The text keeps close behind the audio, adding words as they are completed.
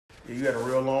Yeah, you had a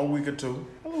real long week or two.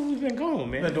 How long we been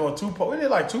gone, man? Been doing we did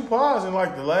like 2 pods in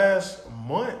like the last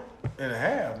month and a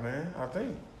half, man. I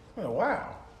think.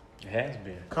 Wow. It has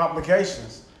been.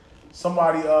 Complications.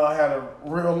 Somebody had a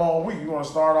real long week. You want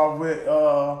to start off with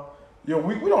your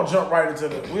week? We don't jump right into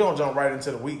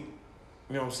the week.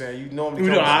 You know what I'm saying? You normally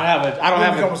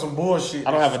come with some bullshit.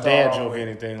 I don't have a dad joke or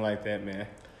anything like that, man.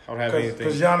 I don't have anything.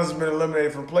 Because Giannis has been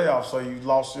eliminated from the playoffs, so you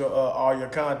lost your all your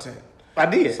content. I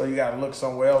did. So you got to look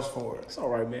somewhere else for it. It's all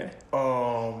right, man.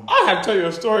 I have to tell you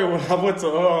a story when I went to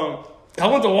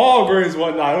Walgreens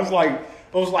one night. It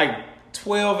was like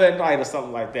 12 at night or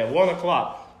something like that, 1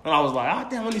 o'clock, and I was like,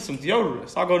 damn, I need some deodorant.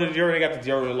 So I go to the deodorant. They got the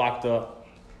deodorant locked up.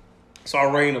 So I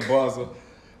ring the buzzer.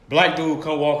 Black dude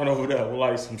come walking over there with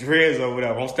like some dreads over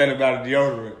there. I'm standing by the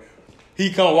deodorant.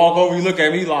 He come walk over. He look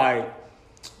at me like,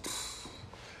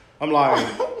 I'm like,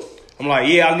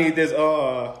 yeah, I need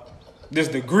this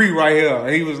degree right here.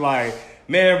 And he was like,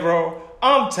 man, bro,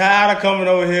 I'm tired of coming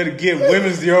over here to get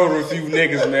women's deodorant for you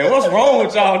niggas, man. What's wrong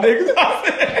with y'all niggas?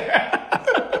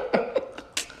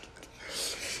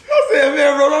 I said,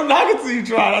 man, bro, don't knock it till you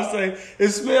try it. I say, it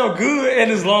smell good and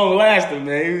it's long lasting,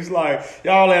 man. He was like,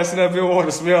 y'all ass sitting up here wanting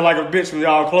to smell like a bitch when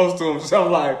y'all close to him. So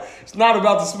I'm like, it's not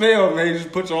about the smell, man. You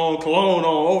just put your own cologne on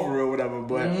over it or whatever.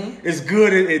 But it's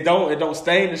good. It don't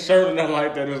stain the shirt or nothing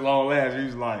like that. It's long lasting. He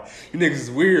was like, you niggas is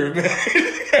weird, man.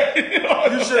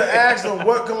 You should have asked him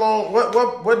what cologne, what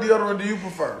deodorant do you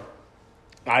prefer?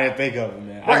 I didn't think of it,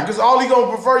 man. Right, because all he gonna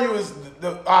prefer you is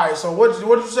all right. So what did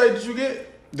you say? Did you get?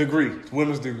 Degree,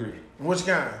 women's degree. Which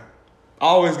kind? I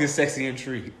always get sexy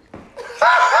intrigue.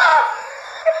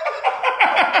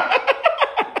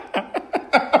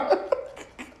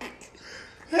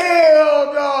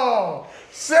 Hell no,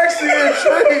 sexy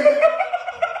intrigue.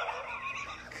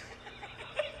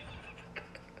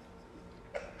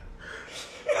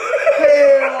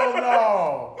 Hell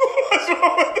no.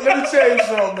 Let me tell you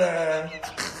something, man.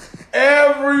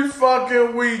 Every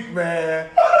fucking week, man.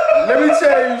 Let me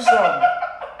tell you something.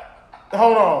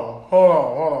 Hold on.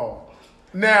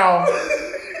 Now,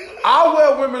 I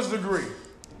wear women's degree.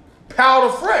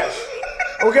 Powder fresh.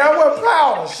 Okay, I wear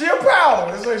powder. Sheer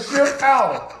powder. It says sheer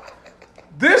powder.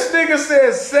 This nigga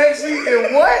says sexy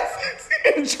and what?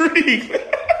 Intrigue.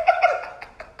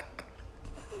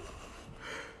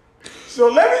 So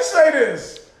let me say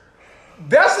this.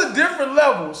 That's a different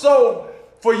level. So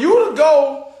for you to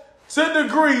go to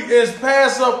degree is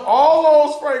pass up all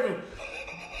those fragrance.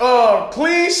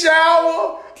 Clean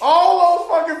shower, all those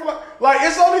fucking like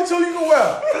it's only 2 you can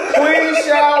wear. Clean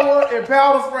shower and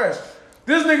powder fresh.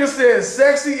 This nigga says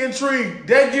sexy intrigue.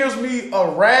 That gives me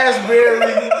a raspberry,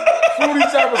 fruity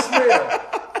type of smell.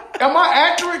 Am I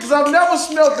accurate? Because I've never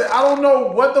smelled it. I don't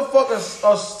know what the fuck a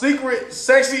secret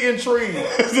sexy intrigue.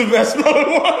 It's the best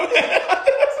smelling one.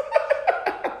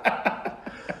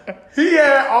 He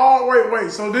had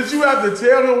wait. So did you have to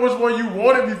tell him which one you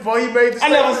wanted before he made the statement? I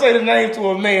never say the name to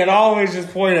a man. I always just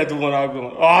point at the one I'm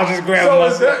going. Oh, I just grab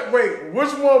myself.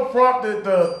 Which one prompted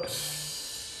the?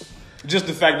 Just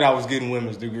the fact that I was getting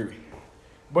women's degree.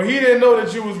 But he didn't know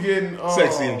that you was getting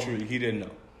sexy intrigue. He didn't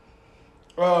know.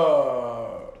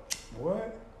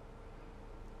 What?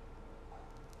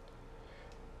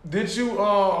 Did you?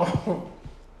 I'm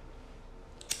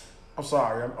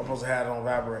sorry. I'm supposed to have it on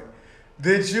vibrate.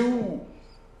 Did you?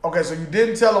 Okay, so you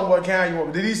didn't tell him what kind you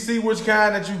want. Did he see which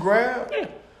kind that you grabbed? Yeah.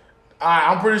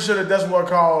 I'm pretty sure that's what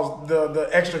caused the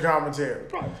extra commentary.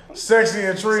 Right. Sexy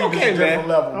intrigue okay, is a different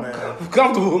level, I'm man. I'm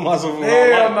comfortable with myself.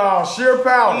 Hell no, sheer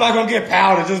powder. I'm not gonna get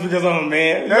powder just because I'm a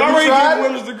man. Have You're already getting it?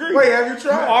 women's degree. Wait, have you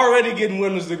tried? You're already getting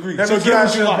women's degree. Have so you get tried what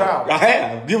you sheer like. powder? I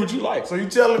have. Get what you like. So you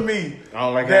telling me I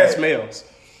don't like how it smells.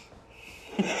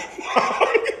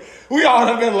 We all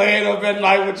have been laying up at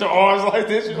night with your arms like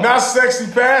this. You're not sexy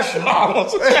passion.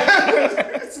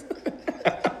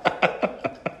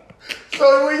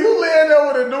 So when you laying there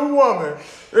with a new woman,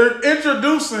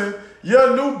 introducing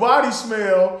your new body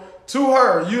smell to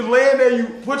her, you laying there, you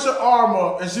put your arm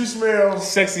up, and she smells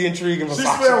sexy, intriguing. She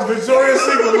smells Victoria's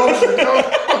Secret lotion.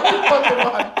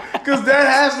 Because that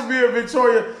has to be a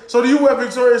Victoria. So do you wear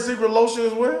Victoria's Secret lotion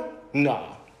as well? Nah,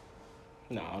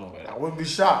 I don't wear that. I wouldn't be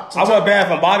shocked. I wear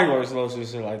Bath and Body Works lotion and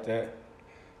shit like that.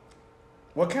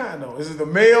 What kind though? Is it the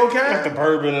male kind? Like the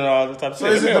bourbon and all that type of shit.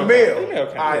 So is it the male? The male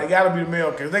kind. All right, it gotta be the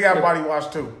male kind. They got body wash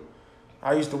too.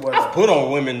 I used to wear that. I put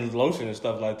on women's lotion and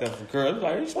stuff like that for girls.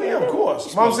 Like, well, yeah, of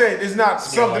course. What I'm saying, it's not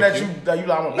something like that you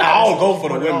like. Nah, I don't go for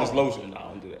the women's lotion. No, I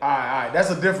don't do that. All right. That's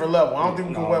a different level. I don't think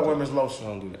we can wear women's lotion. I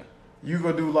don't do that. You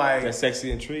gonna do like that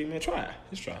sexy intrigue, man? Try it.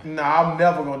 Just try it. Nah, I'm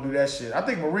never gonna do that shit. I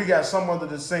think Marie got some under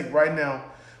the sink right now.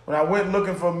 When I went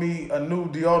looking for me a new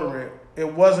deodorant,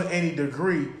 it wasn't any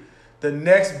degree. the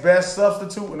next best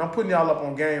substitute, and I'm putting y'all up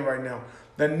on game right now.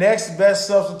 The next best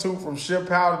substitute from Ship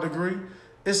Powder Degree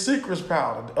is Secrets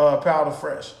Powder, Powder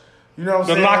Fresh. You know what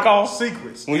I'm saying? The knockoff?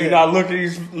 Secrets. When you're not looking,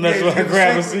 you mess with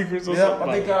grabbing secrets or something.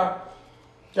 I think I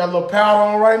got a little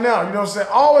powder on right now. You know what I'm saying?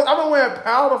 I've been wearing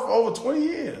powder for over 20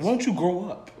 years. Won't you grow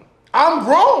up? I'm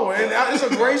grown, and it's a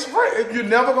great spray. You're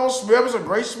never going to smell. It's a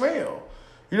great smell.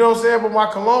 You know what I'm saying? But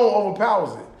my cologne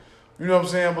overpowers it. You know what I'm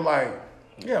saying? But like,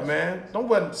 yeah, man, don't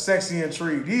let Sexy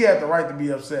Intrigued. He had the right to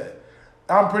be upset.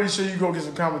 I'm pretty sure you're going to get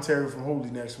some commentary from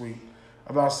Hooley next week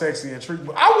about Sexy Intrigued.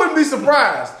 But I wouldn't be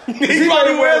surprised. He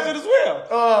probably wears it as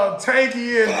well.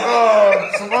 Tanky and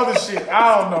some other shit.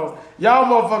 I don't know. Y'all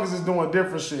motherfuckers is doing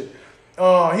different shit.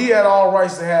 He had all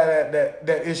rights to have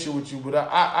that issue with you, but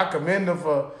I commend him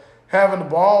for having the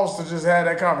balls to just have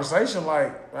that conversation.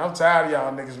 Like, I'm tired of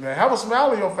y'all niggas, man. Have a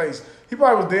smile on your face. He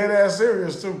probably was dead ass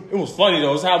serious too. It was funny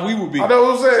though. It's how we would be. I know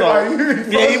what I'm saying. So,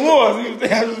 yeah, he was. He was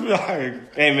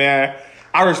like, hey man,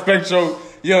 I respect your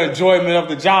enjoyment of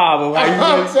the job or how you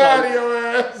I'm tired of your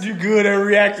ass. You good at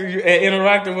reacting and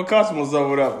interacting with customers or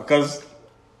whatever. Because,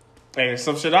 hey,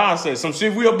 some shit I say, some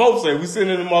shit we'll both say. We sitting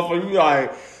in the motherfucker, we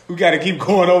like, we got to keep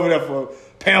going over there for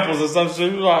Pampers or some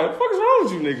shit. We like, what the fuck is wrong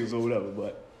with you niggas or whatever.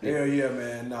 But hell yeah,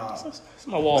 man. Nah, it's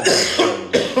my wall.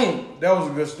 That was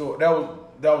a good story. That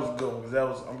was a good one.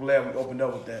 I'm glad we opened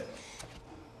up with that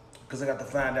because I got to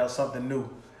find out something new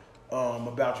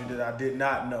about you that I did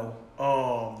not know.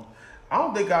 I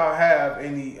don't think I'll have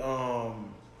any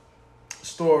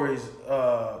stories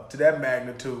to that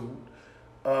magnitude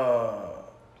on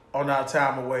our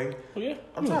time away. Oh, yeah.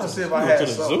 I'm trying to see if I had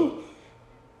something. Zoo.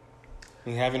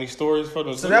 You have any stories for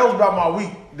the zoo? So that was about my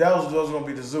week. That was going to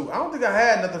be the zoo. I don't think I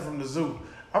had nothing from the zoo.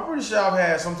 I'm pretty sure I've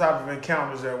had some type of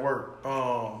encounters at work.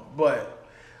 But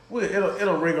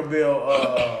it'll ring a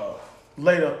bell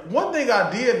later. One thing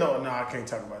I did know. No, I can't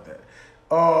talk about that.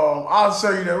 I'll show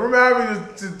you that. Remind me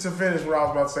to finish what I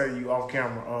was about to say to you off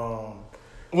camera.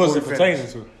 What's it pertaining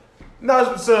to?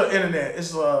 No, it's internet.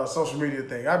 It's a social media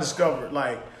thing. I discovered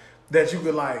like that you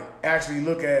could like actually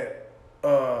look at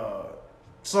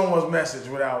someone's message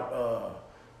without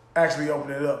actually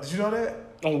opening it up. Did you know that?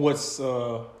 On what's that's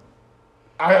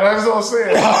what I'm saying.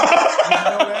 Did you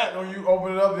know that when you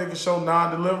open it up, they can show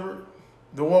non-delivered.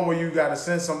 The one where you got to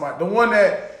send somebody. The one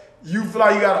that you feel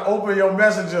like you got to open your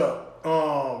message up.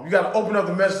 You got to open up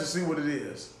the message to see what it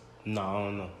is. No, I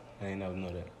don't know. I ain't never know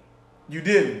that. You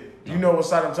didn't. No. You know what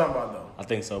site I'm talking about, though. I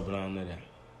think so, but I don't know that.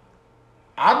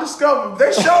 I discovered.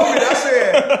 They showed me. I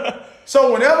said.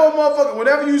 So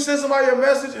whenever you send somebody a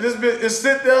message and it's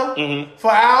sit there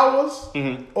for hours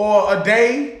or a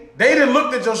day, they done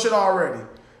looked at your shit already.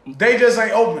 They just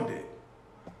ain't opened it.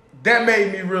 That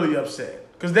made me really upset.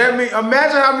 Cause that mean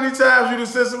imagine how many times you done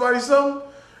sent somebody something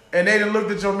and they done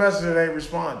looked at your message and ain't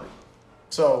responded.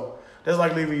 So that's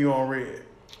like leaving you on red.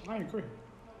 I agree.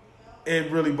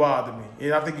 It really bothered me,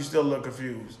 and I think you still look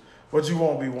confused. But you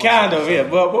won't be once. Kind of, yeah.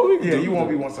 But we can you won't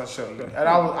be once I show you. And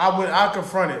I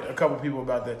confronted a couple people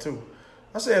about that too.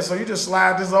 I said, so you just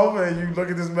slide this over and you look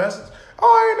at this message? Oh,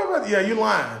 I ain't know about. Yeah, you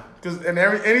lying.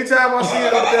 Anytime I see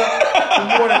it up there for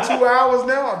more than 2 hours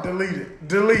now, I'll delete it.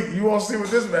 Delete. You won't see what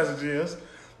this message is.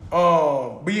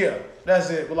 But yeah, that's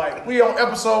it. But like we on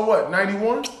episode what?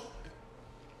 91?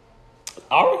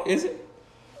 All right, is it?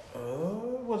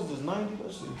 What is this? 90?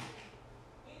 Let's see.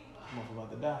 I'm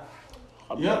about to die.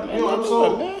 Yep,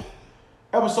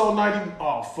 episode 90.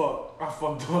 Oh fuck, I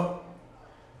fucked up.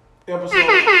 Episode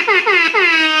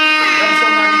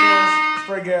 91,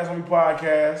 Straight Gas Homie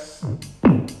Podcast.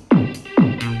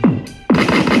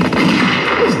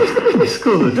 It's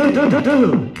good.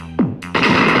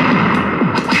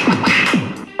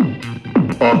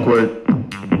 Awkward.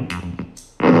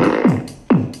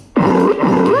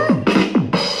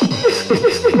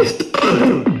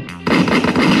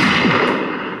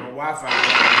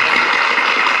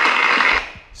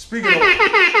 Speaking of,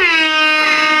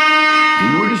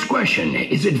 Viewer discretion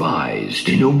is advised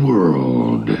in a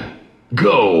world.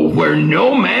 Go where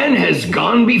no man has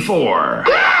gone before.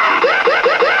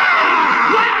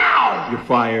 You're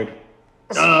fired.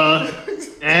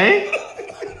 Eh?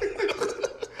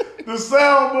 The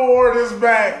soundboard is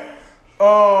back.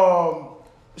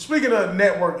 Speaking of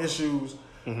network issues,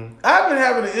 I've been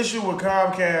having an issue with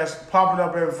Comcast popping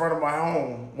up in front of my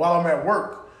home while I'm at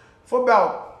work for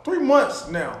about 3 months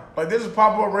now. Like, they just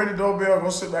pop up, ring the doorbell,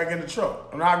 go sit back in the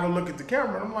truck. And I go look at the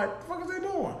camera, and I'm like, what the fuck is they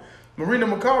doing? Marina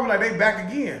McCall, like, they back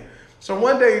again. So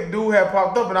one day, dude had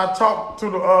popped up, and I talked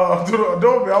to the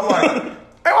doorbell. I'm like,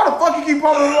 hey, why the fuck you keep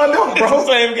popping up my door, bro? It's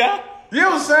the same guy? Yeah,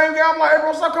 it was the same guy. I'm like, hey,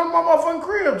 bro, stop coming to my motherfucking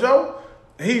crib, Joe.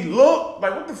 he looked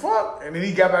like, what the fuck? And then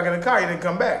he got back in the car. He didn't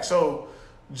come back. So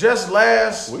just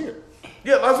last... Weird.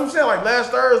 Yeah, that's what I'm saying. Like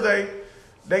last Thursday,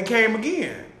 they came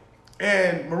again.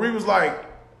 And Marie was like,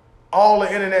 all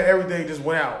the internet, everything just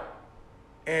went out.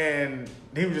 And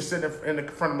he was just sitting in the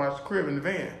front of my crib in the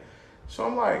van. So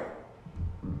I'm like,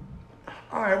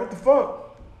 all right, what the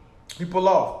fuck? He pull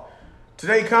off.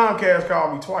 Today Comcast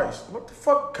called me twice. What the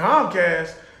fuck,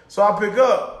 Comcast? So I pick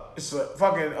up. It's a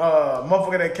fucking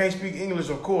motherfucker that can't speak English,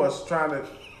 of course, trying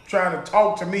to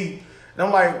talk to me. And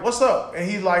I'm like, what's up? And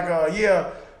he's like, yeah,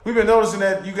 we've been noticing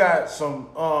that you got some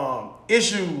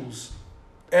issues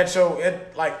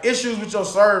issues with your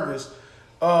service.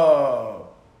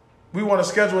 We want to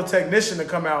schedule a technician to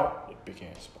come out. Big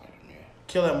ass spider, man.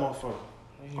 Kill that motherfucker.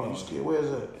 Oh, you scared? Where is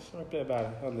that? It's right there by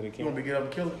under the You camera. want me to get up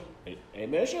and kill it? Hey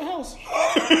man, it's your house.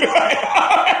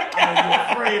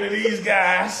 I'm afraid of these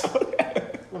guys.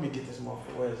 Let me get this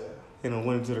motherfucker. Where is that? You know,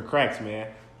 went into the cracks, man.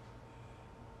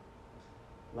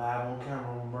 Live on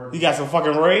camera, murder. You got some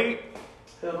fucking raid?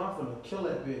 Hell, I'm finna kill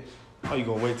that bitch. Oh, you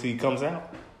gonna wait till he comes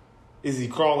out? Is he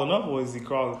crawling up or is he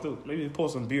crawling through? Maybe pour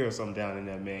some beer or something down in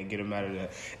there, man. Get him out of there.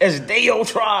 As Deo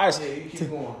tries Yeah, you keep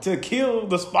going. to kill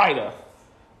the spider.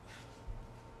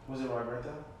 Was it right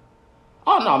there?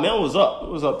 Oh no, man, it was up. It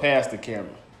was up past the camera.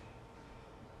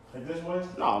 Like this way?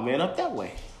 No, man, up that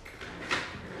way.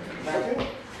 Back here?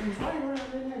 He was right around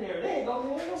in there. There you go,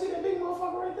 man. You don't see that big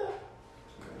motherfucker right there?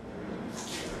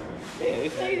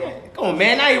 Yeah, come on,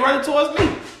 man. Now he running towards me.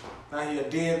 Now he a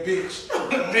dead bitch.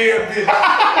 Dead bitch.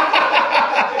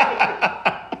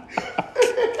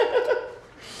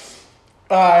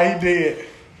 He did.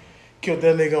 Killed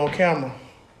that nigga on camera.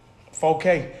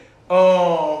 4K.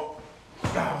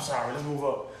 I'm sorry. Let's move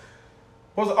up.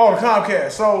 The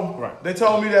Comcast. So Right. They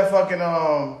told me that fucking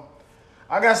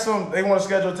I got some. They want to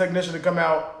schedule a technician to come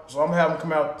out, so I'm gonna have him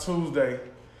come out Tuesday,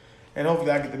 and hopefully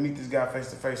I get to meet this guy face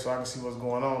to face so I can see what's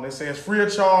going on. They say it's free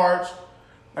of charge.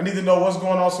 I need to know what's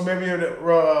going on, so maybe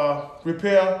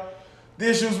repair the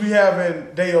issues we have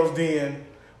in Deo's Den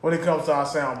when it comes to our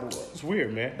soundboard. It's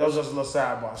weird, man. That was just a little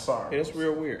sidebar. Sorry. Yeah, it's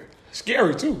real weird.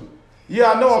 Scary too.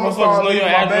 Yeah, I know. I'm gonna Motherfuckers start know leaving your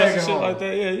my address bag and at shit home. like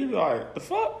that. Yeah, you be like, the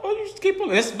fuck? Why you just keep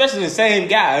on? Especially the same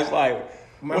guy. It's like,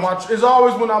 It's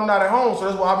always when I'm not at home, so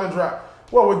that's why I've been driving.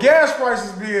 Well, with gas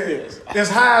prices being as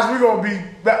high as we're gonna be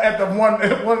at the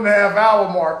 1.5 hour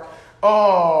mark,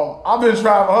 I've been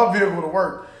driving her vehicle to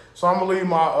work. So I'm gonna leave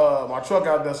my my truck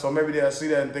out there, so maybe they'll see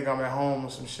that and think I'm at home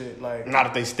or some shit. Like, not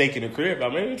if they stake in the crib. I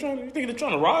mean, you think they're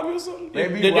trying to rob you or something?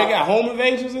 Maybe they rob- got home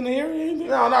invasions in the area? Anything?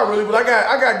 no, not really, but I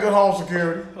got good home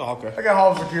security. Oh, okay. I got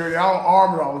home security. I don't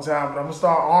arm it all the time, but I'm gonna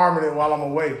start arming it while I'm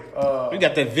away. We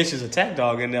got that vicious attack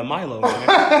dog in there, Milo, man.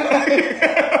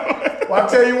 Well, I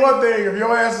tell you one thing: if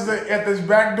your ass is at this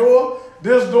back door,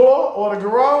 this door, or the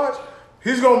garage,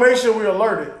 he's gonna make sure we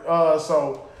alert it.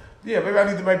 So, yeah, maybe I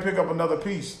need to pick up another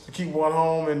piece to keep one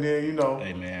home, and then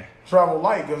Hey, man. travel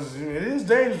light because it is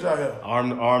dangerous out here.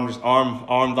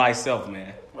 Arm thyself,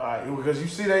 man. Right, because you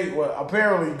see,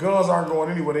 apparently guns aren't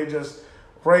going anywhere. They just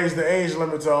raised the age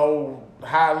limit to a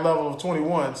high level of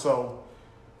 21. So,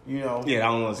 Yeah, I don't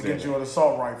to understand. get you an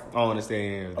assault rifle. I don't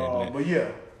understand that, man. But yeah.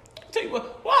 Tell you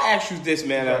what, why I ask you this,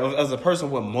 man? As a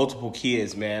person with multiple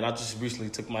kids, man, I just recently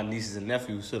took my nieces and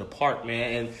nephews to the park,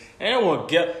 man, and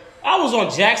I was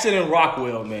on Jackson and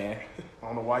Rockwell, man. I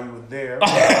don't know why you were there.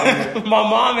 My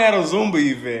mom had a Zumba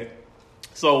event,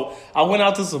 so I went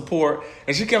out to support,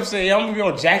 and she kept saying, "I'm gonna be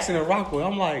on Jackson and Rockwell."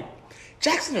 I'm like,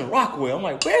 Jackson and Rockwell. I'm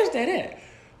like, where's that at?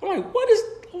 I'm like, what is?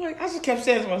 I just kept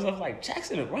saying to myself, like,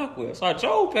 Jackson and Rockwell. So I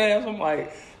drove past. I'm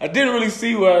like, I didn't really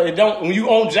see where it don't. When you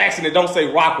own Jackson, it don't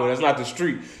say Rockwell. That's not the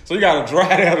street. So you gotta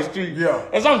drive down the street. Yeah.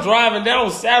 As I'm driving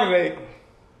down Saturday,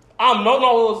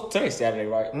 today's Saturday,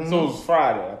 right? Mm-hmm. So it was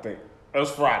Friday, I think. It was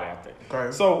Friday, I think.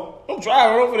 Okay. So I'm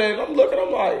driving over there and I'm looking.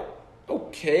 I'm like,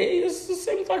 okay, this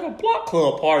seems like a block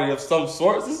club party of some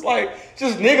sorts. It's like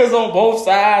just niggas on both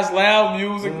sides, loud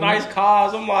music, nice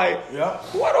cars. I'm like, Yeah.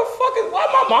 what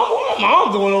my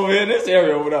mom doing over here in this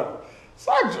area or whatever?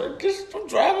 So I'm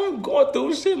driving, going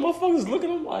through shit. Motherfuckers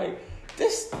looking. I'm like,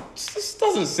 this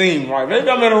doesn't seem right. Maybe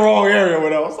I'm in the wrong area or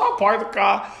whatever. So I parked the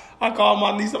car. I called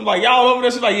my niece. I'm like, y'all over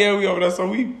there? She's like, yeah, we over there. So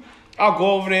I'll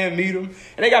go over there and meet them.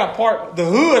 And they got a park. The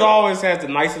hood always has the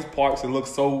nicest parks. It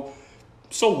looks so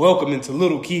welcoming to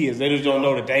little kids. They just don't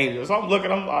know the danger. So I'm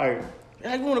looking, I'm like,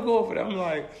 I want to go over there. I'm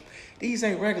like, these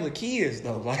ain't regular kids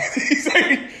though. Like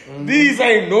these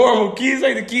ain't normal kids.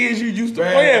 Ain't the kids you used to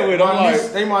play with. I'm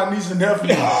like, they my niece and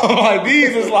nephew. I'm like,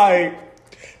 these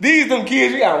them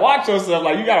kids. You gotta watch yourself.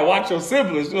 Like you gotta watch your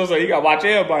siblings. You know what I'm saying? You gotta watch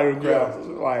everybody in the crowd.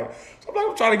 So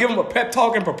I'm trying to give them a pep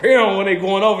talk and prepare them when they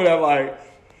going over there. Like,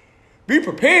 be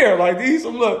prepared. Like these,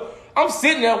 look, I'm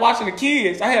sitting there watching the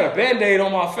kids. I had a Band-Aid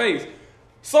on my face.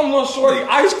 Some little shorty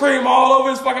ice cream all over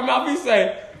his fucking mouth. He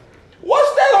say,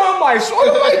 "What's that on?" I'm like, "Shorty,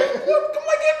 like, what? Come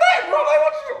on, get back, bro.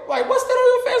 Like, what's that on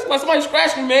your face?" Like, somebody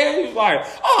scratched me, man. He's like,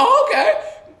 "Oh, okay."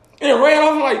 And ran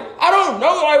off. I'm like, "I don't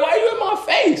know. Like, why you in my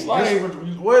face?" Like,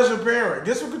 where's your parent?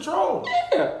 Get some control.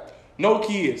 Yeah. No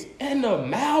kids. And the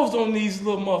mouths on these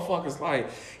little motherfuckers like,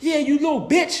 "Yeah, you little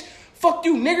bitch. Fuck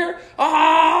you, nigger.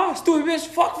 Ah, stupid bitch.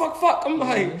 Fuck. I'm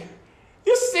like,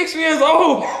 you're 6 years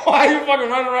old. Why you fucking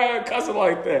running around cussing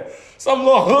like that? Some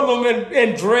little hoodlum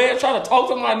in dread trying to talk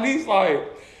to my niece like,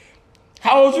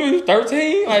 how old you?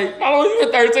 13? Like, how old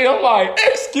you? 13? I'm like,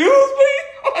 excuse me?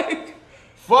 Like,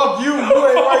 fuck you. You ain't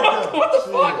right there. What the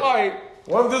fuck? Like,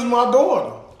 what if this is my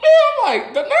daughter? Man, I'm like,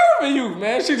 the nerve of you,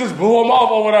 man. She just blew him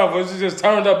off or whatever. She just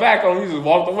turned her back on him. He just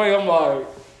walked away. I'm like,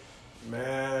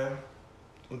 man,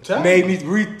 I'm telling made me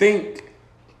rethink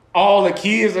all the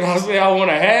kids that I say I want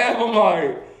to have. I'm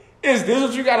like, is this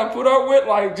what you got to put up with?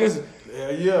 Like, just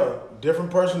yeah,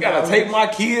 different person. Got to take my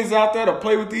kids out there to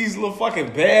play with these little fucking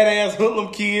badass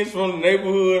hoodlum kids from the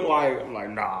neighborhood. Like, I'm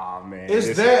like, nah, man.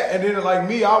 It's that, and then like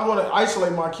me, I want to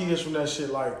isolate my kids from that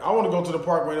shit. Like, I want to go to the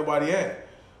park where nobody at.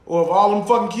 Or if all them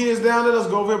fucking kids down there, let's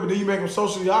go over here, but then you make them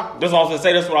socially awkward. That's what I was going to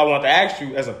say. That's what I want to ask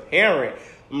you as a parent.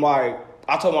 I'm like,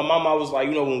 I told my mom, I was like,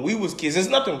 when we was kids, there's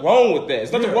nothing wrong with that.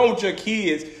 There's nothing wrong with your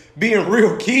kids being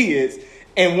real kids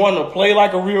and wanting to play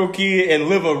like a real kid and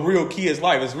live a real kid's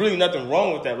life. There's really nothing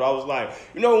wrong with that. But I was like,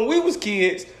 when we was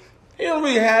kids, they don't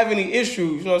really have any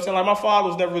issues. You know what I'm saying? Like, my father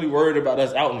was never really worried about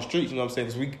us out in the streets, you know what I'm saying?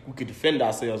 Because we could defend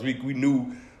ourselves. We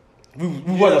knew we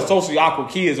wasn't socially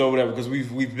awkward kids or whatever because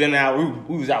we've been out,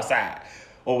 we was outside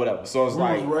or whatever. So it's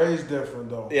like, we was raised different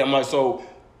though. Yeah, I'm like, so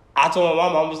I told my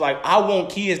mom, I was like, I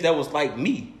want kids that was like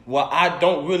me. Well, I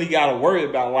don't really got to worry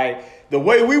about, like, the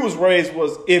way we was raised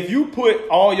was if you put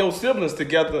all your siblings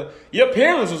together, your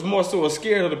parents was more so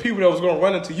scared of the people that was going to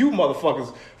run into you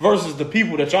motherfuckers versus the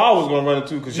people that y'all was going to run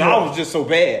into because y'all was just so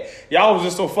bad. Y'all was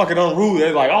just so fucking unruly.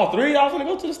 They like, all three of y'all finna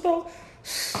go to the store?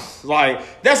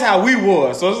 Like, that's how we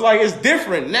was. So it's like, it's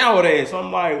different nowadays. So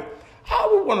I'm like, I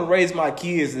would want to raise my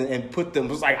kids and put them.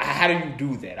 It's like, how do you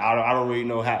do that? I don't really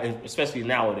know how, especially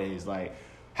nowadays. Like,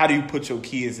 how do you put your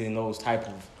kids in those type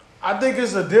of I think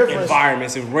it's a difference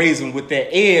environments and raise them with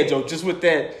that edge or just with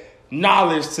that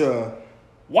knowledge to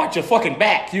watch your fucking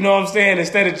back. You know what I'm saying?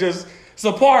 Instead of just, it's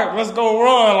a park, let's go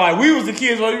run. Like, we was the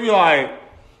kids where you'd be like,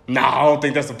 nah, I don't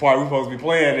think that's the part we're supposed to be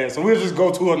playing at. So we'll just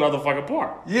go to another fucking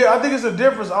park. Yeah, I think it's a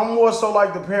difference. I'm more so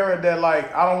like the parent that,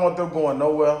 like, I don't want them going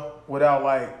nowhere without,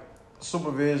 like,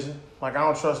 supervision. Like, I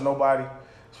don't trust nobody,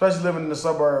 especially living in the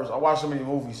suburbs. I watch so many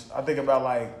movies. I think about,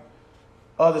 like,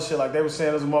 other shit. Like, they were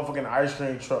saying there's a motherfucking ice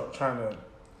cream truck trying to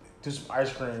do some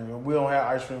ice cream. We don't have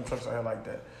ice cream trucks out here like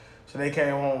that. So they came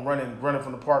home running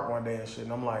from the park one day and shit.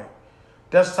 And I'm like,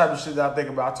 that's the type of shit that I think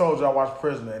about. I told you I watched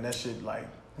Prisoner, and that shit, like,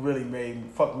 really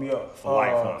fucked me up. For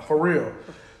life, huh? For real.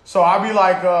 So I be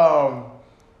like, I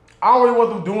don't really want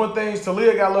them doing things.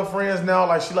 Talia got little friends now.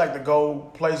 Like, she like to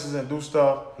go places and do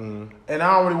stuff. Mm-hmm. And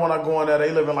I don't really want to go in there. They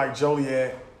live in, like,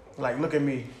 Joliet. Like, look at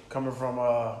me coming from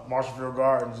Marshallfield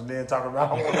Gardens and then talking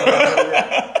about I want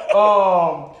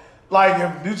to like,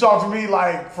 if you talk to me,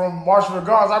 like, from Marshallfield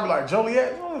Gardens, I'd be like,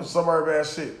 Joliet? Oh, suburb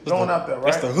ass shit. Going out there, right?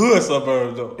 That's the hood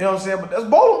suburb, though. You know what I'm saying? But that's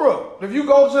Bolingbrook. If you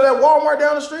go to that Walmart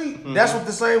down the street, that's what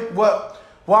the same, why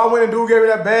I went and dude gave me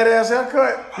that badass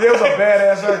haircut. Yeah, it was a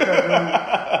badass haircut,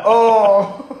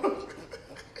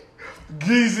 dude.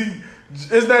 Geezy.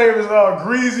 His name is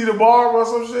Greasy the Barber or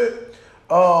some shit.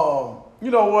 You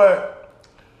know what?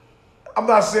 I'm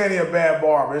not saying he a bad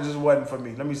barber. It just wasn't for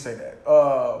me. Let me say that.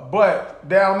 But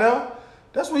down there,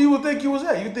 that's where you would think you was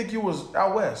at. You think you was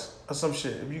out west or some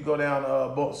shit. If you go down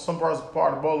some part of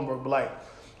Bolingbrook. But, like,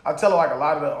 I tell her, like, a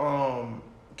lot of the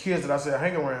kids that I say I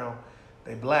hang around,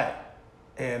 they black.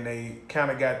 And they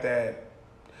kind of got that.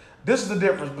 This is the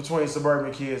difference between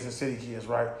suburban kids and city kids,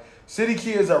 right? City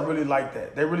kids are really like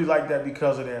that. They really like that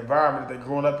because of the environment that they're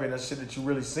growing up in. That shit that you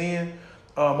really seeing.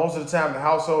 Most of the time, the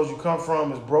households you come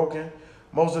from is broken.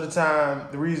 Most of the time,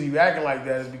 the reason you acting like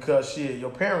that is because, shit,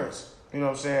 your parents, you know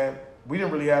what I'm saying? We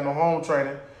didn't really have no home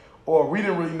training, or we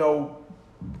didn't really know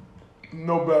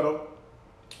better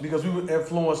because we were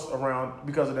influenced around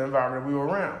because of the environment we were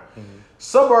around. Mm-hmm.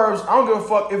 Suburbs, I don't give a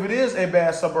fuck if it is a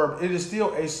bad suburb. It is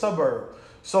still a suburb.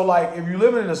 So, like, if you're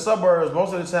living in the suburbs,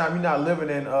 most of the time you're not living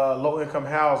in low-income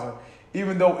housing.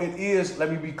 Even though it is,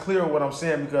 let me be clear what I'm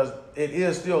saying, because it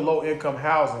is still low-income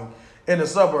housing in the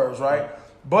suburbs, right?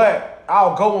 But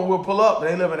I'll go and we'll pull up and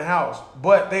they live in a house.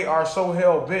 But they are so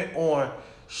hell-bent on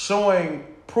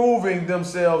proving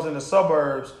themselves in the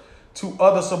suburbs to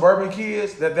other suburban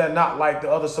kids that they're not like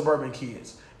the other suburban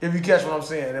kids. If you catch what I'm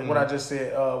saying and what I just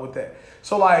said with that.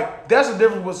 So, like, that's the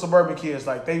difference with suburban kids.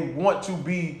 Like, they want to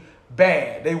be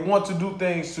bad. They want to do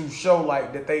things to show,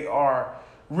 like, that they are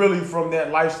really from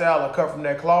that lifestyle or cut from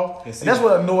that cloth. And that's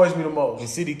what annoys me the most. And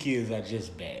city kids are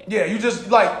just bad. Yeah, you just,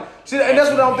 like, see, and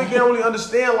that's what I don't think they don't really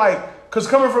understand, like, because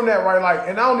coming from that, right, like,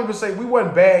 and I don't even say we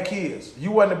wasn't bad kids.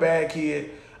 You wasn't a bad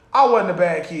kid. I wasn't a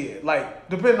bad kid. Like,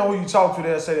 depending on who you talk to,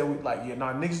 they'll say that we, like, yeah,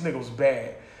 nah, nigga was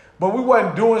bad. But we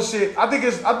wasn't doing shit. I think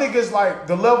it's like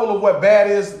the level of what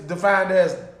bad is defined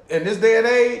as in this day and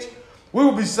age, we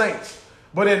would be saints.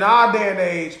 But in our day and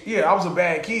age, yeah, I was a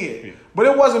bad kid. Yeah. But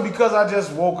it wasn't because I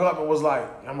just woke up and was like,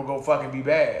 I'm gonna go fucking be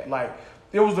bad. Like,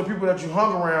 it was the people that you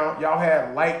hung around.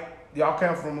 Y'all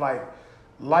came from like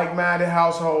like-minded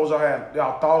households.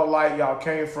 Y'all thought alike. Y'all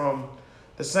came from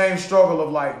the same struggle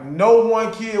of like no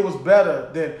one kid was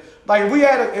better than, like, if we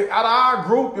had out of our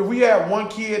group, if we had one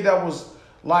kid that was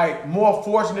like more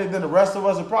fortunate than the rest of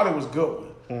us, it probably was Goodwin.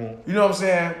 You know what I'm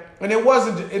saying? And it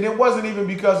wasn't even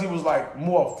because he was like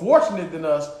more fortunate than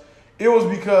us. It was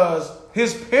because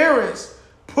his parents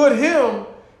put him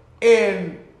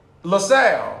in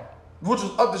LaSalle, which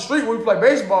was up the street where we play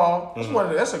baseball.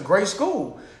 That's a great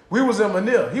school. We was in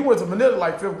Manila. He went to Manila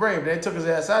like 5th grade, but they took his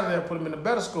ass out of there and put him in a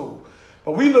better school.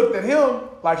 But we looked at him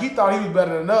like he thought he was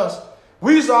better than us.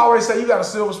 We used to always say, you got a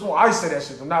silver spoon. I used to say that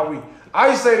shit, but not we. I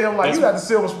used to say to him, like, you got the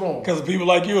silver spoon. Because people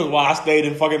like you is why I stayed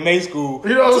in fucking May school.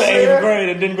 You know what I'm saying? 8th grade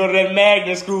and didn't go to that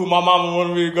magnet school my mama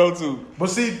wanted me to go to.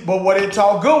 But what it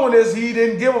taught Goodwin is he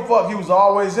didn't give a fuck. He was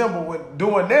always him. But with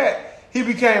doing that, he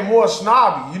became more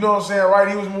snobby. You know what I'm saying, right?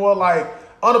 He was more like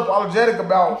unapologetic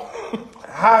about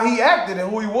how he acted and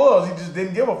who he was. He just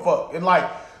didn't give a fuck. And like,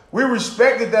 we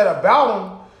respected that about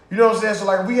him. You know what I'm saying? So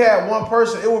like, if we had one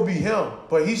person, it would be him.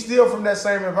 But he's still from that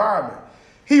same environment.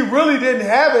 He really didn't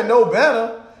have it no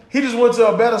better. He just went to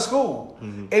a better school.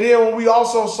 And then when we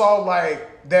also saw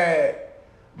like that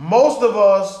most of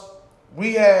us,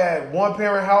 we had one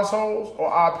parent households or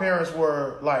our parents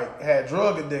were like, had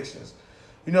drug addictions.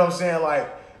 You know what I'm saying? Like,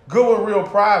 Goodwin real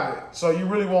private. So you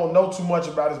really won't know too much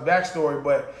about his backstory,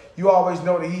 but you always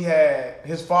know that he had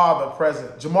his father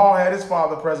present. Jamal had his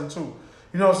father present too.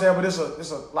 You know what I'm saying?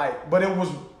 But but it was,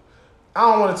 I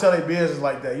don't want to tell their business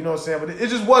like that, you know what I'm saying? But it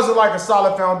just wasn't like a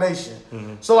solid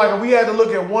foundation. So like if we had to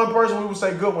look at one person, we would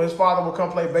say Goodwin. His father would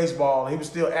come play baseball and he was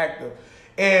still active.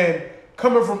 And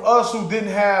coming from us who didn't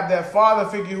have that father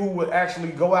figure who would actually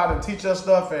go out and teach us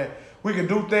stuff and we could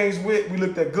do things with, we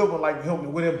looked at Goodwin like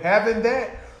him. With him having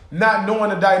that, not knowing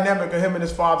the dynamic of him and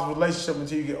his father's relationship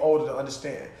until you get older to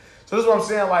understand. So this is what I'm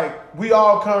saying, like, we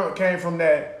all came from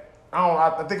that.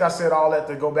 I think I said all that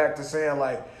to go back to saying,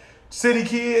 like, city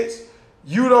kids,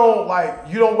 you don't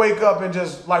wake up and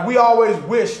just, like, we always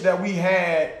wish that we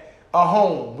had a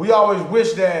home. We always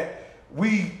wish that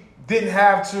we didn't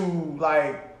have to,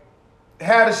 like,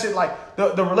 have the shit, like,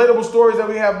 the relatable stories that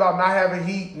we have about not having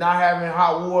heat, not having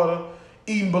hot water,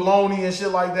 eating bologna and shit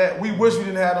like that. We wish we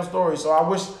didn't have those stories. So I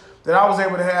wish that I was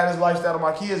able to have this lifestyle that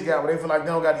my kids got where they feel like they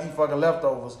don't got to eat fucking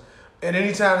leftovers. And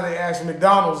anytime they ask for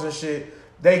McDonald's and shit,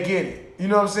 they get it. You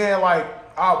know what I'm saying? Like,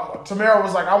 Tamara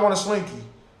was like, I want a Slinky.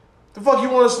 The fuck you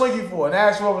want a Slinky for? And I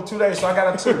asked for over 2 days, so I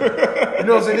got a 2. You know what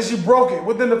I'm saying? Then she broke it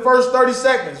within the first 30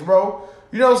 seconds, bro.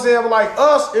 You know what I'm saying? But like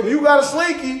us, if you got a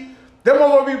Slinky, them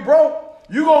gonna be broke.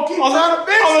 You gonna keep trying to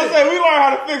fix it. I was gonna say, we learned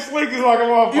how to fix Slinkies like a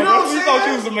motherfucker. You know what I'm saying? We thought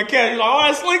you was a mechanic. You like, oh,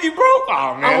 that Slinky broke?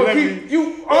 Oh, man. I'm gonna keep you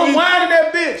unwinding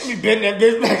that bitch. Let me bend that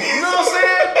bitch back. You know what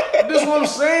I'm saying? This is what I'm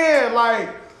saying. Like,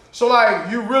 so like,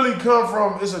 you really come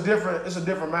from, it's a different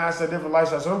mindset, different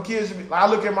lifestyle. So them kids, like, I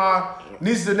look at my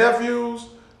nieces and nephews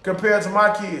compared to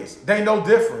my kids. They no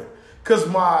different. Cause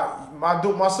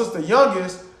my sister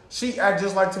youngest, she act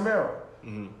just like Tamara.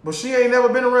 But she ain't never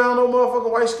been around no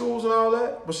motherfucking white schools and all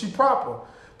that. But she proper.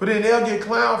 But then they'll get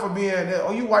clowned for being,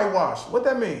 oh, you whitewashed. What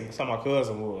that mean? That's how my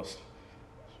cousin was.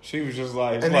 She was just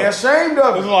like, and they're ashamed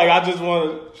of it. It was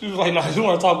like, she was like, no, I just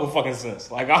want to talk with fucking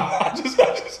sense. Like, I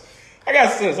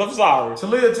got sense. I'm sorry.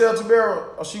 Talia tell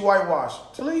Tamara, oh, she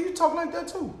whitewashed. Talia, you talk like that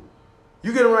too.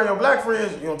 You get around your black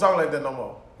friends, you don't talk like that no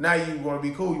more. Now you want to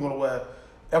be cool. You want to wear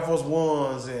Air Force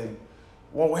Ones and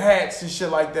hats and shit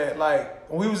like that. Like,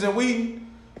 when we was in Wheaton,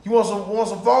 you want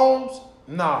some foams?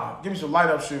 Nah, give me some light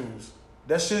up shoes.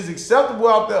 That shit's acceptable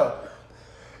out there.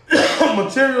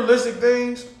 Materialistic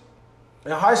things.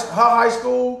 In her high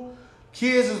school,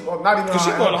 kids is not even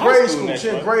grade school. She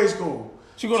in grade school.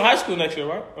 She going to high school next year,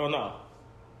 right? Or no?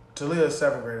 Talia's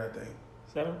 7th grade, I think.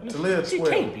 7? Talia 12. She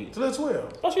can't be. Talia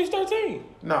 12. Oh, she's 13.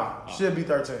 Nah, she'll be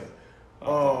 13.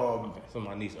 Okay. So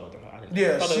my niece older.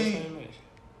 Yeah,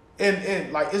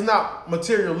 and like it's not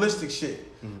materialistic shit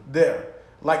there.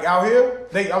 Like out here,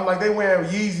 they wearing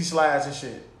Yeezy slides and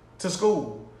shit to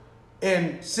school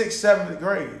in 6th, 7th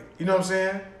grade. You know what I'm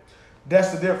saying?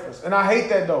 That's the difference. And I hate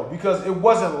that though, because it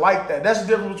wasn't like that. That's the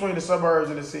difference between the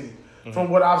suburbs and the city, from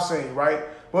what I've seen, right?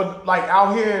 But like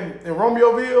out here in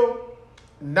Romeoville,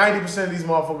 90% of these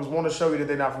motherfuckers want to show you that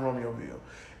they're not from Romeoville.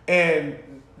 And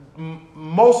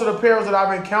most of the parents that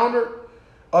I've encountered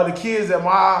are the kids that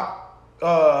my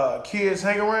kids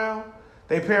hang around.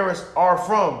 Their parents are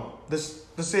from the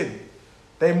city.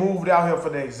 They moved out here for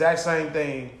the exact same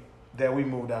thing that we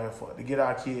moved out here for, to get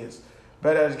our kids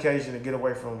better education and get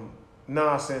away from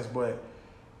nonsense. But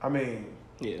I mean,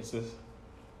 yeah, it's just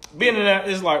being in that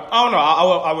is like, I don't know.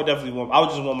 I would definitely I would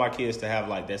just want my kids to have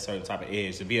like that certain type of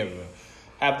edge, to be able to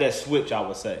have that switch. I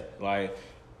would say, like,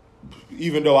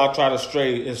 even though I try to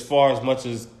stray as far as much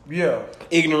as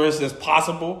ignorance as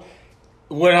possible,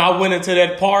 when I went into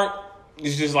that part,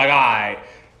 it's just like, all right.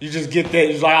 You just get that.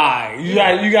 It's like, all right,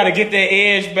 you got to get that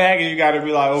edge back, and you got to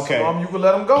be like, okay. You can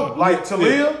let them go. Like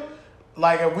Talia,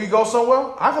 like if we go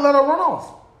somewhere, I can let her run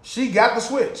off. She got the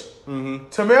switch. Mm-hmm.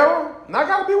 Tamara, I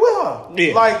got to be with her.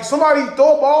 Yeah. Like somebody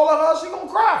throw a ball at her, she gonna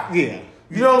cry. Yeah.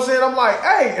 You know what I'm saying? I'm like,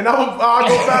 hey, and I go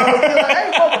back and be like,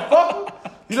 hey,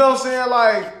 motherfucker. You know what I'm saying?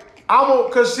 Like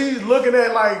because she's looking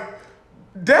at like,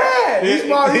 Dad, he's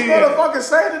gonna fucking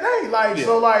say today. Like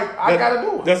so, like I gotta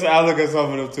do it. That's what I look at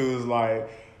some of them too. Is like,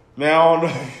 man, I don't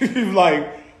know if you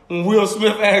like when Will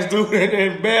Smith asked dude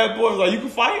and Bad Boys like, you can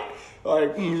fight?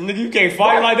 Like, nigga, you can't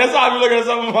fight. Like, that's how I be looking at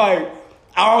something like,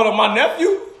 I don't know, my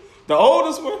nephew, the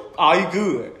oldest one, oh, he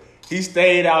good. He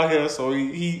stayed out here, so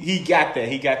he got that.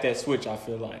 He got that switch, I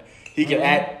feel like. He can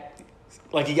act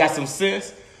like he got some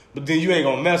sense, but then you ain't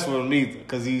gonna mess with him neither,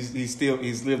 because he's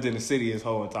lived in the city his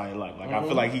whole entire life. Like, I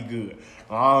feel like he good.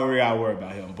 I don't really gotta worry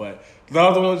about him. But the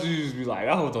other ones, you just be like,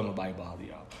 I hope don't nobody bother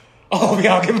y'all. I hope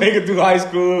y'all can make it through high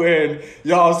school and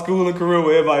y'all school and career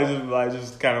where everybody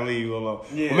just kind of leave you alone.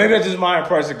 Yeah. Well, maybe that's just my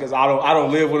impression, because I don't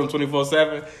live with them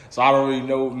 24/7, so I don't really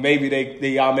know. Maybe they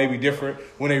y'all may be different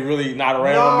when they really not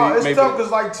around me. No, it's tough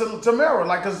because like Tamara,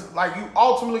 like because like you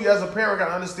ultimately as a parent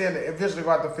gotta understand that eventually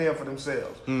gonna have to fend for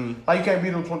themselves. Like you can't be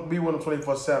with them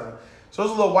 24/7. So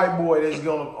there's a little white boy that's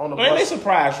going on the bus. They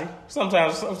surprise you.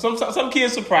 Sometimes some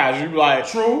kids surprise you. Like,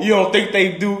 true. You don't think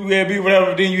they do be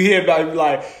whatever. Then you hear about it, you be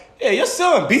like, yeah, your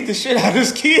son beat the shit out of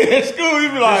this kid at school. You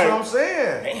be like, that's what I'm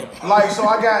saying. Damn. Like, so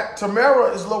I got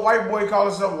Tamara, this little white boy call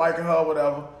himself liking her or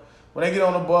whatever. When they get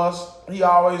on the bus, he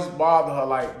always bother her,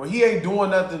 like, but he ain't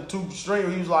doing nothing too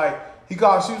extreme. He was like, he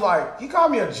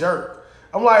called me a jerk.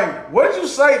 I'm like, what did you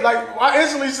say? Like, I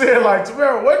instantly said, like,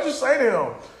 Tamara, what did you say to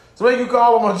him to make you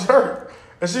call him a jerk?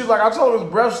 And she was like, I told him his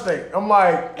breath stink. I'm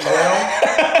like, well,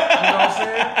 you know what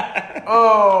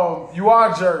I'm saying? You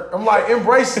are a jerk. I'm like,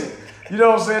 embrace it. You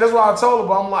know what I'm saying? That's what I told her.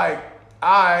 But I'm like,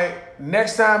 all right,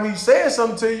 next time he says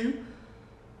something to you,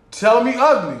 tell him he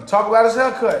ugly. Talk about his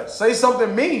haircut. Say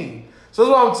something mean. So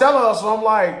that's what I'm telling her. So I'm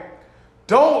like,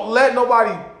 don't let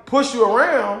nobody push you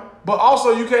around, but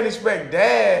also you can't expect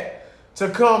dad to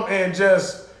come and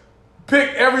just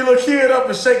pick every little kid up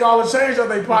and shake all the change out of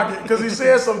their pocket because he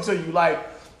said something to you. Like,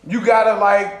 you gotta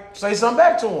like say something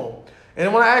back to him.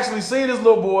 And when I actually seen this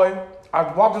little boy,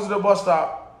 I walked into the bus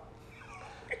stop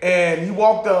and he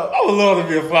walked up. I would love to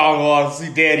be a flower to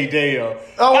see Daddy Dale.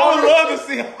 I would love to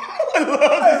see him.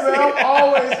 I'm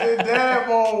always in dad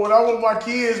mode when I'm with my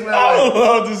kids, man. I would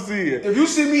love to see it. If you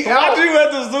see me out, watch you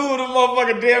at the zoo with the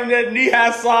motherfucking damn net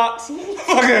knee-high socks,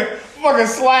 fucking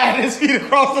sliding his feet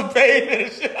across the pavement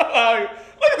and shit. Like,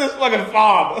 look at this fucking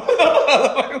farmer.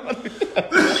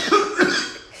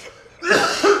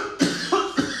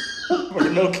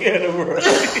 Fucking no care in the world.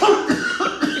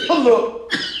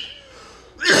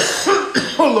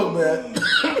 Look, man.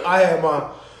 I had my.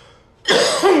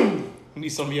 Need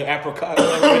some of your apricot.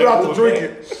 I'm about to drink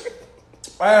it.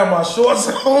 I had my shorts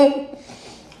on.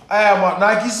 I had my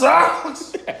Nike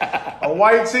socks. A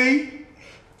white tee.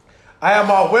 I had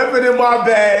my weapon in my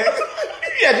bag.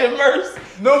 You had your merce.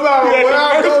 No matter where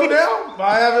I go now,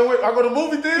 I go to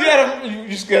movie theater.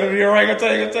 You scared of the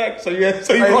orangutan attack? So you brought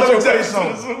your weapon to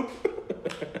the zoo.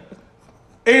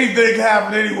 Anything can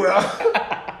happen anywhere.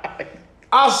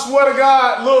 I swear to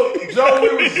God, look, Joe, we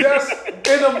was just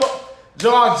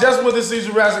Joe, I just went to see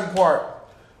Jurassic Park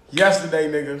yesterday,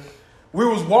 nigga. We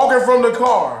was walking from the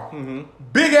car,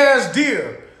 big ass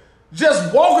deer,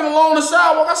 just walking along the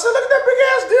sidewalk. I said, look at that big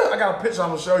ass deer. I got a picture I'm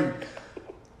gonna show you.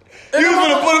 You was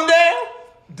gonna put him down?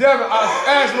 Devin, I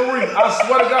asked Marie, I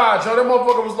swear to God, Joe, that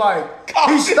motherfucker was like,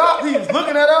 he stopped, he was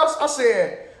looking at us. I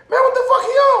said, man, what the fuck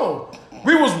he on?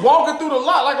 We was walking through the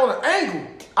lot like on an angle.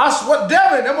 I swear,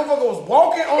 Devin, that motherfucker was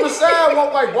walking on the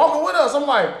sidewalk, like walking with us. I'm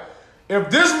like, if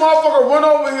this motherfucker run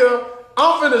over here,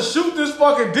 I'm finna shoot this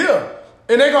fucking deer.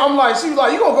 And I'm like, she was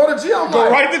like, you gonna go to jail? I'm Go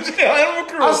like, right to jail. Animal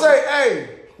cruelty. I say,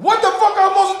 hey, what the fuck I'm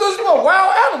supposed to do? This is a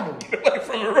wild animal. Get away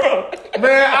from the road.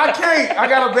 Man, I can't. I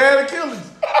got a bad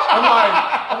Achilles.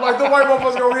 I'm like, the white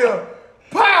motherfucker's gonna hear,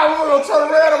 pow, we're gonna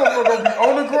turn around, I'm gonna be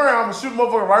on the ground, I'm gonna shoot the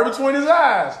motherfucker right between his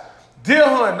eyes. Deer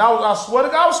hunting. I swear to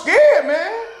God, I was scared,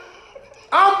 man.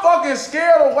 I'm fucking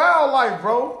scared of wildlife,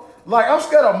 bro. Like, I'm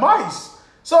scared of mice.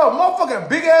 So a motherfucking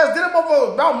big ass deer, that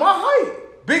motherfucker about my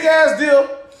height. Big ass deer.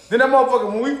 Then that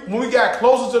motherfucker, when we got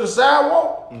closer to the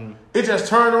sidewalk, it just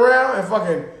turned around and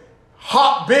fucking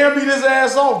Bambied his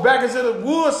ass off back into the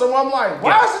woods. So I'm like,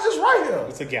 why is it just right here?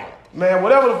 It's a gallop. Man,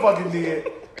 whatever the fuck it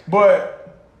did.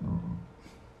 But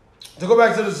to go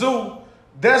back to the zoo,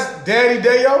 that's Daddy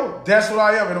Dayo. That's what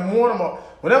I am. In the morning,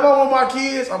 whenever I'm with my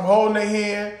kids, I'm holding their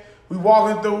hand. We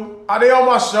walking through. Are they on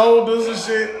my shoulders and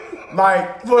shit?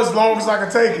 Like, for as long as I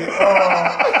can take it.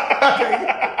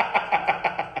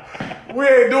 We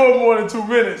ain't doing more than 2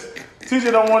 minutes.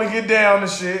 Teacher don't want to get down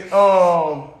and shit.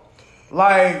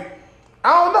 Like,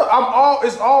 I don't know.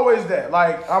 It's always that.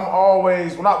 Like, I'm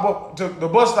always, when I walk to the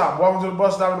bus stop, walking to the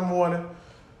bus stop in the morning,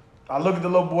 I look at the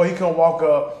little boy, he come walk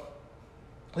up.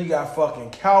 He got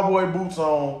fucking cowboy boots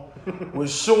on with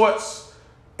shorts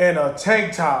and a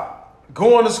tank top,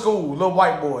 going to school, little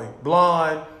white boy,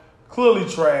 blonde, clearly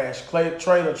trash,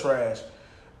 trailer trash.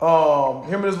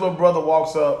 Him and his little brother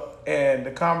walks up, and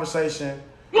the conversation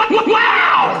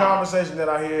that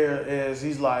I hear is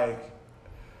he's like,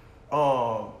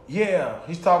 yeah,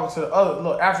 he's talking to the other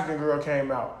little African girl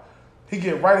came out. He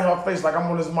get right in her face like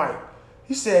I'm on his mic.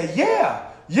 He said, yeah,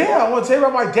 I want to tell you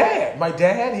about my dad. My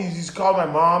dad, he's calling my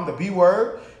mom the B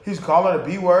word. He's calling her the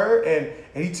B word, and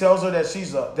he tells her that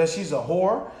she's a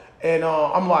whore. And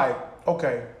I'm like,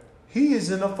 okay, he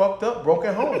is in a fucked up,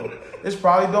 broken home. It's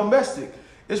probably domestic.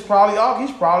 He's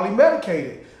probably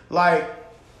medicated. Like,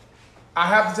 I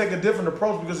have to take a different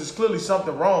approach because it's clearly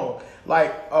something wrong.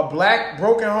 Like a black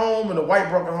broken home and a white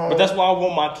broken home. But that's why I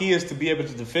want my kids to be able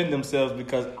to defend themselves,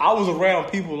 because I was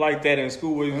around people like that in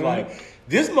school where he was like,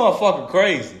 this motherfucker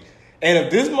crazy. And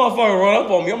if this motherfucker run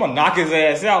up on me, I'm gonna knock his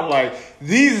ass out. Like,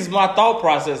 these is my thought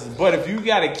processes. But if you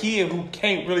got a kid who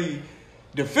can't really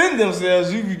defend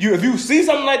themselves, if you see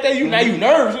something like that, now you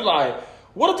nervous. You're like,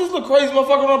 what if this little crazy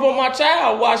motherfucker run up on my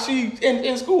child while she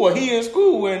in school or he in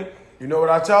school? And you know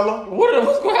what I tell her?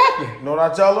 What's gonna happen? You know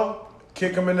what I tell her?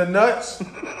 Kick him in the nuts.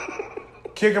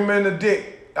 Kick him in the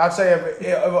dick. I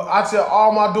tell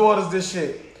all my daughters this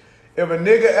shit. If a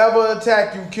nigga ever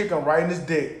attack you, kick him right in his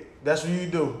dick. That's what you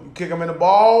do. You kick him in the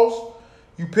balls.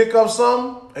 You pick up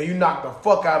something and you knock the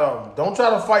fuck out of him. Don't try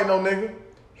to fight no nigga.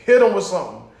 Hit him with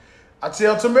something. I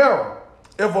tell Tamara,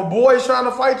 if a boy is trying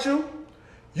to fight you,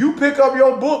 you pick up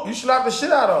your book, you slap the shit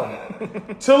out of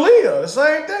him. Talia, the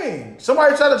same thing.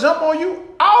 Somebody try to jump on you,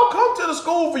 I'll come to the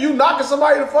school for you knocking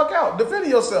somebody the fuck out. Defend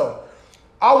yourself.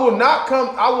 I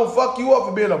will fuck you up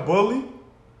for being a bully.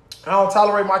 I don't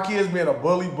tolerate my kids being a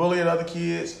bullying other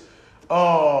kids.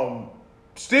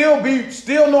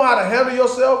 Still know how to handle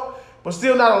yourself, but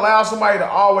still not allow somebody to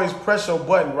always press your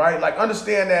button, right? Like,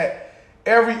 understand that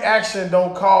every action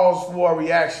don't cause for a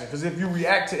reaction. Because if you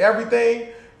react to everything,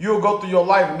 you'll go through your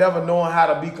life never knowing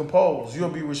how to be composed. You'll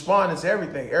be responding to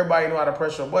everything. Everybody know how to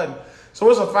press your button. So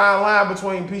it's a fine line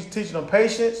between teaching them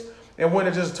patience and when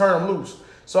to just turn them loose.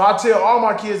 So I tell all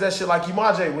my kids that shit, like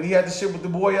Imaje, when he had the shit with the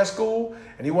boy at school,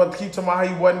 and he wanted to keep talking about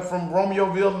how he wasn't from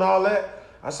Romeoville and all that.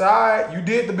 I said, all right, you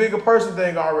did the bigger person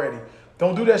thing already.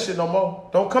 Don't do that shit no more.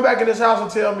 Don't come back in this house and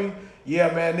tell me,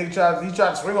 yeah, man, nigga tried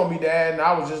to swing on me, dad. And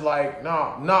I was just like,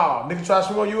 nah, nigga tried to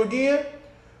swing on you again?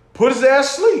 Put his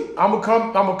ass to sleep. I'm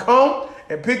gonna come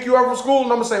and pick you up from school,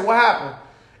 and I'm gonna say, what happened?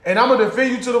 And I'm gonna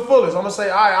defend you to the fullest. I'm gonna say,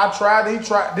 all right, I tried, he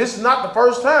tried. This is not the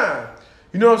first time.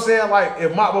 You know what I'm saying? Like,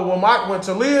 when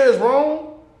Talia is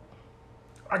wrong,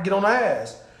 I get on the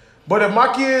ass. But if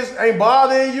my kids ain't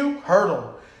bothering you, hurt them.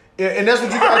 And that's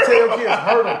what you gotta tell your kids,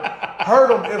 hurt them. Hurt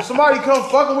them. If somebody come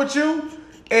fucking with you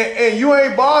and you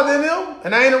ain't bothering them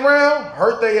and I ain't around,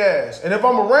 hurt their ass. And if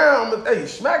I'm around, I'm gonna, hey,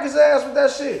 smack his ass with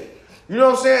that shit. You know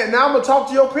what I'm saying? Now I'm gonna talk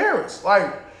to your parents.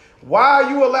 Like, why are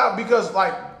you allowed? Because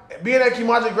like being at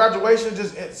Kimaji graduation,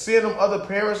 just seeing them other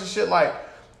parents and shit, like,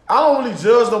 I don't really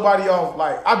judge nobody off,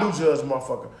 like, I do judge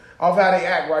motherfucker off how they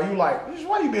act, right? You like,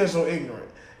 why you being so ignorant?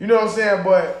 You know what I'm saying?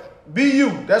 But be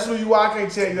you. That's who you are. I can't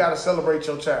tell you how to celebrate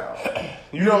your child.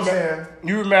 You know what I'm saying?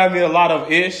 You remind me a lot of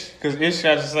Ish, because Ish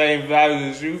has the same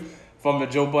values as you from the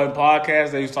Joe Budden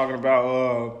podcast. They was talking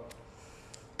about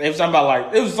It was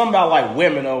something about like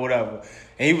women or whatever.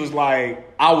 And he was like,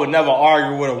 I would never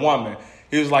argue with a woman.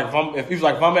 He was like, if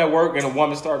I'm at work and a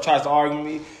woman tries to argue with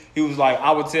me, he was like,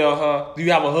 I would tell her, do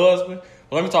you have a husband?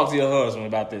 Well, let me talk to your husband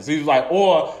about this. He was like,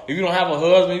 or if you don't have a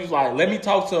husband, he was like, let me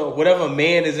talk to whatever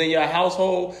man is in your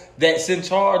household that's in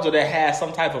charge or that has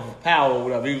some type of power or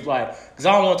whatever. He was like, because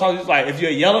I don't want to talk. He was like, if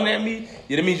you're yelling at me,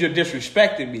 yeah, that means you're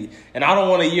disrespecting me. And I don't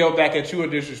want to yell back at you or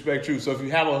disrespect you. So if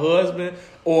you have a husband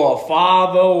or a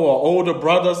father or an older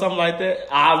brother or something like that,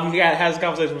 we got to have this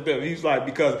conversation with them. He's like,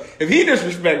 because if he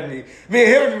disrespect me and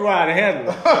him would be right to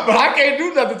handle it. But I can't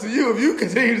do nothing to you if you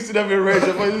continue to sit up and raise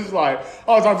your voice. He's like,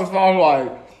 I was talking to phone, I'm like,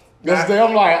 this day,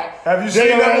 I'm like, have you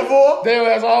seen that before? They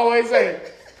as always say,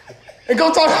 and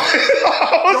go talk.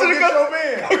 Go get your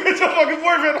man. Go get your fucking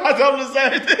boyfriend. I tell him the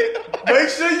same thing. Make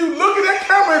sure you look at that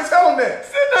camera and tell him that.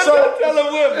 So tell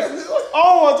him women, I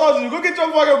don't want to talk to you. Go get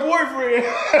your fucking boyfriend.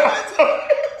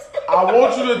 I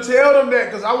want you to tell them that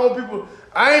because I want people.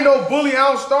 I ain't no bully.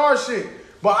 I don't start shit.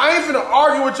 But I ain't finna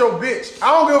argue with your bitch.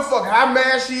 I don't give a fuck how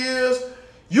mad she is.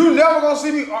 You never gonna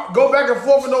see me go back and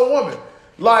forth with no woman.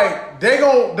 Like they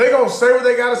gonna say what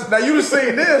they gotta say. Now you done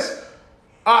seen this.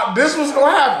 This was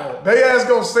gonna happen. They ass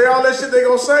gonna say all that shit they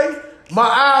gonna say. My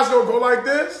eyes gonna go like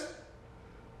this.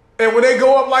 And when they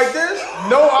go up like this,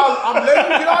 no, I'm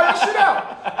letting you get all your shit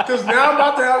out. Because now I'm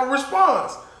about to have a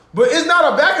response. But it's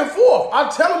not a back and forth. I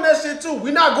tell them that shit too. We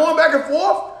not going back and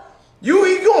forth. You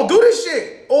gonna do this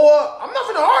shit. Or I'm not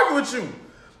gonna argue with you.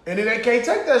 And then they can't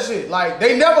take that shit. Like,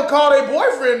 they never call their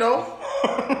boyfriend though.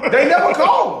 They never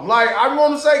call him. Like, I'm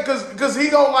gonna say, cause he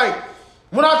gonna like,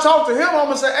 when I talk to him, I'm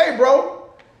gonna say, hey bro,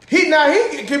 he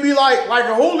can be like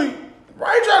a holy.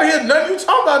 I ain't trying to hear nothing you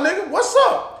talking about, nigga. What's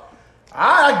up?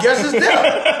 I guess it's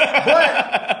there.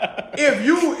 But if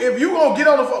you gonna get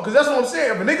on the phone, because that's what I'm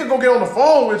saying. If a nigga gonna get on the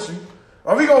phone with you,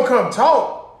 or if he gonna come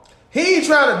talk, he ain't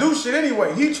trying to do shit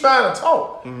anyway. He trying to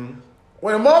talk. Mm-hmm.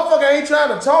 When a motherfucker ain't trying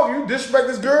to talk, you disrespect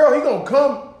this girl, he gonna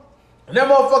come. And that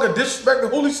motherfucker disrespect the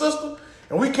holy sister.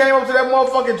 And we came up to that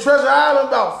motherfucking Treasure Island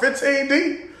about 15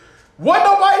 deep. Wasn't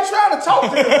nobody trying to talk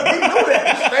to him. He knew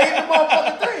that. He stayed in the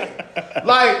motherfucking thing.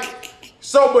 Like,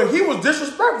 so, but he was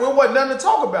disrespectful. It wasn't nothing to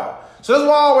talk about. So that's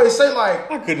why I always say, like,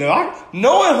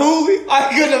 knowing Hooli, I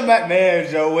couldn't have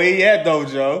man, Joe, where he at though,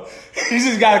 Joe? He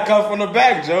just gotta come from the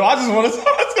back, Joe. I just want to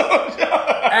talk to him,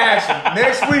 Joe. Ask him.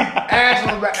 Next week,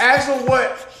 ask him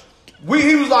what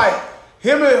he was like,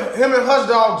 him and Hush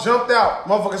Dog jumped out.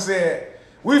 Motherfucker said,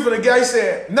 we finna get, he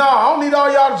said, no, I don't need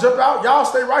all y'all to jump out. Y'all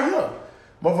stay right here.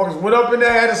 Motherfuckers went up in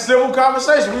there, had a civil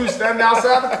conversation. We was standing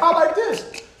outside the car like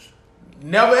this.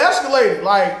 Never escalated.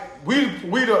 Like, we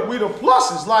the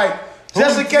pluses. Like,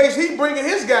 just in case he bringing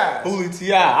his guys. Hooli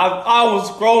T.I. I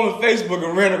was scrolling Facebook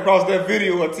and ran across that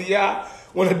video of T.I.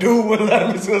 when a dude wouldn't let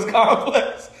him into his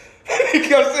complex. He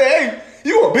kept saying, hey,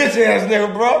 you a bitch ass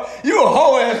nigga, bro. You a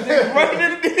hoe ass nigga, bro.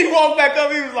 Then he walked back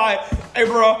up, he was like, hey,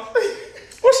 bro,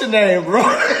 what's your name, bro?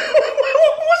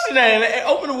 What's your name? Hey,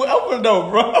 open the door,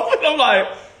 bro. I'm like,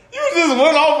 you just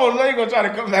went off on him. You gonna try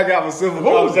to come back out with civil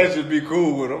conversation, be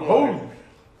cool with him. Like,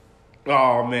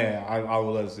 oh man, I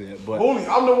will let see it. But Hooli,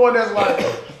 I'm the one that's like,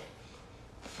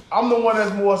 I'm the one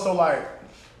that's more so like,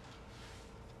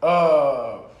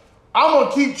 I'm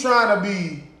gonna keep trying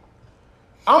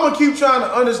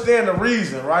to understand the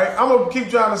reason, right? I'm gonna keep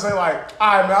trying to say like,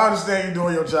 all right, man, I understand you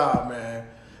doing your job, man.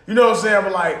 You know what I'm saying?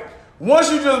 But like, once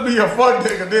you just be a fuck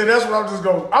nigga, then that's what I'm just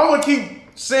going. I'm gonna keep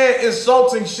saying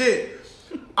insulting shit.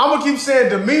 I'm gonna keep saying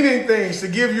demeaning things to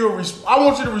give you a I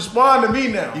want you to respond to me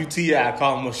now. UTI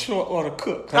call him a short order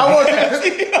cook. I want you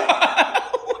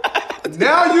to,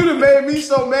 now you done made me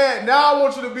so mad. Now I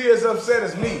want you to be as upset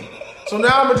as me. So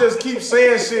now I'm gonna just keep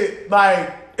saying shit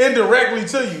like indirectly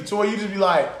to you, to where you just be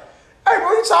like, hey bro,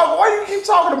 why you keep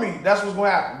talking to me? That's what's gonna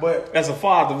happen. But as a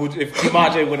father, if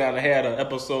T.J. went out and had an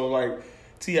episode like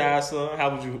T.I. son, how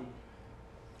would you?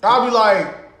 I'll be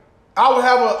like, I would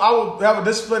have a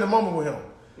disciplining moment with him.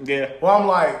 Yeah. Well, I'm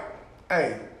like,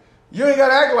 hey, you ain't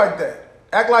gotta act like that.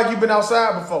 Act like you've been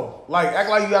outside before. Like, act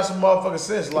like you got some motherfucking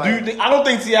sense. Like, I don't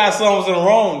think T.I. son was in the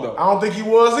wrong though. I don't think he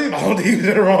was either. I don't think he was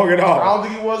in the wrong at all. I don't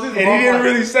think he was either. And he didn't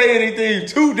really say anything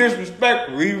too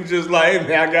disrespectful. He was just like, hey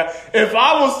man, if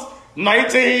I was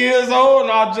 19 years old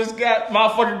and I just got my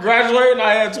fucking graduate and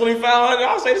I had $2,500,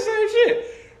 I'll say the same shit.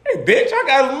 Hey, bitch,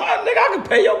 I can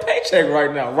pay your paycheck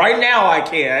right now. Right now I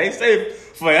can. I ain't say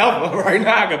forever. Right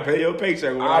now I can pay your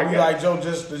paycheck. I'll be like, Joe,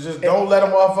 just don't let a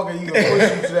motherfucker even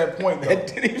push you to that point, though. And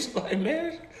then he was like,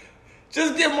 man,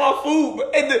 just get my food.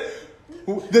 And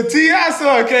the T.I.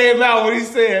 son came out when he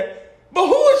said, but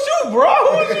who is you, bro?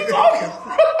 Who is you talking,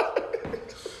 bro?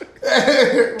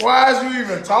 Why is you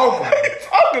even talking?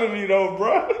 Talking to me though,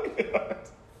 bro.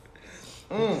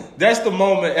 That's the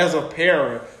moment as a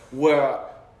parent where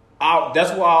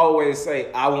that's why I always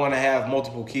say I want to have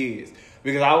multiple kids.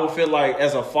 Because I would feel like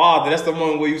as a father, that's the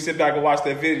moment where you sit back and watch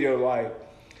that video like,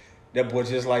 that boy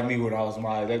just like me when I was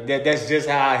mine. That's just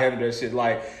how I handle that shit.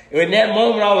 Like, in that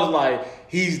moment, I was like,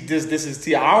 this is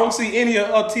T.I. I don't see any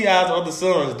of T.I.'s other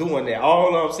sons doing that.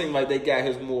 All I'm saying, like, they got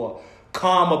his more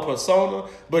calmer persona.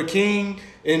 But King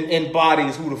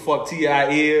embodies who the fuck T.I.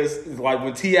 is. Like,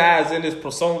 when T.I. is in this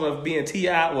persona of being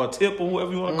T.I. or Tip or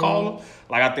whoever you want to call him,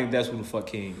 like, I think that's who the fuck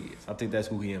King is. I think that's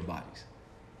who he embodies.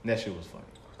 And that shit was funny.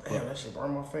 Damn, that shit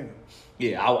burned my finger.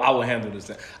 Yeah, I would handle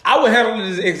this. I would handle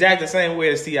this exact the same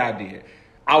way as T.I. did.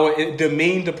 I would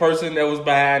demean the person that was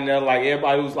behind there. Like,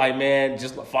 everybody was like, man,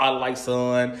 just father like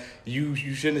son. You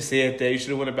shouldn't have said that. You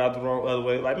should have went about the wrong other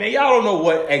way. Like, man, y'all don't know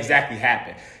what exactly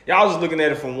happened. Y'all just looking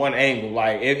at it from one angle.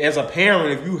 Like, as a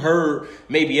parent, if you heard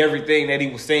maybe everything that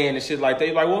he was saying and shit like that,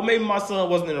 you're like, well, maybe my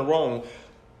son wasn't in the wrong.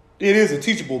 It is a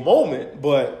teachable moment,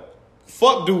 but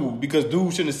fuck dude, because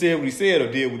dude shouldn't have said what he said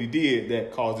or did what he did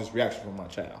that caused this reaction from my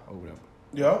child or whatever.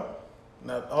 Yeah.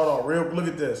 Now, hold on. Look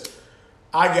at this.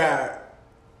 I got,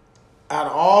 out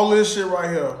of all this shit right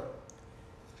here,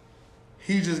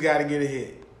 he just got to get a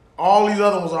hit. All these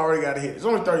other ones already got a hit. It's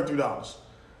only $33.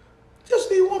 Just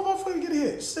need one motherfucker to get a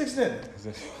hit. 6 in it.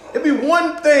 It'd be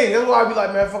one thing. That's why I'd be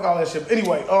like, man, fuck all that shit. But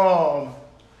anyway,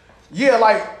 yeah,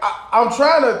 like, I'm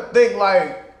trying to think,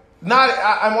 like, when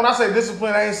I say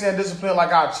discipline, I ain't saying discipline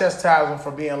like I chastise him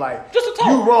for being like, just a talk.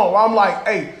 You wrong. I'm like,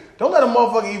 hey, don't let a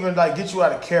motherfucker even like get you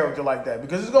out of character like that.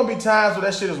 Because there's gonna be times where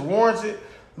that shit is warranted.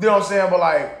 You know what I'm saying? But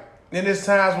like, then there's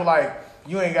times where like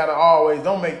you ain't gotta always you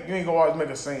ain't gonna always make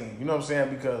a scene. You know what I'm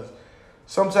saying? Because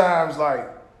sometimes like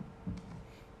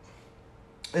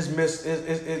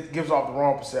it gives off the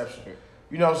wrong perception.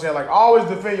 You know what I'm saying? Like always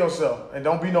defend yourself and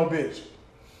don't be no bitch.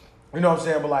 You know what I'm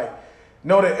saying? But like,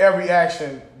 know that every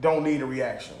action don't need a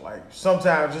reaction. Like,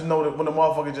 sometimes just know that when the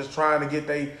motherfucker just trying to get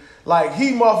like,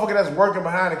 he motherfucker that's working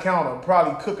behind the counter,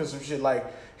 probably cooking some shit, like,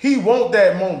 he want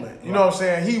that moment. You know what I'm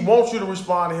saying? He wants you to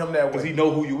respond to him that way. Because he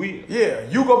know who you is. Yeah.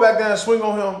 You go back there and swing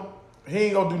on him, he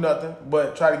ain't gonna do nothing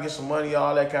but try to get some money,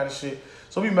 all that kind of shit.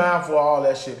 So be mindful of all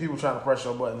that shit. People trying to press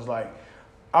your buttons. Like,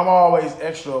 I'm always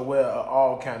extra aware of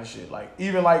all kind of shit. Like,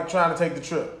 even like trying to take the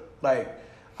trip. Like,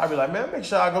 I'd be like, man, make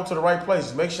sure I go to the right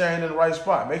places. Make sure I ain't in the right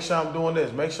spot. Make sure I'm doing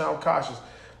this. Make sure I'm cautious.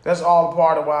 That's all a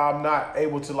part of why I'm not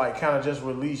able to, like, kind of just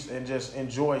release and just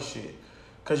enjoy shit.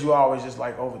 Because you always just,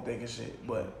 like, overthinking shit.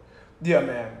 But, yeah,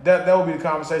 man, that would be the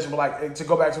conversation. But, like, to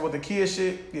go back to what the kids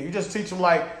shit, yeah, you just teach them,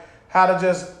 like, how to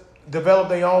just develop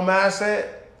their own mindset,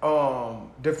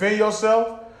 defend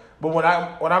yourself. But when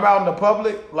I'm out in the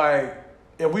public, like,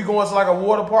 if we go into, like, a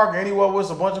water park or anywhere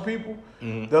with a bunch of people,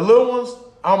 the little ones,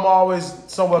 I'm always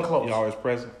somewhere close. You're always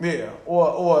present? Yeah.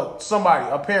 Or somebody,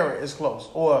 a parent is close.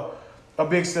 Or a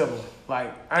big sibling.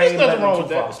 Like, I There's ain't nothing wrong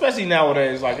with far. that. Especially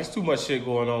nowadays. Like, there's too much shit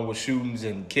going on with shootings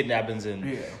and kidnappings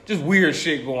and just weird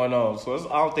shit going on. So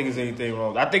I don't think there's anything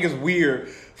wrong. I think it's weird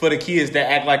for the kids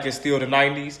that act like it's still the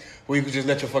 90s where you could just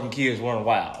let your fucking kids run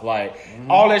wild. Like,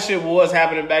 all that shit was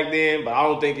happening back then, but I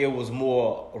don't think it was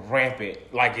more rampant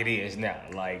like it is now.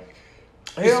 Like,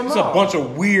 it's a bunch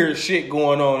of weird shit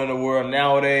going on in the world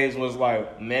nowadays. Was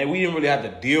like, man, we didn't really have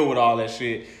to deal with all that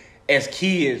shit as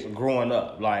kids growing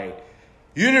up. Like,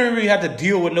 you didn't really have to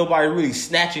deal with nobody really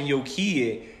snatching your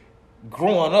kid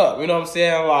growing up. You know what I'm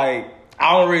saying? Like,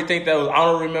 I don't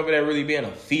remember that really being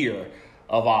a fear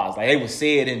of ours. Like, they would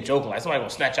say it and joking, like, somebody gonna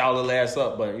snatch y'all little ass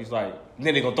up, but he's like,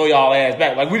 then they gonna throw y'all ass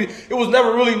back. Like, it was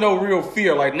never really no real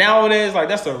fear. Like, nowadays, like,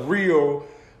 that's a real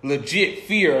legit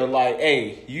fear. Like,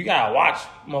 hey, you gotta watch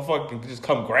motherfucker just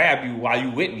come grab you while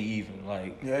you with me even.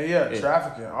 Like, yeah,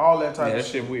 trafficking, all that type of that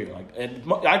shit. shit weird. Like,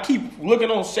 and I keep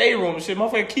looking on Shade Room and shit,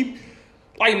 motherfucker keep,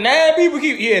 like, 9 people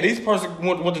this person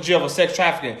went to jail for sex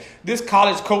trafficking. This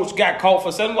college coach got caught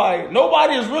for something. Like,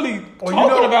 nobody is really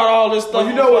talking about all this stuff. Well,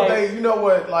 you know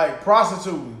what, like,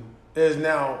 prostituting is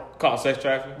now called sex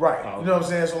trafficking? Right. Oh, okay. You know what I'm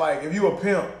saying? So, like, if you a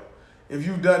pimp, if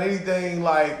you've done anything,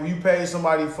 like, when you pay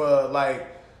somebody for, like,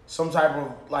 some type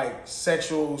of, like,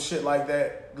 sexual shit like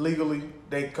that, legally,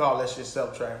 they call that shit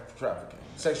trafficking.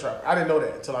 Sex trafficking. I didn't know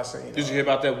that until I seen it. Did you hear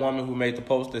about that woman who made the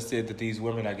post that said that these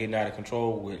women are getting out of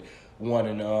control with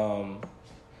wanting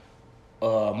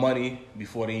money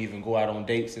before they even go out on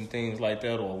dates and things like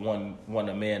that, or want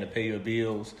a man to pay your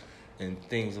bills and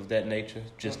things of that nature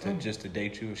just to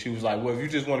date you? She was like, well, if you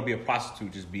just want to be a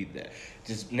prostitute, just be that.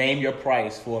 Just name your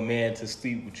price for a man to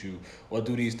sleep with you or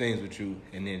do these things with you,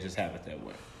 and then just have it that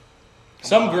way.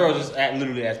 Some girl just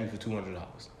literally asked me for $200.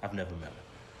 I've never met her.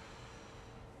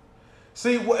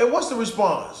 See, what's the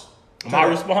response? My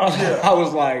response, Yeah. I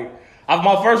was like,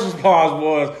 my first response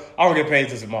was, I don't get paid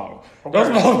till tomorrow.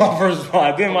 That was my first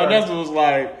response. Then my next one was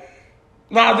like,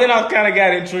 nah, then I kind of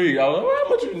got intrigued. I was like, well, how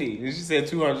much you need? And she said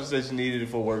 200, said she needed it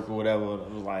for work or whatever. And I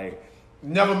was like,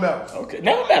 Never met her. okay,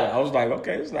 never met her. I was like,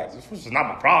 okay, it's not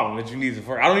my problem that you need it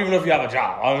for. I don't even know if you have a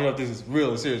job. I don't know if this is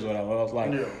real or serious or whatever. I was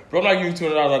like, bro, I'm not giving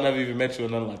you $200. I never even met you or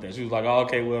nothing like that. She was like, oh,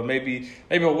 okay, well, maybe,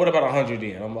 what about 100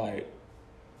 then? I'm like,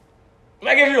 I'm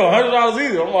not giving you $100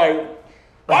 either. I'm like,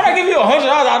 why would I give you $100?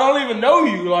 I don't even know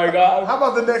you. Like, how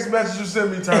about the next message you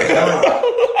send me, Turner?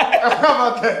 How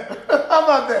about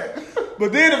that?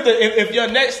 But then if your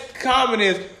next comment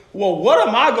is, well, what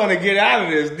am I going to get out of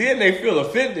this? Then they feel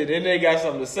offended and they got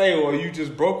something to say, or you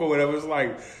just broke or whatever. It's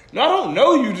like, no, I don't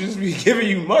know you, just be giving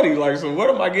you money. Like, so what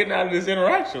am I getting out of this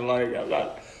interaction? Like, I'm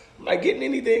not getting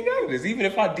anything out of this. Even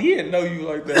if I did know you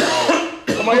like that.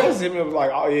 Like, somebody else hit me and was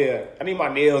like, oh yeah, I need my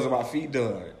nails and my feet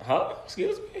done. Huh?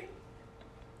 Excuse me?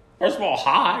 First of all,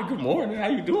 hi, good morning, how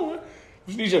you doing?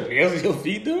 You need your nails and your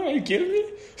feet done? Are you kidding me?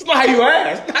 It's not how you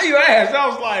ask. It's not how you ask. I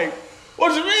was like,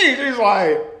 what you mean? She's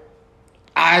like,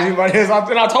 I need my nails.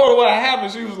 And I told her what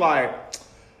happened. She was like,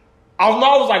 I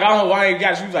was like, I don't know why I ain't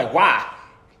got it. She was like, why?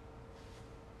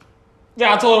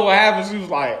 Then I told her what happened. She was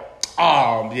like,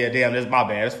 oh, yeah, damn, that's my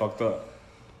bad. That's fucked up.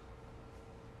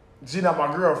 She not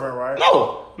my girlfriend, right?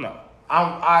 No.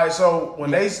 So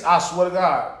when I swear to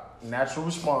God, natural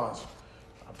response.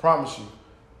 I promise you.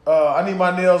 I need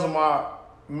my nails and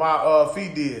my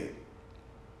feet did.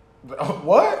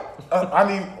 What? I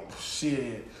need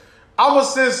shit. I'm gonna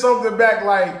send something back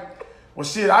like, well,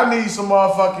 shit. I need some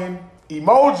motherfucking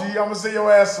emoji. I'm gonna send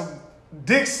your ass some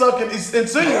dick sucking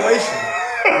insinuation,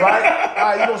 right? All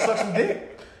right, you gonna suck some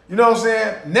dick. You know what I'm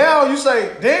saying? Now you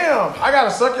say, damn, I gotta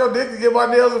suck your dick to get my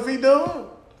nails and feet done.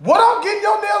 What I'm getting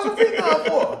your nails and feet done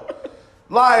for?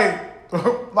 Like,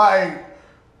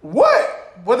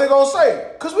 what? What they gonna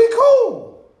say? Cause we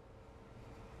cool.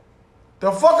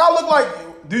 The fuck I look like?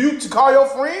 Do you call your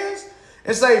friends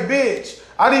and say, bitch,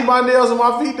 I need my nails and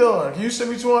my feet done. Can you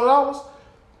send me $200?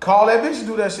 Call that bitch and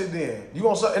do that shit then. You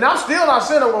gonna suck? And I'm still not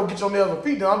saying I'm gonna get your nails and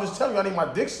feet done. I'm just telling you I need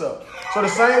my dick sucked. So the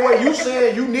same way you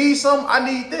saying you need something, I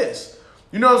need this.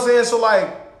 You know what I'm saying? So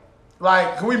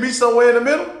like, can we meet somewhere in the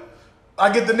middle?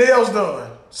 I get the nails done.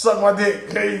 Suck my dick.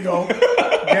 There you go.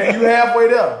 Okay, you halfway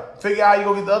there. Figure out how you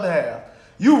gonna get the other half.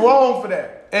 You wrong for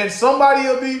that. And somebody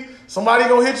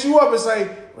gonna hit you up and say,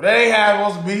 well, that ain't how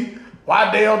it's supposed to be.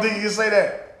 Why they don't think you can say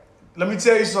that? Let me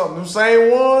tell you something. Them same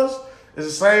ones is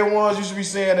the same ones you should be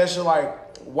saying that shit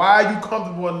like, why are you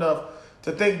comfortable enough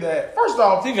to think that? First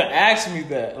off, You even asked me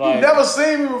that. Like, you never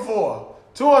seen me before.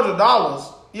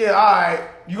 $200? Yeah, all right.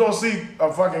 You gonna see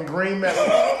a fucking green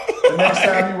message the next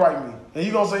time you write me. And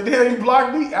you gonna say, damn, you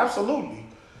blocked me? Absolutely.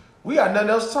 We got nothing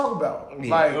else to talk about.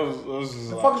 Yeah, like, what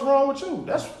the fuck is wrong with you?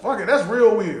 That's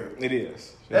real weird. It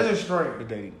is. That's extreme.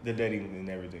 The dating and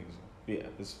everything. Yeah,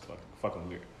 it's fucking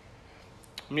weird.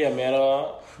 Yeah, man.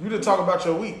 You didn't talk about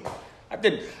your week. I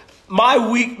did. My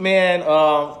week, man.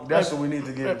 That's what we need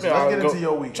to get into. Let's get into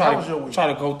your week. How was your week? Try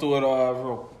to go through it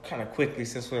real kind of quickly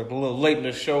since we're a little late in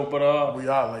the show. But we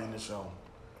are late in the show.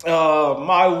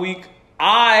 My week,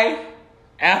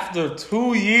 after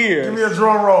 2 years. Give me a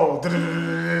drum roll.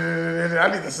 I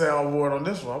need the soundboard on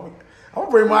this one. I'm gonna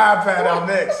bring my iPad out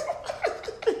next.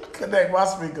 Connect my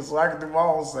speakers so I can do my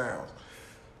own sounds.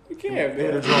 You can, Give me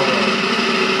the man. drum roll.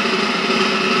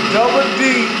 Double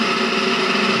D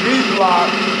block.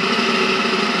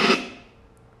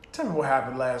 Tell me what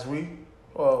happened last week.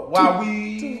 Why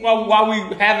we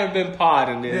haven't been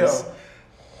podding this. Yeah.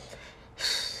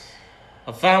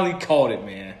 I finally caught it,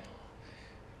 man.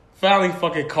 Finally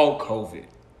fucking caught COVID.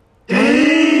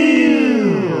 Damn.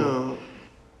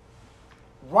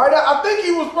 Right out, I think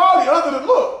he was probably under the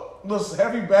those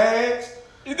heavy bags.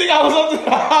 You think I was up to...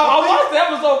 I watched the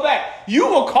episode back. You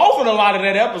were coughing a lot in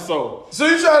that episode. So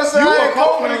you trying to say You I were ain't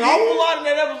coughing coughing a whole again? lot in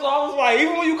that episode. I was like,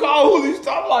 even when you call Julio,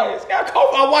 I'm like, this guy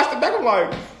coughing. I watched it back. I'm like,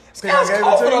 this guy's gave it to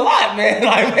coughing you? a lot, man.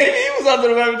 Like, maybe he was under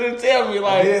the weather. Didn't tell me. I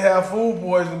Like, did have food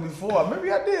poisoning before.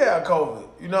 Maybe I did have COVID.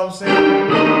 You know what I'm saying?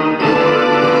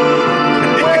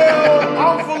 Well,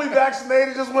 I'm fully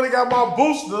vaccinated. Just went and got my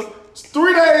booster. It's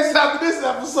 3 days after this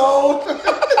episode.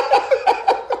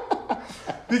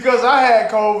 Because I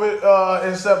had COVID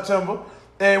in September.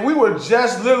 And we were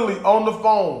just literally on the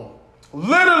phone.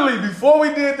 Literally, before we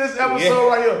did this episode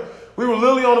right here. We were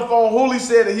literally on the phone. Hooli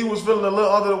said that he was feeling a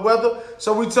little under the weather.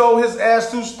 So we told his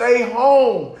ass to stay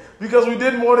home. Because we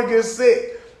didn't want to get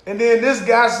sick. And then this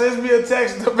guy sends me a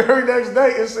text the very next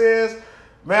day and says,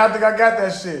 man, I think I got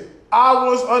that shit. I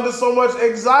was under so much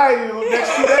anxiety the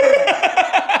next 2 days.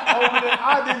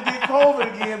 I didn't get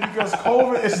COVID again because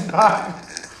COVID is not.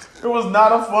 It was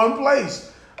not a fun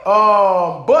place.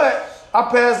 But I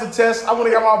passed the test. I went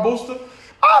and got my booster.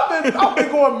 I've been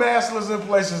going maskless in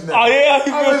places now. Oh yeah, I'm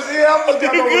just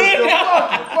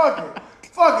got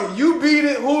Fuck it. You beat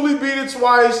it. Hooli beat it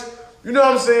twice. You know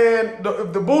what I'm saying?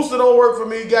 If the booster don't work for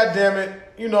me, God damn it.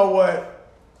 You know what?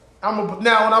 Now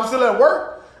when I'm still at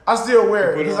work, I still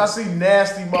wear it because I see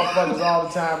nasty motherfuckers all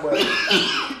the time. But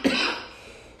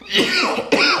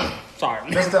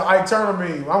sorry, that's the Ike Turner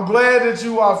meme. I'm glad that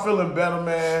you are feeling better,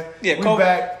 man. Yeah, we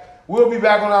back. We'll be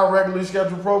back on our regularly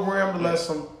scheduled program to let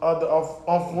some other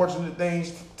unfortunate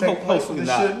things take place.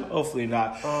 Hopefully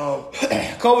not.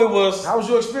 COVID was. How was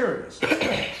your experience?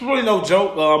 It's really no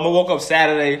joke. I woke up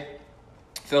Saturday,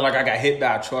 felt like I got hit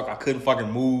by a truck. I couldn't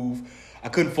fucking move. I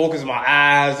couldn't focus my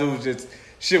eyes. It was just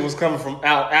shit was coming from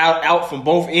out from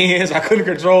both ends. I couldn't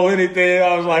control anything.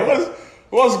 I was like,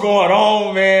 what's going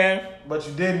on, man? But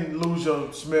you didn't lose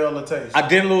your smell or taste. I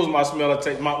didn't lose my smell or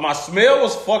taste. My smell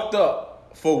was fucked up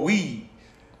for weed.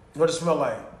 What did it smell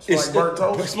like? It smelled like burnt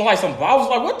toast? It smelled like some. I was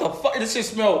like, what the fuck? This shit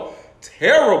smelled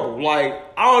terrible. Like,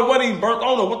 it wasn't even burnt. I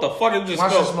don't know what the fuck it just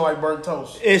smelled. My shit smelled like burnt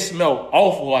toast. It smelled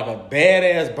awful, like a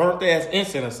badass, burnt ass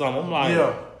incense or something. I'm like,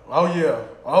 yeah. Oh yeah.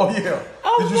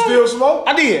 Did you still smoke?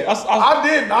 I did. I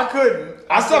didn't. I couldn't.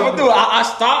 I suffered through it. I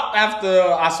stopped after,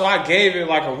 so I gave it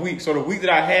like a week. So the week that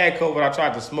I had COVID, I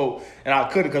tried to smoke, and I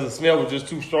couldn't because the smell was just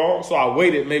too strong. So I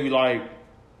waited maybe like,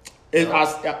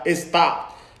 it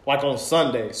stopped like on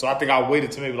Sunday. So I think I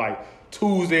waited till maybe like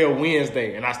Tuesday or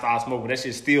Wednesday, and I started smoking. That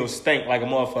shit still stank like a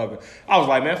motherfucker. I was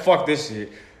like, man, fuck this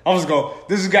shit. This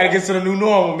has got to get to the new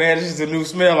normal, man. This is a new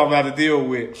smell I'm about to deal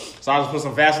with. So I just put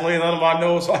some Vaseline under my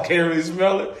nose so I can't really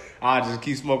smell it. I just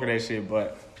keep smoking that shit.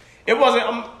 But it wasn't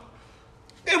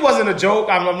a joke.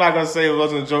 I'm not going to say it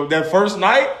wasn't a joke. That first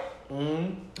night,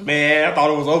 man, I thought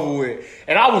it was over with.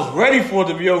 And I was ready for it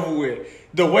to be over with.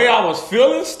 The way I was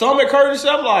feeling, stomach hurt and shit,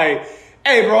 I'm like,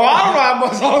 hey, bro, I don't know how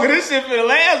much longer this shit finna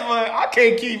last, but I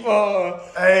can't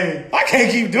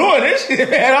keep doing this shit,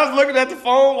 man. I was looking at the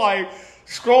phone like,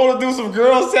 scrolling through some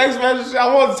girls' text messages.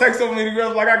 I wanted to text so many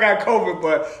girls like I got COVID,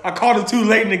 but I called it too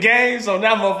late in the game, so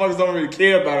now motherfuckers don't really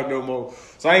care about it no more.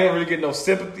 So I ain't gonna really get no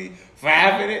sympathy for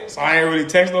having it, so I ain't really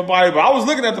text nobody. But I was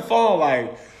looking at the phone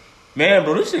like, man,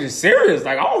 bro, this shit is serious.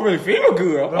 Like, I don't really feel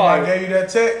good. Remember I gave you that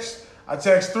text? I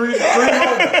text three moments.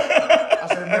 I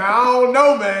said, man, I don't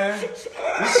know, man.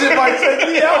 This shit might take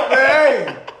me out,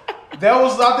 man.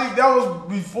 I think that was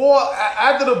before,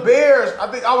 after the Bears.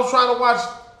 I think I was trying to watch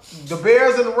the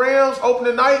Bears and the Rams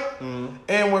opening night,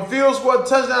 and when Fields scored a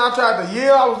touchdown, I tried to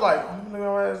yell. I was like, "I'm gonna lay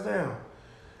my ass down,"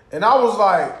 and I was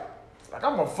like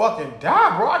I'm gonna fucking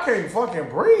die, bro. I can't fucking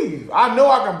breathe. I know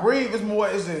I can breathe.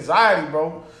 It's anxiety,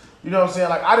 bro. You know what I'm saying?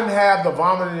 Like I didn't have the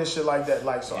vomiting and shit like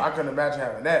that, so I couldn't imagine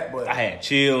having that. But I had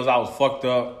chills. I was fucked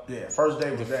up. Yeah, first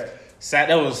day was that.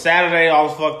 That was Saturday. I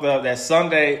was fucked up. That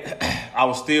Sunday, I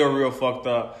was still real fucked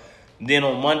up. Then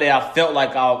on Monday, I felt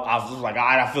like I was like, all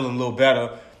right, I'm feeling a little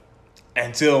better.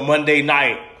 Until Monday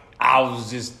night, I was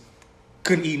just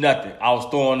couldn't eat nothing. I was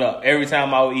throwing up. Every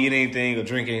time I would eat anything or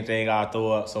drink anything, I'd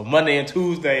throw up. So Monday and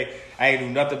Tuesday, I ain't do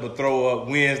nothing but throw up.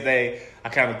 Wednesday, I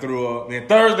kind of threw up. Then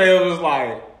Thursday, it was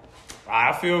like,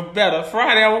 I feel better.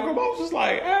 Friday, I woke up, I was just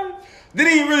like,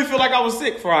 didn't even really feel like I was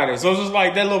sick Friday. So it's just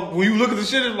like that little, when you look at the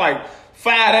shit, it's like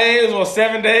 5 days or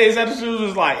 7 days after shit, was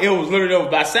just like, it was literally over.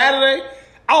 By Saturday,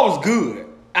 I was good.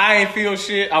 I ain't feel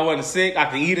shit. I wasn't sick. I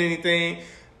could eat anything.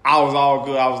 I was all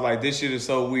good. I was like, this shit is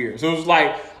so weird. So it was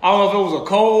like, I don't know if it was a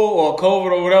cold or a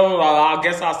COVID or whatever. I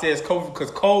guess I said it's COVID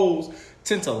because colds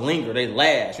tend to linger. They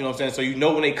last. You know what I'm saying? So you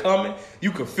know when they coming,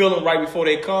 you can feel them right before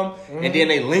they come, and then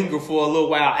they linger for a little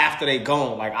while after they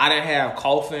gone. Like, I didn't have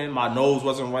coughing. My nose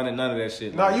wasn't running, none of that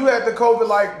shit. No, you had the COVID,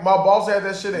 like, my boss had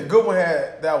that shit, and Goodwin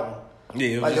had that one. Yeah,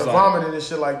 it was like just the vomiting and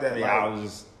shit like that. Yeah, like,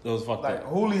 it was fucked like, up.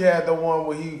 Hooli had the one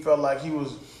where he felt like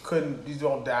he's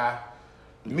gonna die.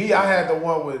 Me, I had the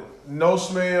one with no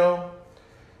smell,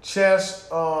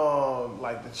 chest,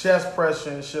 like the chest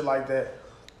pressure and shit like that.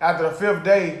 After the 5th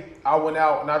day, I went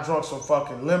out and I drank some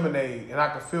fucking lemonade, and I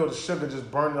could feel the sugar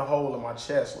just burning a hole in my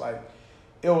chest. Like,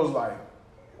 it was like,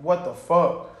 what the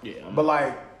fuck? Yeah. But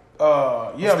like,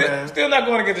 man. Still not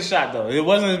going to get the shot though. It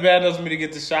wasn't as bad enough for me to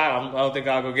get the shot. I don't think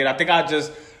I'll go get it. I think I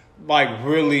just like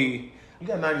really. You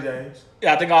got 90 days.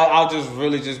 Yeah, I think I'll just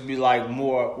really just be like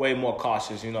way more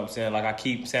cautious. You know what I'm saying? Like I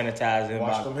keep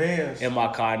sanitizing in my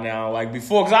car now. Like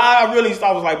before, because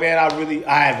I was like, man,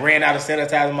 I had ran out of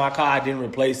sanitizer in my car. I didn't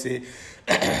replace it.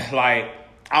 Like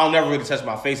I don't never really touch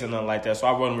my face or nothing like that, so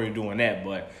I wasn't really doing that.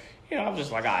 But you know, I'm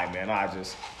just like, all right, man,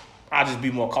 I just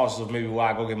be more cautious of maybe where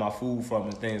I go get my food from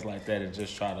and things like that, and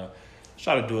just try to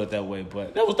do it that way.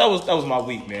 But that was my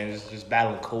week, man. Just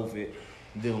battling COVID,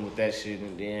 dealing with that shit,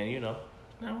 and then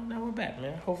now we're back,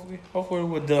 man. Hopefully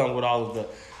we're done with all of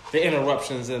the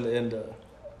interruptions and the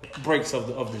breaks of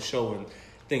the show and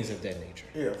things of that nature.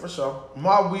 Yeah, for sure.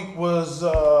 My week was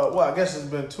I guess it's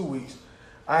been 2 weeks.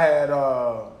 I had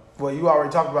you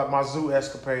already talked about my zoo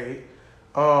escapade.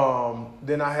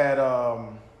 Then I had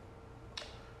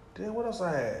what else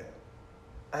I had?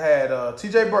 I had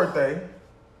TJ birthday.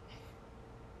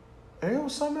 And it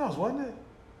was something else, wasn't it?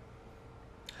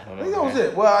 I don't I know. think that was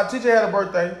it. Well, TJ had a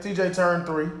birthday. TJ turned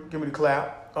 3. Give me the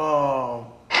clap. Damn,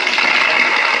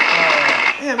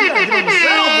 we gotta get on the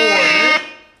soundboard, man.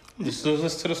 Just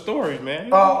listen to the stories, man.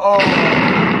 Well,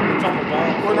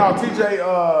 no,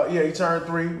 TJ, he turned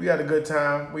 3. We had a good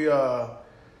time. We had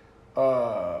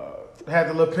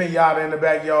the little pinata in the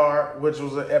backyard, which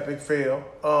was an epic fail.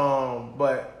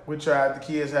 But we tried. The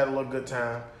kids had a little good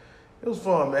time. It was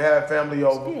fun, man. Had family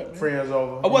over, good, friends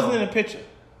over. I wasn't in the picture.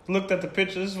 Looked at the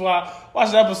picture. This is why I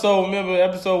watched the episode. Remember the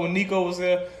episode when Nico was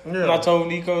there? Yeah. And I told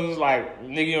Nico, it was like,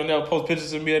 nigga, you don't never post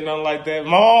pictures of me or nothing like that.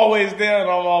 I'm always there and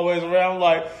I'm always around. I'm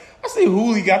like, I see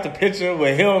Hooli got the picture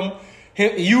with him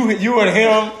you and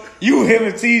him, him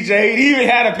and TJ. He even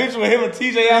had a picture with him and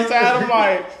TJ outside. I'm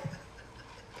like,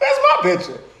 that's my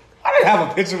picture. I didn't have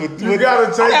a picture with You gotta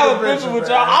take the picture with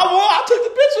man. y'all. I took the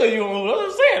picture of you. That's what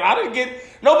I'm saying. I didn't get.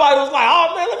 Nobody was like,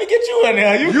 oh man, let me get you in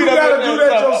there. You gotta do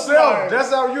that yourself. yourself.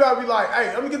 That's how you gotta be like,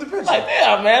 hey, let me get the picture. Like,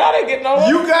 damn, man, I didn't get no.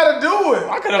 You gotta do it.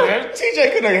 I could have.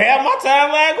 TJ could have had my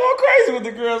timeline going crazy with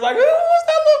the girls. Like, what's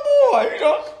that little boy? You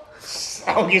know,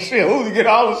 I don't get shit. Who get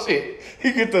all the shit?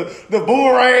 He get the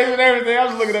boomerangs and everything. I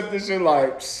was looking at this shit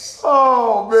like,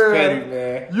 oh man, petty,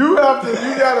 man. You gotta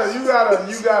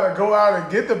go out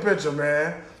and get the picture,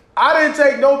 man. I didn't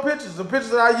take no pictures. The pictures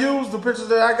that I used, the pictures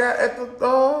that I got at the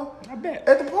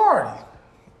party.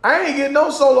 I ain't getting no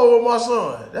solo with my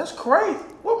son. That's crazy.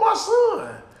 With my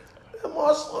son. That's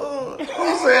my son.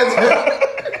 Who said that?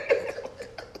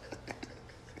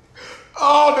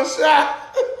 Oh, the shot.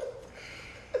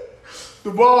 The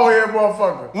ball head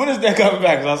motherfucker. When is that coming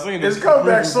back? 'Cause I seen It's coming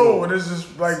back soon. It's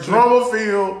just like drama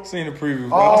field. Seen the preview.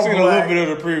 Bro. All I seen black. a little bit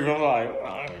of the preview. I'm like, oh,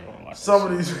 I ain't gonna watch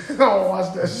Some of these, I don't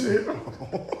watch that shit.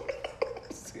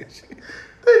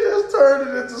 They just turned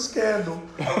it into scandal.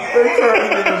 They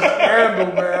turned it into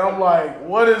scandal, man. I'm like,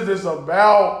 what is this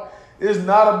about? It's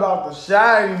not about the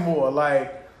shy anymore.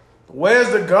 Like,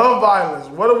 where's the gun violence?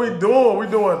 What are we doing? We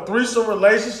doing threesome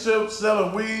relationships,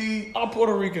 selling weed? All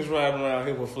Puerto Ricans riding around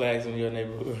here with flags in your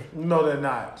neighborhood. No, they're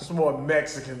not. There's more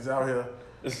Mexicans out here.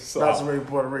 So, Not so many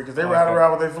Puerto Ricans. They ride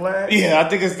around with their flag? yeah, I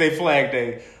think it's their flag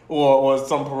day or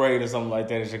some parade or something like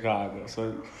that in Chicago.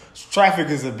 So traffic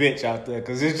is a bitch out there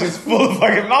because it's just full of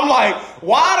fucking. I'm like,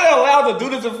 why are they allowed to do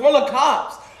this in front of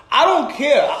cops? I don't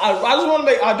care. I just want to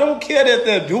make. I don't care that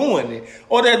they're doing it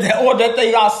or that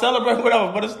they are celebrating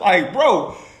whatever. But it's like,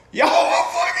 bro,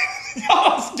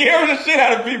 y'all scaring the shit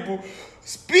out of people,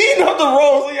 speeding up the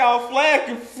road so y'all flag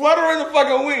can flutter in the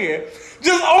fucking wind,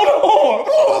 just on the horn.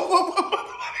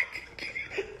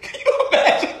 Can you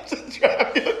imagine just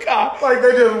driving your car? Like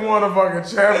they just won a fucking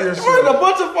championship. A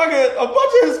bunch of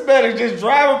Hispanics just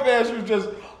driving past you, just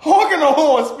honking the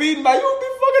horn, speeding by. You would be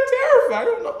fucking terrified. I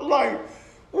don't know, like,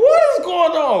 what is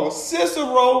going on?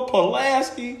 Cicero,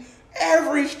 Pulaski,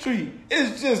 every street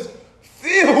is just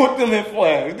filled with them in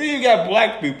flags. Then you got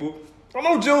black people. I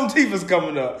know Juneteenth is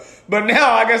coming up, but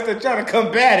now I guess they're trying to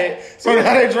combat it. So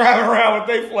now they driving around with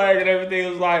their flag and everything.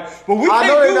 It's like, but we I can't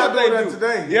know do they're what not they doing do.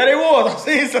 that today. Yeah, they was. I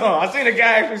seen some. I seen a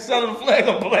guy actually selling the flag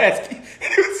on Pulaski.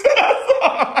 He was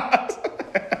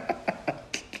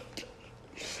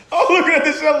I'm looking at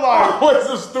this shit like, What's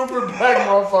the stupid black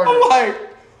motherfucker? I'm like,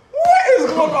 what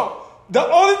is going on? The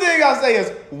only thing I say is,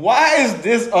 why is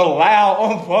this allowed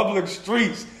on public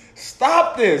streets?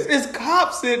 Stop this. It's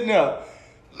cops sitting there.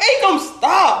 Make them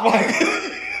stop. Like,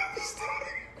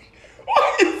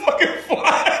 why are you fucking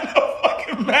flying to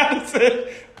fucking Madison?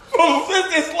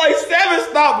 It's like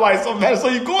 7 stoplights on Madison.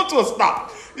 So you go into a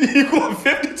stop. You going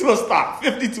 50 to a stop,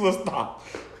 50 to a stop.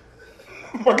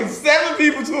 Fucking 7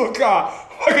 people to a car.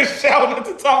 Fucking shouting at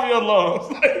the top of your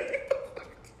lungs. Like,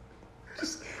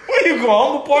 just, where you going?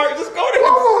 Humble Park? Just go there.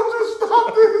 Why won't you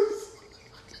stop this?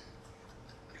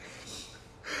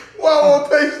 Why won't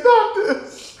they stop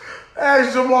this?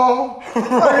 Ask Jamal. Like,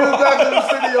 it's back in the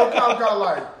city of your car, kind of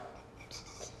like,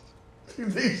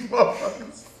 these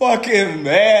motherfuckers. Fucking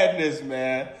madness,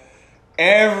 man.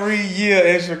 Every year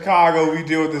in Chicago, we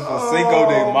deal with this for Cinco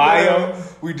de Mayo. Man.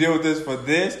 We deal with this for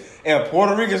this. And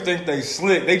Puerto Ricans think they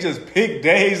slick. They just pick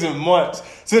days and months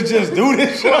to just do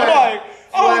this shit. Like,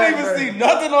 I don't even see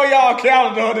nothing on y'all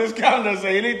calendar on this calendar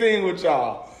say anything with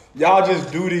y'all. Y'all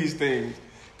just do these things.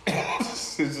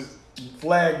 It's just,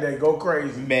 Flag Day, go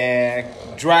crazy. man,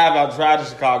 drive to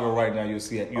Chicago right now. You'll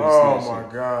see it. You'll Oh see that my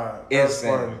shit. God. That's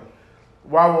Insane. funny.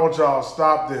 Why won't y'all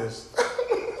stop this?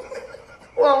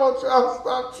 Why won't y'all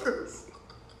stop this?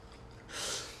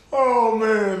 Oh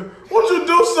man. Won't you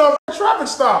do something? Traffic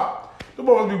stop. The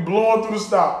motherfuckers be blowing through the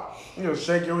stop. You know,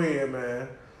 shake your head, man.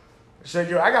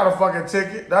 I got a fucking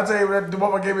ticket. Did I tell you that the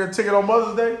motherfucker gave me a ticket on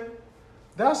Mother's Day?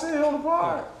 Did I say it on the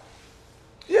pod?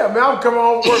 Yeah, man, I'm coming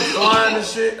home from work flying and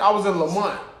shit. I was in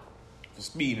Lamont. For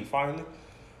speeding, finally.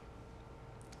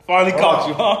 Finally caught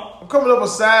you, huh? I'm coming up a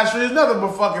side street. There's nothing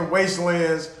but fucking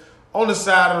wastelands on the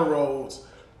side of the roads.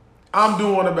 I'm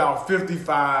doing about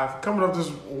 55. Coming up this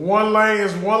one lane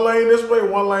this way,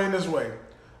 one lane this way.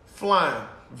 Flying.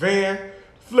 Van.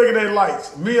 Flicking their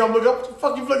lights. Me, I'm looking up. What the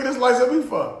fuck you flicking this lights at me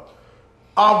for?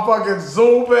 I'm fucking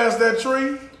zoom past that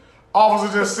tree.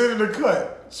 Officer just sitting in the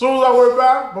cut. As soon as I went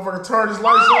by, motherfucker turned his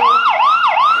lights on.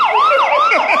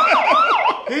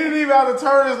 He didn't even have to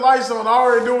turn his lights on. I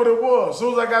already knew what it was. As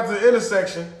soon as I got to the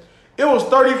intersection, it was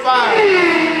 35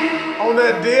 on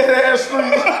that dead ass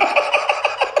street.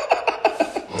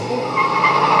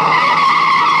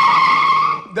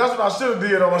 That's what I should have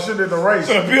did. I should have did the race.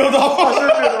 Build up. I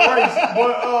should have did the race.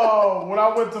 But when I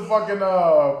went to fucking,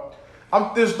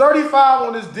 there's 35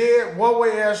 on this dead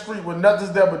one-way ass street with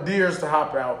nothing's there but deers to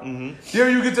hop out. Then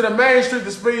you get to the main street,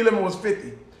 the speed limit was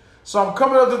 50. So I'm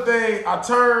coming up the thing, I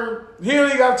turn, he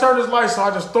ain't got to turn his lights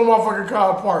on, I just throw my fucking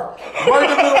car apart. Right in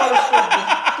the middle of the street,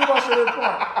 just threw my shit in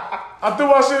park. I threw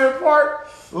my shit in park,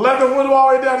 left the window all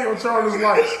the way down, he gonna turn his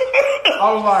lights.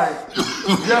 I was like,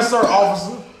 yes sir,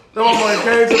 officer. Then my boy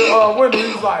came to the window, he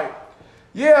was like,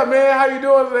 yeah man, how you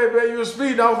doing today, man? You was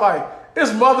speeding. I was like,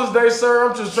 it's Mother's Day, sir.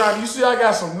 I'm just trying. You see, I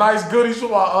got some nice goodies for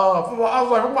my. I was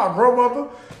like, for my grandmother.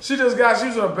 She was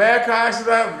in a bad car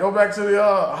accident. I had to go back to the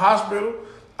hospital.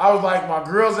 I was like, my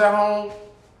girl's at home.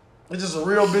 It's just a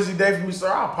real busy day for me,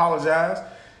 sir. I apologize.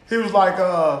 He was like,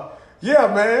 yeah,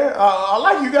 man. I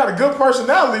like you. Got a good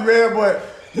personality, man. But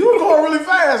you were going really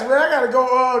fast, man. I gotta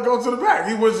go to the back.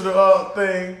 He went to the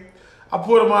thing. I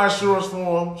put in my insurance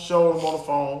for him. Showed him on the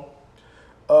phone.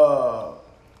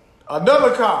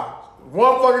 Another car.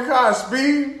 One fucking car is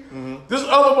speeding. This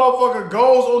other motherfucker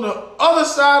goes on the other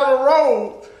side of the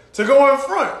road to go in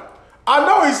front. I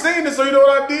know he's seen it, so you know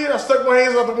what I did? I stuck my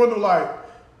hands out the window like,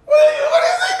 what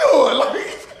is he doing?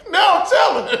 Like, now I'm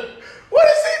telling him. What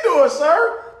is he doing,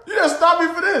 sir? You just stopped me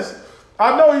for this.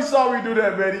 I know he saw me do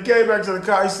that, man. He came back to the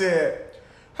car. He said,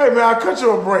 hey, man, I cut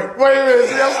you a break. Wait a minute.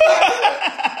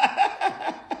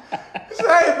 He said,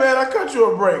 hey, man, I cut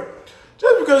you a break.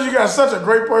 Just because you got such a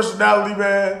great personality,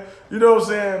 man. You know what I'm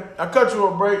saying? I cut you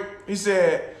a break. He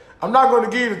said, I'm not going to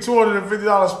give you the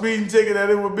 $250 speeding ticket that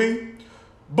it would be,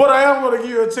 but I am going to give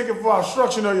you a ticket for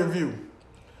obstruction of your view.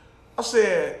 I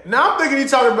said, now I'm thinking he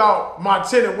talking about my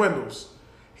tinted windows.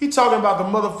 He talking about the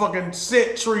motherfucking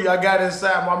scent tree I got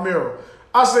inside my mirror.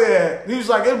 I said, he was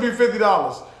like, it'll be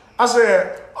 $50. I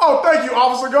said, oh, thank you,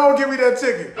 officer. Go and give me that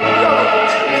ticket.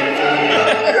 Yeah,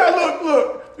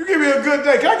 look. You give me a good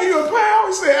day. Can I give you a pound?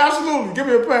 He said, absolutely. Give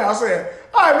me a pound. I said,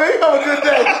 all right, man, you have a good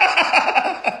day.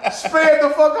 Sped the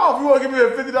fuck off. You want to give me a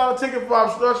 $50 ticket for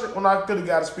obstruction? When I could have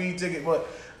got a speed ticket, but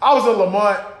I was in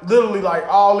Lamont, literally like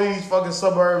all these fucking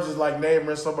suburbs is like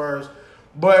neighboring suburbs,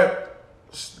 but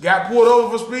got pulled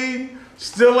over for speeding,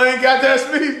 still ain't got that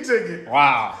speeding ticket.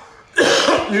 Wow.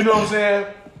 You know what I'm saying?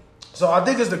 So I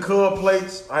think it's the Cub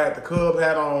plates. I had the Cub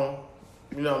hat on.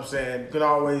 You know what I'm saying? You can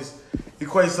always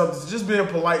equate something to just being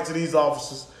polite to these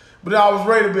officers. But I was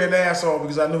ready to be an asshole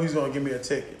because I knew he was going to give me a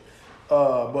ticket.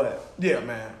 But, yeah,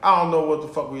 man. I don't know what the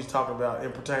fuck we was talking about.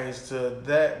 It pertains to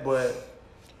that, but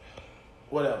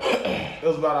whatever. It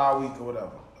was about our week or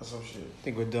whatever. Or some shit. I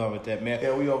think we're done with that, man.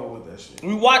 Yeah, we over with that shit.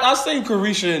 I seen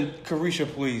Carisha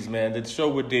Please, man, the show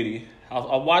with Diddy.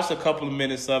 I watched a couple of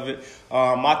minutes of it.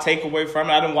 My takeaway from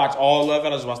it, I didn't watch all of it.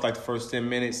 I just watched like the first 10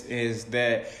 minutes, is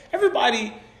that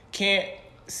everybody can't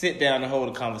sit down and hold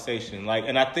a conversation. Like,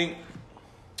 and I think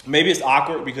maybe it's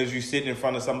awkward because you sit in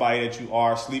front of somebody that you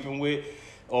are sleeping with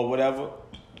or whatever,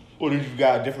 or that you've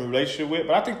got a different relationship with.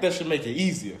 But I think that should make it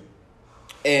easier.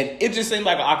 And it just seemed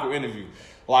like an awkward interview.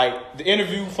 Like, the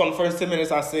interview from the first 10 minutes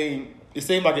I seen, it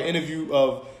seemed like an interview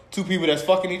of two people that's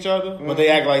fucking each other, but they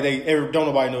act like don't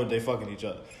nobody know that they fucking each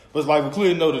other. But it's like, we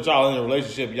clearly know that y'all in a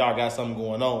relationship, y'all got something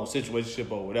going on,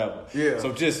 situationship or whatever. Yeah.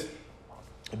 So just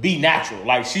be natural.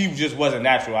 Like, she just wasn't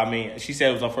natural. I mean, she said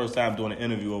it was her first time doing an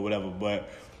interview or whatever, but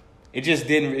it just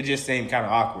seemed kind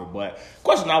of awkward. But the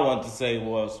question I wanted to say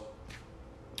was,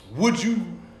 would you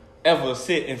ever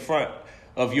sit in front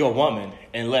of your woman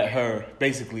and let her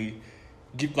basically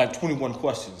give like 21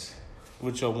 questions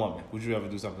with your woman? Would you ever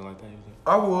do something like that?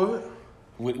 I would.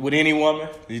 With any woman?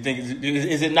 Do you think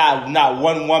is it not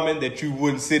one woman that you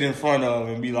wouldn't sit in front of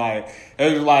and be like,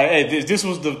 hey, this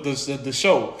was the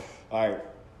show, like,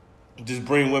 just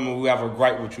bring women who have a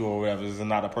gripe with you or whatever. This is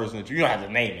not a person that you don't have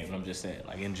to name it. I'm just saying,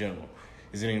 like, in general,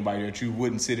 is there anybody that you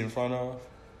wouldn't sit in front of?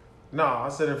 No, I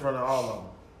sit in front of all of them.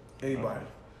 Anybody,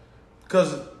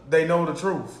 because they know the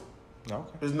truth. Okay.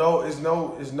 There's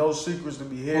no secrets to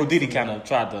be hidden. Well, Diddy kind of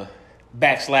tried to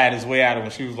backslide his way out of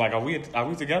when she was like, "Are we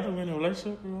together? Are we in a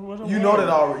relationship?" You know that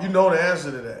already. You know the answer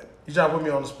to that. You trying to put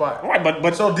me on the spot, right?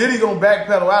 But so Diddy gonna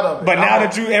backpedal out of it. But now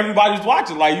that everybody's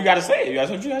watching, like, you gotta say it. That's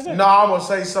what you gotta say. No, I'm gonna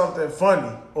say something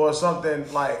funny or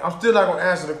something like, I'm still not gonna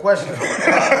answer the question.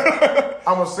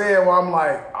 I'm gonna say it where I'm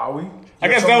like, are we? I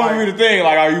guess that would be the thing.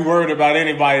 Like, are you worried about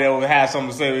anybody that would have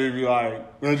something to say? Would be like,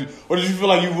 or did you feel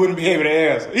like you wouldn't be able to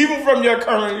answer? Even from your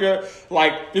current,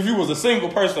 like, if you was a single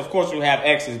person, of course you would have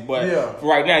exes. But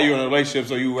right now you're in a relationship,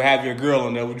 so you would have your girl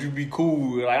in there. Would you be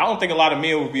cool? Like, I don't think a lot of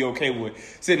men would be okay with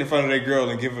sitting in front of their girl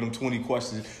and giving them 20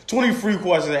 questions, 20 free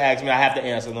questions to ask me. I have to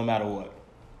answer no matter what.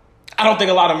 I don't think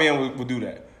a lot of men would do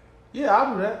that. Yeah,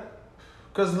 I do that.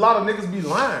 Because a lot of niggas be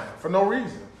lying for no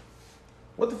reason.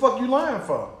 What the fuck you lying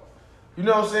for? You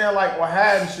know what I'm saying? Like, or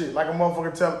hiding shit. Like a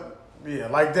motherfucker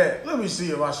like that. Let me see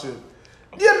if I should.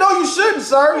 Yeah, no, you shouldn't,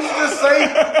 sir. You should just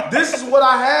say, this is what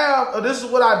I have, or this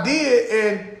is what I did,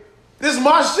 and this is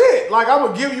my shit. Like, I'm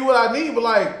going to give you what I need, but,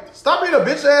 like, stop being a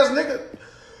bitch-ass nigga.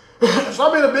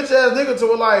 Stop being a bitch-ass nigga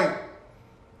to, like,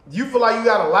 you feel like you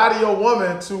got to lie to your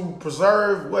woman to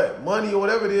preserve, what, money or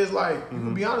whatever it is. Like, you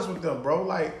can be honest with them, bro.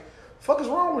 Like, fuck is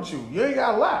wrong with you? You ain't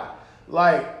got to lie.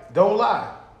 Like, don't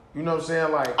lie. You know what I'm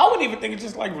saying? Like, I wouldn't even think it's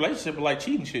just like relationship, but like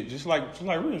cheating shit, just like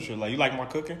real shit. Like, you like my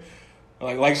cooking,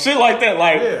 like shit like that,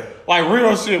 like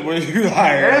real shit where you like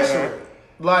answer it.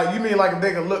 Like, you mean like if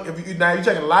they can look, if you now you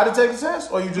taking a lie detector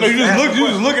test, or you just no, you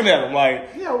just looking at them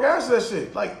like, yeah, okay, answer that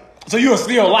shit. Like, so you'll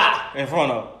still lie in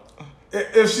front of them.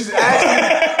 If she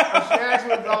asks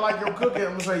me if I like your cooking,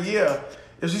 I'm gonna say yeah.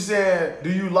 If she said,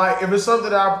 do you like? If it's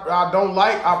something that I don't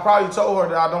like, I probably told her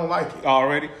that I don't like it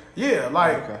already. Yeah,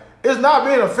 like. Okay. It's not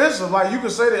being offensive. Like, you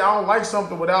could say that I don't like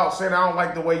something without saying I don't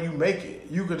like the way you make it.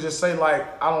 You could just say,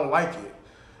 like, I don't like it.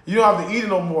 You don't have to eat it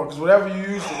no more, because whatever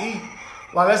you used to eat,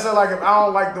 like, let's say, like, if I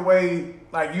don't like the way,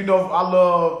 like, you know, I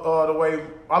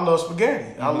love spaghetti.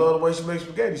 Mm-hmm. I love the way she makes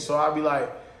spaghetti. So I'd be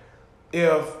like,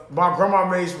 if my grandma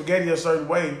made spaghetti a certain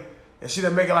way, and she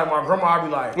didn't make it like my grandma, I'd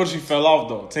be like, what, she fell off,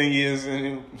 though? 10 years,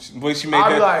 and when she made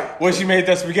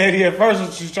that spaghetti at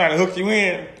first, she was trying to hook you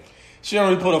in. She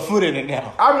already put her foot in it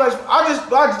now. I be like,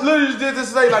 I literally just did this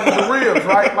today, like the ribs,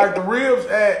 right? Like the ribs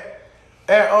at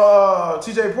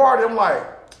TJ Party. I'm like,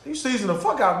 you season the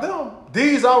fuck out of them.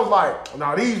 These, I was like,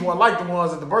 nah, these weren't like the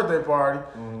ones at the birthday party.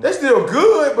 Mm-hmm. They still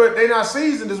good, but they not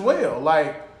seasoned as well.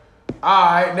 Like, all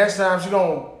right, next time she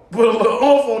gonna put a little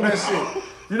oomph on that shit.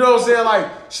 You know what I'm saying?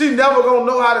 Like, she never gonna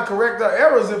know how to correct her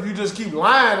errors if you just keep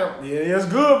lying. Yeah, it's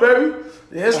good, baby.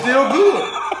 Yeah, it's still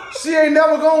good. She ain't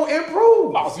never gonna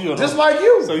improve. Oh, so just like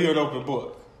you. So you're an open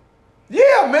book.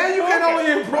 Yeah, man, you can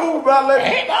only improve by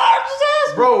letting.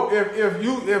 Bro,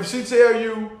 if she tell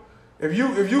you,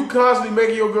 if you constantly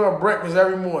making your girl breakfast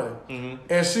every morning, mm-hmm.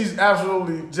 and she's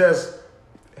absolutely just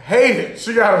hated,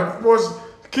 she gotta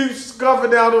keep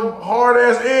scuffing down them hard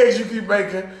ass eggs you keep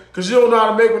making, because you don't know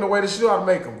how to make them the way that she know how to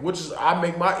make them. Which is, I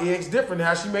make my eggs different than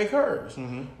how she make hers,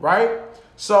 mm-hmm. right?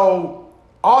 So.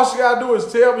 All she gotta do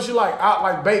is tell me she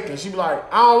like bacon. She be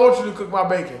like, I don't want you to cook my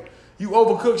bacon. You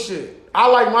overcook shit. I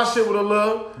like my shit with a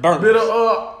little bit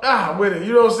of with it.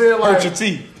 You know what I'm saying? Like, hurt your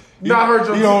teeth. Not hurt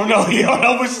your teeth. You don't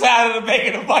know which side of the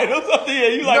bacon to bite or something. Yeah,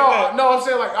 you like that. No, I'm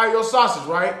saying like, all right, your sausage,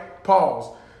 right?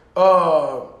 Pause.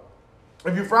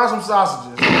 If you fry some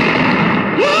sausages,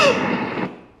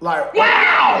 like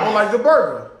wow, or like the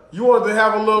burger, you want it to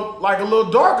have a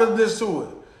little darkness to it.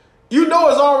 You know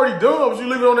it's already done, but you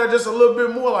leave it on there just a little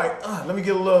bit more, like, let me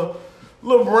get a little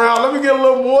brown, let me get a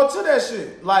little more to that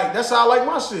shit. Like, that's how I like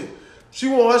my shit. She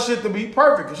want her shit to be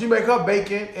perfect, and she make her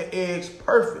bacon and eggs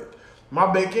perfect.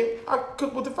 My bacon, I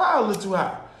cook with the fire a little too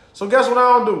high. So guess what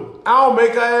I don't do? I don't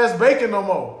make her ass bacon no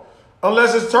more.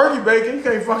 Unless it's turkey bacon. You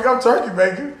can't fuck up turkey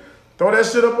bacon. Throw that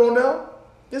shit up on there.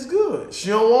 It's good. She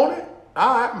don't want it?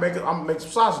 All right, I'm gonna make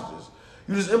some sausages.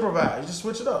 You just improvise. You just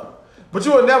switch it up. But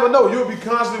you would never know. You would be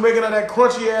constantly making her that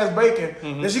crunchy ass bacon.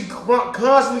 Mm-hmm. And she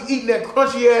constantly eating that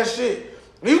crunchy ass shit.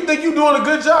 You think you doing a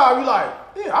good job? You like,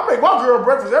 yeah, I make my girl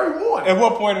breakfast every morning. At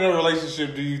what point in a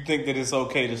relationship do you think that it's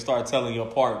okay to start telling your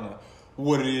partner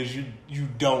what it is you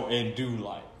don't and do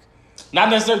like? Not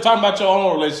necessarily talking about your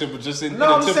own relationship, but just in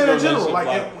I'm a just saying in typical general.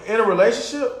 relationship. Like in a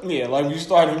relationship, Yeah, like when you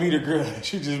start to meet a girl,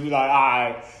 she just be like, all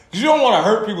right. Because you don't want to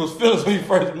hurt people's feelings when you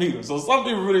first meet them. So some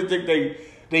people really think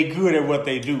they good at what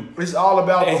they do. it's all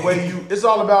about the way you. It's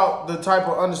all about the type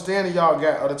of understanding y'all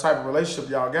got or the type of relationship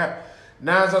y'all got.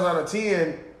 9 times out of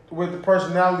 10, with the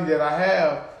personality that I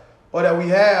have or that we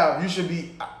have, you should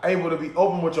be able to be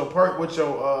open with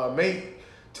your mate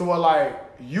to where like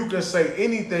you can say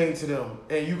anything to them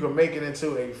and you can make it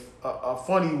into a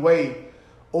funny way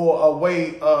or a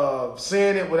way of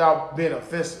saying it without being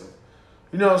offensive.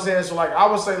 You know what I'm saying? So like I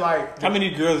would say like How many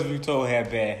girls have you told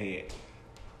had bad head?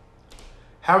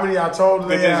 how many I told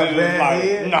they have bad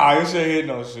head? Nah, you shouldn't hit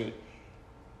no shit.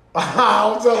 I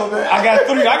don't tell them that. I got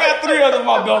three under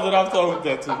my belt that I've told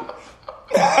that to.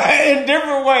 In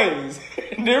different ways.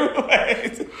 Hey,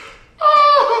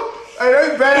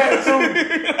 they bad too.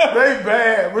 They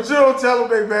bad, but you don't tell them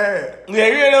they bad. Yeah,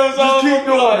 you know Just keep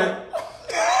doing it.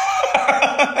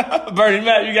 Bernie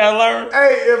Mac, you gotta learn.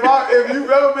 Hey, if you've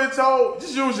ever been told,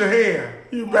 just use your hand.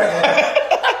 You bad.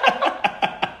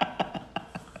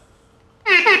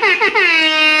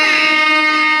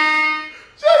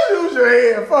 Just use your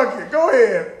hand. Fuck it. Go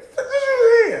ahead. Just use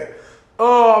your hand.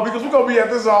 Because we're gonna be at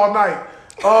this all night.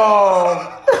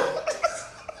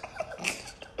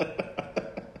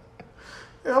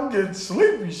 Yeah, I'm getting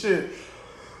sleepy. Shit.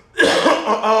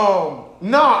 I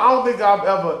don't think I've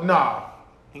ever.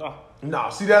 Nah.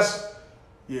 See, that's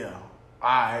yeah.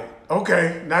 Alright.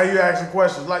 Okay. Now you asking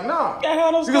questions. Like, nah.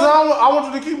 Because I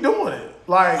want you to keep doing it.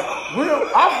 Like, we'll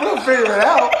figure it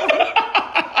out.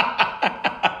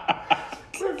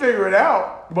 We'll figure it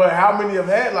out. But how many have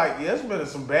had, like, yeah, it's been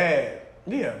some bad.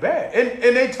 Yeah, bad.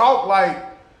 And they talk like,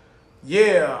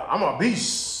 yeah, I'm a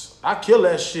beast. I kill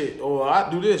that shit. Or I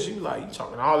do this. You like, you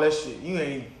talking all that shit. You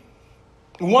ain't.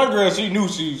 One girl, she knew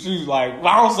she was like, well,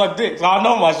 I don't suck dick, so I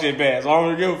know my shit bad, so I don't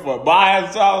really give a fuck. But I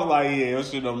was like, yeah, your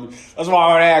shit on me. That's why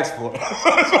I already asked for it. That's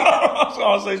why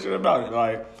I don't say shit about it.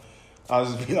 Like, I'll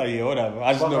just be like, yeah, whatever.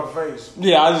 I just know. Face.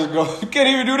 Yeah, I just go, you can't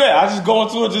even do that. I just go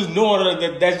into it just knowing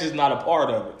that that's just not a part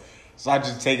of it. So I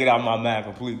just take it out of my mind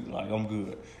completely. Like, I'm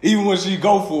good. Even when she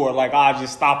go for it, like, I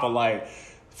just stop her like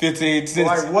 15 cents.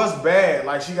 Like, what's bad?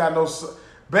 Like, she got no.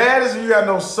 Bad is when you got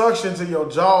no suction to your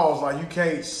jaws. Like, you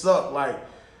can't suck. Like,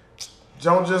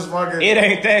 don't just fucking. It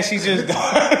ain't that. She just.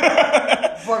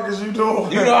 Fuck is you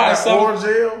doing? You know how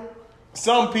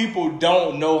some people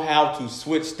don't know how to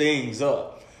switch things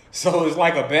up. So it's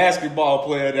like a basketball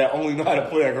player that only know how to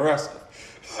play aggressive.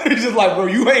 It's just like, bro,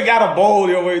 you ain't got to bowl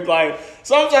your way. Like,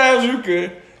 sometimes you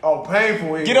could. Oh,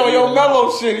 painful. Get on your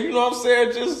mellow shit. You know what I'm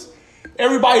saying? Just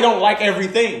everybody don't like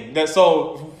everything.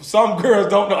 So some girls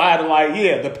don't know how to like,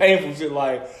 the painful shit.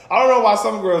 Like, I don't know why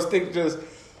some girls think just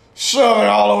shove it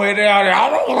all the way down there. I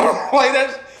don't want to like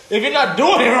that. If you're not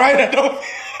doing it right, I don't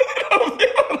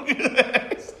feel good.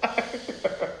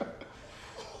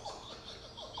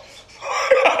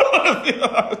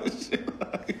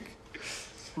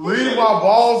 Leave my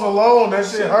balls alone. That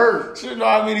shit hurt. You know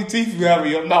how many teeth you have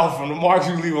in your mouth from the marks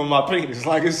you leave on my penis.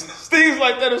 Like, it's things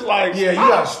like that. It's like, yeah, you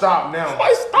gotta stop now.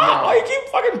 Why stop? Why you keep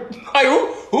fucking like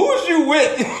who was you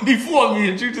with before me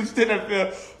and you just didn't feel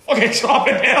fucking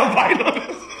chopping down biting on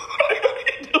this? What are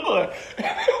you doing?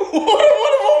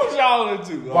 What was y'all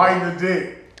into? Biting the dick.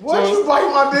 What you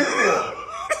biting my dick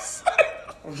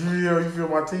for? You feel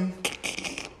my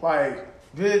teeth? Like,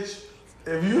 bitch.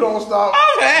 If you don't stop,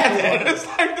 I've had that. It's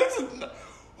like,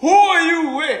 who are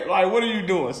you with? Like, what are you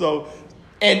doing? So,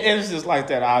 and it's just like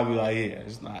that. I'll be like, yeah,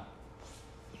 it's not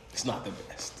the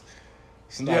best.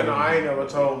 It's not I ain't never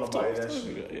told nobody that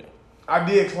shit. Yeah. I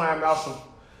did climb out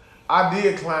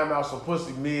some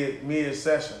pussy mid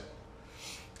session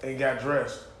and got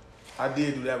dressed. I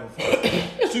did do that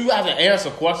before. So you have to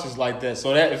answer questions like that.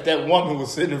 So that if that woman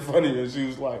was sitting in front of you and she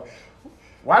was like,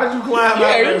 why did you climb out?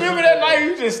 Yeah, you remember that night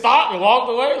you just stopped and walked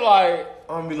away? Like,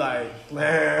 I'm gonna be like,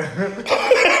 man.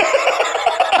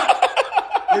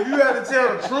 If you had to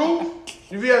tell the truth,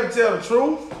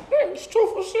 it's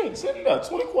truthful shit. Sitting there,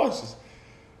 20 questions.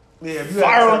 Yeah, if you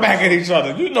firing back at each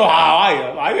other. You know how I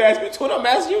am. I asked me 20, I'm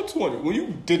asking you 20. When you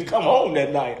didn't come home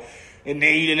that night, and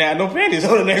then you didn't have no panties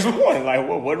on the next morning. Like,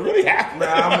 what really happened?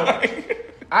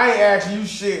 I ain't asking you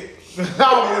shit. I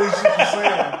don't really shit you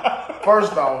saying.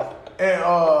 First off. And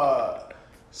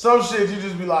some shit you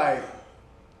just be like,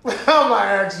 I'm not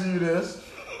asking you this.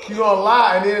 You gonna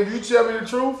lie, and then if you tell me the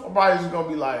truth, I'm probably just gonna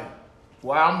be like,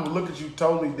 wow, I'm gonna look at you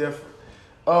totally different.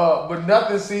 But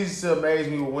nothing ceases to amaze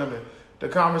me with women. the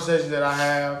conversation that I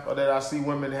have or that I see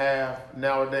women have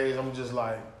nowadays, I'm just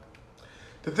like,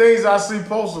 the things I see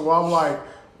posted where I'm like,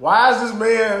 why is this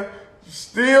man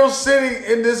still sitting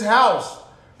in this house?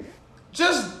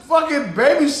 Just fucking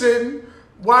babysitting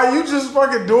while you just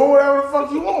fucking doing whatever the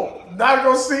fuck you want. Not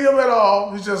gonna see him at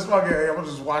all. He's just fucking, hey, I'm gonna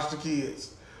just watch the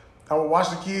kids. I'm gonna watch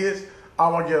the kids.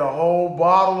 I'm gonna get a whole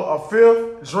bottle, a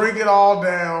fifth, drink it all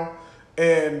down,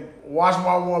 and watch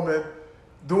my woman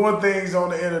doing things on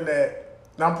the internet.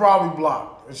 And I'm probably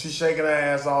blocked. And she's shaking her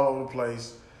ass all over the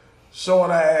place, showing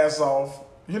her ass off.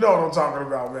 You know what I'm talking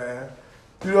about, man.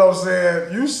 You know what I'm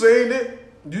saying? You seen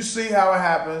it. You see how it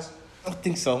happens. I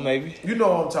think so, maybe. You know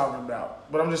what I'm talking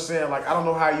about. But I'm just saying, like, I don't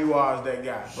know how you are as that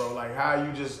guy, bro. Like, how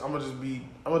you just, I'm gonna just be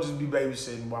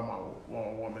babysitting while my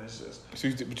woman is just. So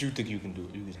but you think you can do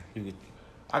it? You can.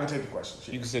 I can take the questions.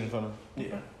 You can sit in front of.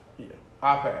 Yeah.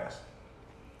 I'll pass.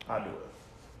 I'll do it.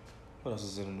 What else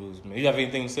is in the news, man? You have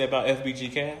anything to say about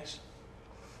FBG Cash?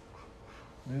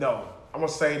 No, I'm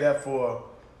gonna say that for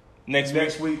next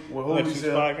week with who next week's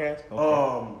podcast.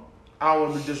 Okay. I don't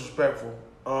want to be disrespectful.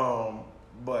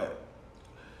 But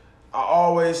I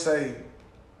always say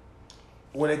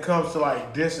when it comes to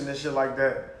like dissing and shit like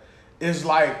that, it's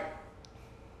like,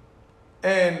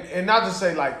 and not to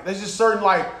say like, there's just certain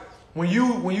like when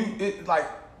you like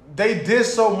they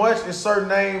diss so much, it's certain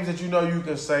names that you know you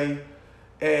can say,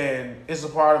 and it's a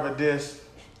part of a diss,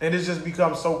 and it just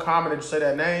becomes so common that you say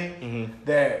that name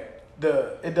that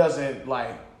it doesn't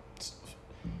like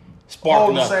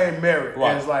hold the same merit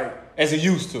as like as it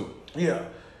used to. Yeah.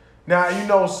 Now, you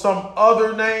know, some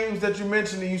other names that you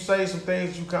mentioned and you say some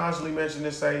things you constantly mention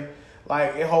and say,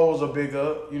 like, it holds a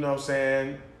bigger, you know what I'm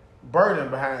saying, burden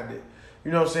behind it.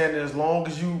 You know what I'm saying? And as long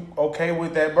as you okay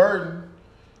with that burden,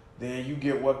 then you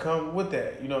get what comes with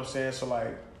that. You know what I'm saying? So,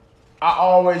 like, I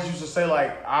always used to say,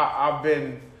 like, I've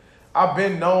been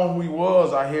known who he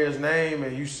was. I hear his name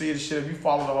and you see the shit. If you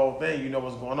follow the whole thing, you know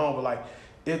what's going on. But, like,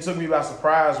 it took me by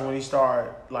surprise when he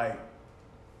started, like,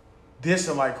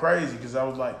 dissing like crazy, because I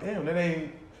was like, damn, that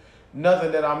ain't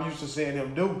nothing that I'm used to seeing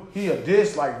him do. He a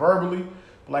diss like verbally,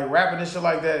 like rapping and shit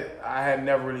like that. I had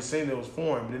never really seen it was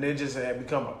foreign, but then it just had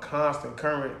become a constant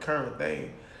current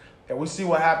thing. And we see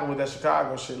what happened with that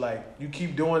Chicago shit. Like, you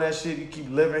keep doing that shit, you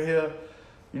keep living here,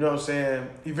 you know what I'm saying?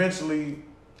 Eventually,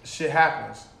 shit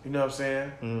happens, you know what I'm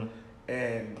saying? Mm-hmm.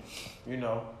 And, you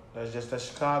know, that's just that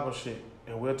Chicago shit.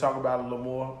 And we'll talk about it a little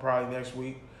more probably next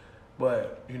week.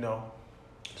 But, you know,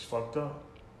 it's fucked up.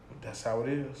 That's how it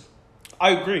is. I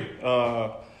agree.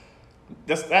 I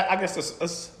guess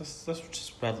that's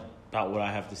just about what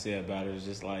I have to say about it. It's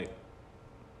just like,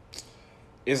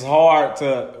 it's hard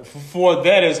for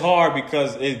that. It's hard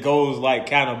because it goes like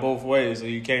kind of both ways. So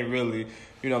you can't really,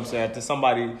 you know what I'm saying, to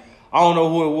somebody, I don't know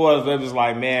who it was, but it was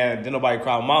like, man, didn't nobody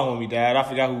cry when my homie died. I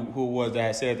forgot who it was that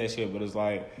had said that shit, but it's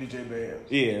like, DJ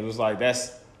Bands. Yeah, it was like,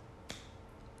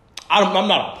 I'm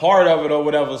not a part of it or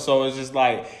whatever, so it's just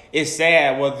like, it's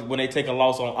sad when they take a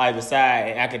loss on either side.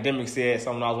 And Academic said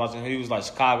something I was watching, he was like,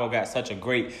 Chicago got such a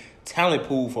great talent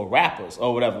pool for rappers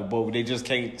or whatever, but they just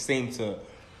can't seem to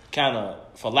kind of,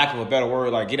 for lack of a better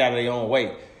word, like get out of their own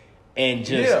way and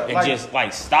just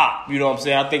stop. You know what I'm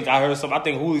saying? I think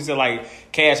Hooli said like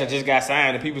Cash had just got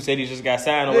signed and people said he just got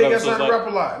signed or whatever. He got signed to rap a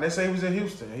lot. And they say he was in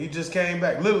Houston. He just came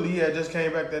back. Literally, he had just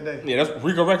came back that day. Yeah, that's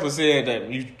Rico Reckless said that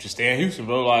you just stay in Houston,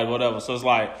 bro, like whatever. So it's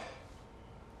like,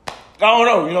 I don't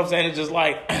know, you know what I'm saying? It's just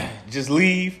like, just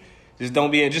leave.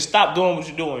 Just stop doing what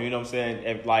you're doing, you know what I'm saying?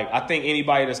 And like, I think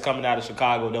anybody that's coming out of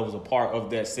Chicago that was a part of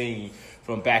that scene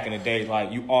from back in the day,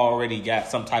 like, you already got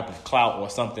some type of clout or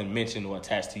something mentioned or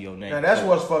attached to your name. Now, that's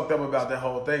what's fucked up about that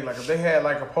whole thing. Like, if they had,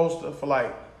 like, a poster for,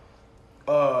 like,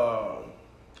 all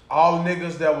the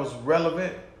niggas that was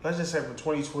relevant, let's just say from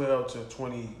 2012 to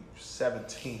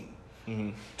 2017.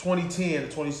 2010 to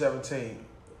 2017.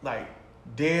 Like,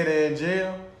 dead and in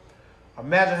jail.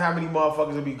 Imagine how many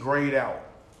motherfuckers would be grayed out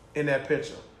in that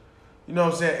picture. You know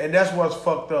what I'm saying? And that's what's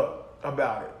fucked up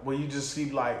about it. Where you just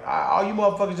keep like, all you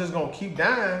motherfuckers just gonna keep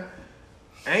dying.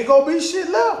 Ain't gonna be shit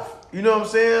left. You know what I'm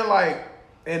saying? Like,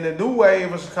 in the new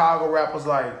wave of Chicago rappers,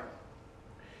 like,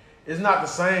 it's not the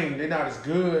same. They're not as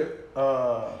good.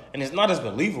 And it's not as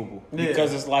believable.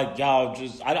 Because it's like, y'all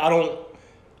just, I don't,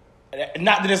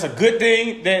 not that it's a good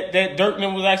thing that Dirk and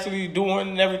them was actually doing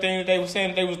and everything that they were saying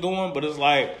that they was doing, but it's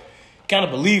like, kind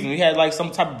of believe him. He had like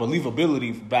some type of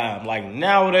believability by him. Like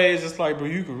nowadays, it's like, bro,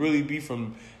 you could really be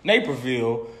from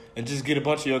Naperville and just get a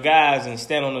bunch of your guys and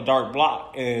stand on the dark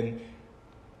block and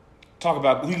talk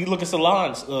about. You look at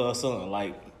Salon's son.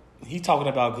 Like he talking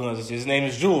about guns. His name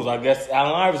is Jules. I guess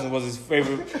Allen Iverson was his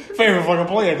favorite fucking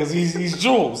player because he's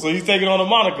Jules. So he's taking on a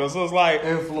moniker. So it's like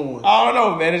influence. I don't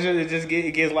know, man.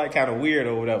 It gets like kind of weird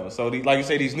or whatever. So like you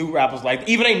say, these new rappers, like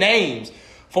even they names,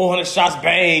 400 shots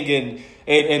bang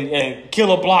and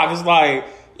Killer Block. It's like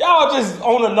y'all just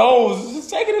on the nose, just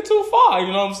taking it too far. You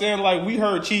know what I'm saying? Like we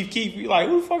heard Chief Keef, we like,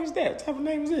 who the fuck is that? What type of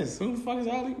name is this? Who the fuck is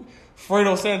Ali?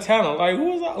 Fredo Santana? Like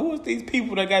who is these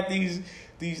people that got these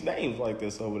names like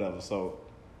this or whatever? So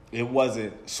it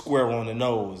wasn't square on the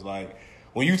nose. Like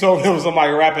when you told me it was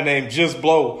somebody rapping named Just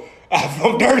Blow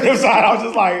from Dirty Inside, I was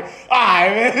just like, all right,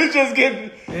 man, it's just getting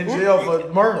in jail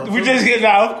for murder. We just getting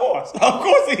out, of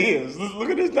course he is. Look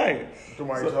at his name.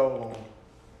 Somebody told him.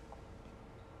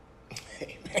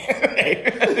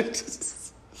 Hey, man.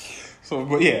 So,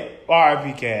 but yeah,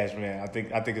 R.I.P. Cash, man. I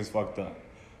think it's fucked up.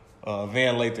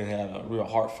 Van Lathan had a real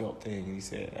heartfelt thing, and he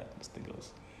said that. I think it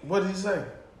was. What did he say?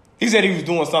 He said he was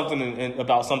doing something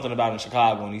about in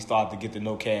Chicago, and he started to get to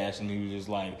know Cash, and he was just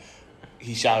like,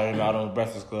 he shouted him out on the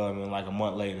Breakfast Club, and like a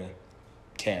month later,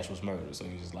 Cash was murdered. So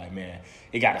he was just like, man,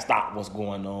 it got to stop what's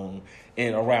going on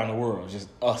around the world, just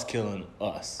us killing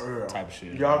us type of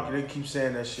shit. Y'all, they keep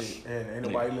saying that shit, and ain't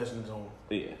nobody listening to them.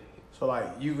 Yeah. So like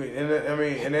you can,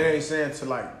 and they ain't saying to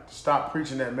like stop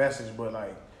preaching that message, but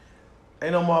like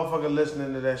ain't no motherfucker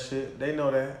listening to that shit. They know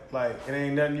that. Like it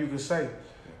ain't nothing you can say,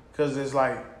 cause it's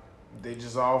like they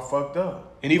just all fucked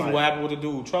up. And even what happened with the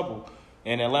dude Trouble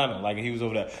in Atlanta, like he was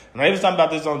over there. And they was talking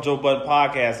about this on Joe Budden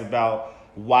podcast about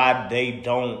why they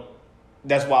don't.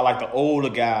 That's why like the older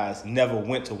guys never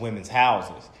went to women's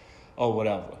houses or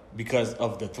whatever because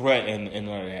of the threat and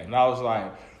all that. And I was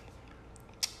like,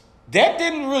 that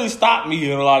didn't really stop me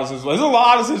in a lot of situations. There's a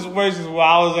lot of situations where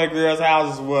I was at girls'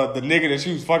 houses where the nigga that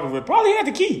she was fucking with probably had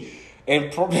the key and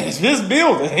it's his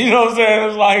building. You know what I'm saying?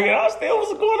 It's like, I still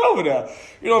what's going over there.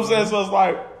 You know what I'm saying? So it's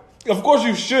like, of course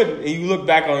you shouldn't. And you look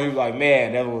back on it, you're like,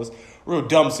 man, that was a real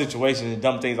dumb situation and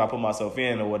dumb things I put myself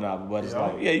in or whatnot. But it's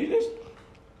like, yeah, you just,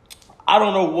 I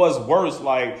don't know what's worse,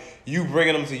 like you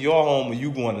bringing them to your home or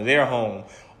you going to their home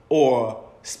or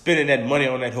spending that money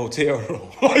on that hotel room.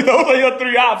 Like those are your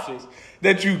three options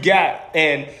that you got.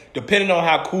 And depending on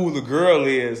how cool the girl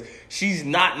is, she's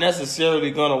not necessarily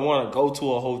going to want to go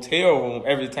to a hotel room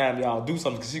every time y'all do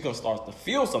something because she's going to start to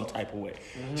feel some type of way.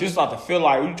 Mm-hmm. She'll start to feel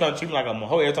like, you trying to treat me like I'm a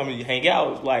hoe every time you hang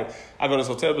out. It's like, I go to this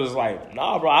hotel, but it's like,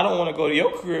 nah, bro, I don't want to go to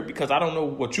your crib because I don't know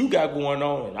what you got going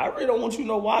on. And I really don't want you to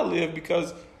know where I live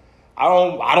because I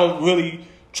don't really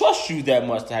trust you that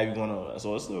much to have you going on.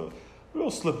 So it's a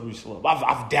real slippery slope.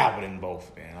 I've dabbled in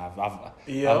both, man.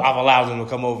 I've allowed them to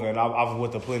come over, and I've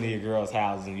went to plenty of girls'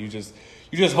 houses, and you just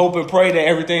hope and pray that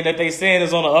everything that they saying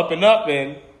is on the up and up.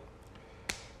 And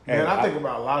man, I think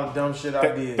about a lot of dumb shit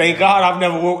I did. Thank God I've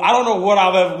never woke. I don't know what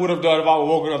I ever would have done if I was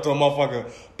woken up to a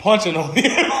motherfucker punching on me.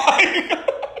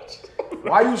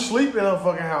 Why you sleep in a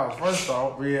fucking house? First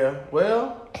off, yeah.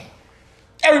 Well,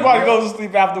 everybody goes to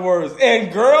sleep afterwards,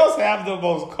 and girls have the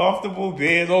most comfortable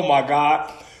beds. Oh my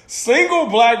God. Single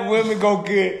black women go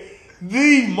get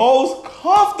the most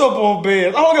comfortable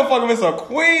beds. I don't give a fuck if it's a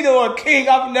queen or a king.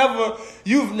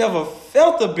 You've never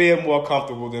felt a bed more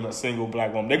comfortable than a single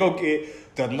black woman. They go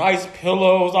get the nice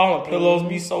pillows. All the pillows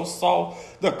be so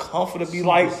soft. The comforter be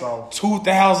like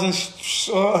 2,000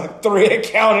 thread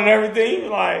count and everything. You're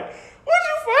like, where'd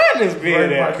you find this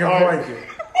bed at?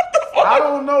 I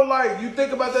don't know. Like you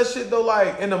think about that shit though.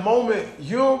 Like in the moment,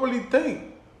 you don't really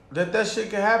think that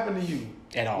shit can happen to you.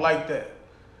 At all. Like that.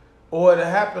 Or it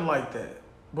happened like that.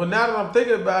 But now that I'm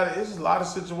thinking about it, it's just a lot of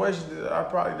situations that I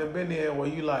probably done been in where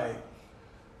you like,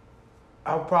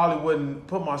 I probably wouldn't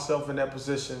put myself in that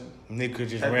position. Nigga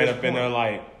just ran up in there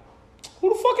like, who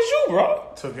the fuck is you, bro?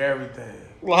 Took everything.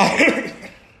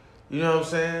 Like, you know what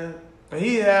I'm saying? And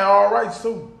he had all rights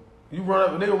too. A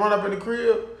nigga run up in the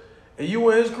crib, and you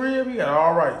in his crib, he got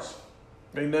all rights.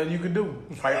 Ain't nothing you can do.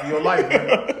 Fight for your life,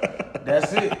 man.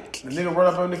 That's it. The nigga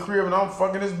run up in the crib and I'm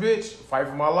fucking this bitch. Fight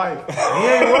for my life. And he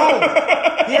ain't wrong.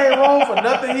 He ain't wrong for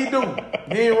nothing he do.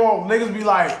 He ain't wrong. Niggas be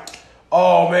like,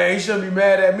 oh man, he shouldn't be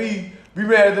mad at me. Be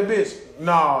mad at the bitch.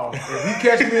 No. If he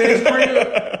catch me in his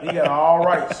crib, he got all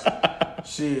rights.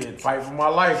 Shit, fight for my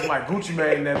life. I'm like Gucci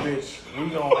Mane in that bitch. We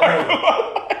gon'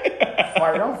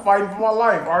 fight. I'm fighting for my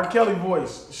life. R. Kelly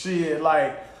voice. Shit,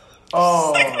 like,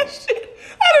 I didn't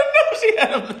know she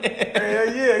had a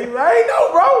man. Yeah. I ain't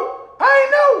know, bro. I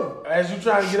ain't know. As you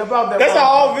trying to get up out that. That's how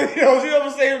all videos. You ever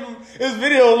say his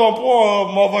videos on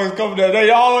Pornhub, motherfuckers coming there.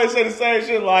 They always say the same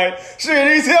shit like,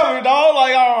 shit, he's helping me, dog.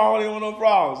 Like, I don't even want no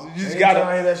problems. You just gotta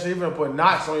hear that shit. You gonna put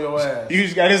knots on your ass. You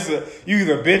just got this. You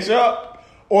either bitch up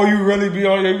or you really be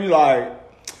on there. You like,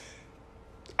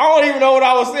 I don't even know what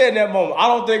I was saying in that moment. I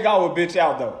don't think I would bitch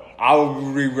out though. I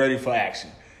would be ready for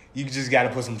action. You just got to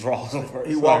put some draws on first.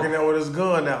 He walking there with his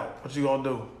gun out. What you gonna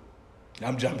do?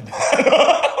 I'm jumping. Hey,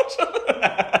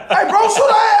 bro, shoot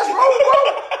her ass, bro.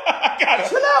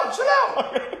 Chill out.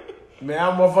 Man,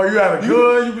 I'm motherfucker, you had a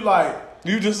gun, you be like...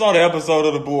 You just saw the episode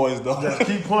of The Boys, though. Just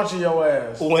keep punching your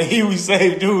ass. When he was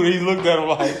saved, dude, he looked at him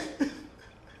like,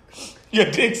 your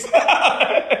dick's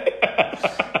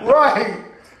Right.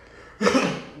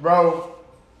 Bro,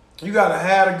 you gotta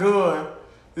have a gun.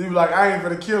 You be like, I ain't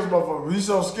gonna kill this motherfucker. He's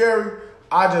so scary,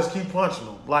 I just keep punching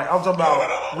him. Like, I'm talking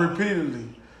about repeatedly.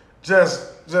 Just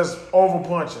over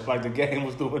punching. like the game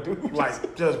was doing, dude.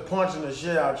 Like, just punching the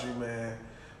shit out you, man.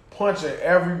 Punching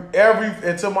every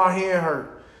until my hand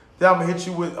hurt. Then I'm gonna hit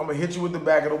you with the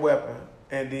back of the weapon,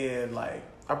 and then like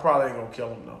I probably ain't gonna kill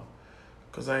him though,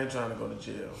 cause I ain't trying to go to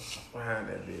jail behind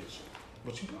that bitch.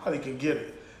 But you probably can get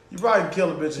it. You probably can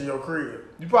kill a bitch in your crib.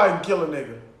 You probably can kill a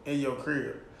nigga in your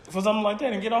crib. For something like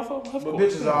that and get off of it? But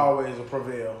bitches always will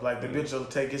prevail. Like the bitch will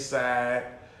take his side.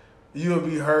 You'll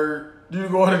be hurt. You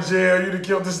going to jail. You done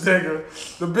killed this nigga.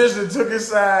 The bitch that took his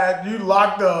side. You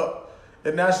locked up,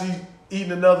 and now she's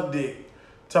eating another dick.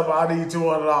 Talking about I need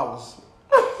 $200.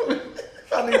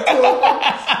 I need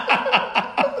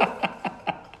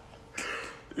 $200.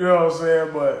 You know what I'm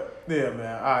saying? But yeah,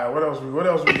 man. All right, what else we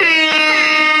got?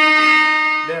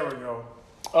 There we go.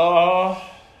 I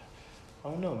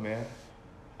don't know, man.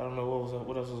 I don't know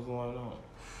what else was going on.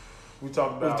 We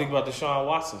talked What do you about think about Deshaun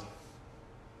Watson?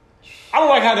 I don't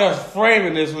like how they're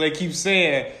framing this when they keep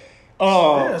saying,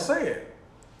 yeah, say it.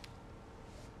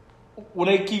 when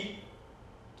they keep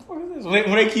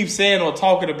when they keep saying or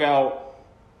talking about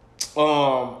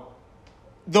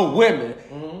the women,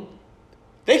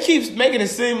 they keep making it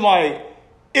seem like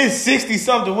it's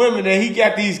 60-something women that he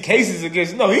got these cases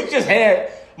against. No, he just had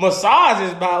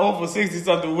massages by over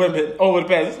 60-something women over the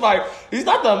past. It's like it's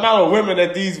not the amount of women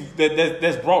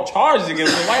that's brought charges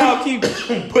against him. Why y'all keep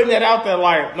putting that out there?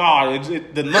 Like, nah,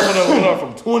 the number went up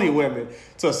from 20 women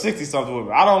to 60-something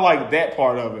women. I don't like that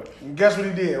part of it. Guess what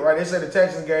he did, right? They said the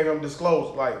Texans gave him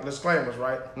disclaimers,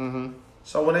 right? Mm-hmm.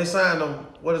 So when they signed them,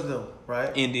 what is them,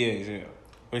 right? NDAs, yeah.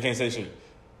 We can't say shit.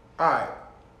 All right.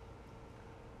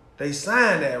 They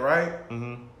signed that, right?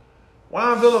 Mm-hmm. Why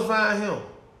don't vilify him?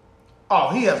 Oh,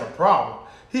 he has a problem.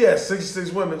 He has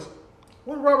 66 women.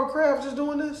 Wasn't Robert Kraft just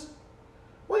doing this?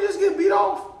 When he just get beat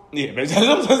off? Yeah, but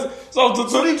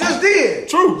So he just did.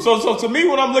 True. So to me,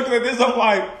 when I'm looking at this, I'm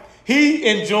like, he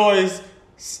enjoys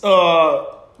videos,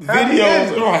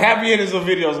 happy endings of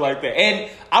videos like that.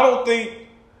 And I don't think...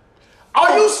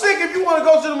 Are you sick if you want to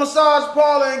go to the massage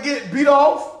parlor and get beat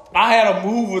off? I had a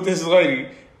move with this lady,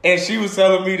 and she was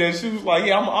telling me that she was like,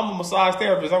 yeah, I'm a massage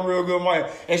therapist. I'm real good at my...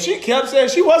 And she kept saying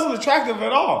she wasn't attractive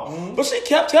at all. Mm-hmm. But she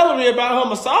kept telling me about her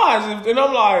massage, and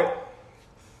I'm like...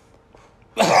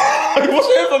 what's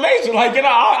the information? Like,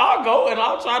 I'll go and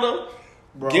I'll try to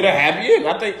get a happy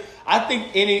ending. I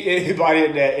think anybody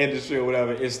in that industry or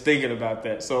whatever is thinking about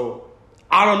that. So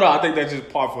I don't know. I think that's just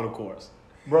par for the course.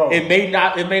 Bro, it may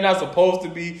not supposed to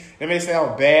be. It may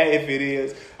sound bad if it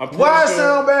is. Why it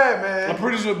sound bad, man? I'm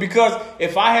pretty sure because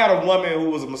if I had a woman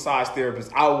who was a massage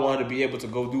therapist, I would want to be able to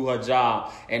go do her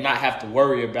job and not have to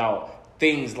worry about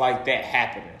things like that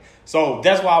happening. So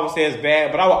that's why I would say it's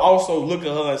bad. But I would also look at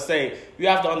her and say, you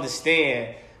have to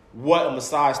understand what a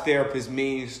massage therapist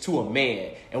means to a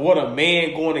man. And what a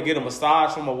man going to get a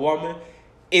massage from a woman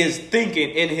is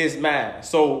thinking in his mind.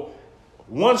 So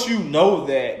once you know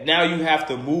that, now you have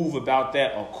to move about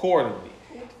that accordingly.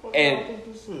 And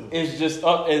it's just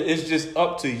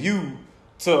up to you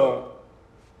to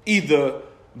either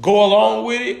go along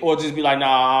with it or just be like,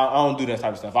 nah, I don't do that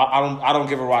type of stuff. I don't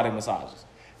give a ride in massages.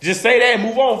 Just say that and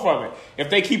move on from it. If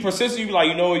they keep persisting, you be like,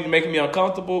 you know what, you're making me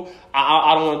uncomfortable.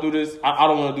 I don't want to do this. I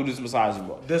don't want to do this massage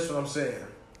anymore. That's what I'm saying.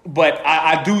 But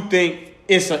I do think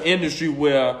it's an industry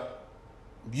where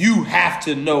you have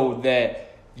to know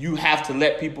that you have to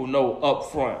let people know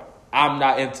up front, I'm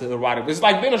not into erotic. It's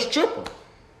like being a stripper.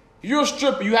 If you're a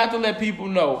stripper, you have to let people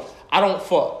know, I don't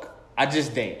fuck. I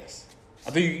just dance. I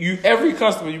think every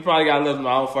customer, you probably got to let them know,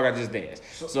 I don't fuck, I just dance.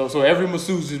 So every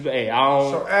masseuse just, hey, I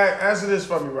don't... So answer this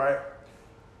for me, right?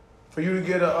 For you to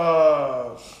get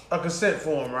a consent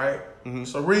form, right? Mm-hmm.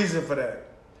 So reason for that.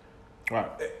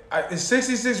 Right. It's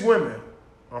 66 women.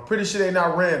 I'm pretty sure they're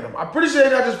not random. I'm pretty sure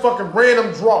they're not just fucking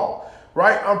random draw.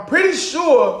 Right? I'm pretty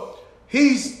sure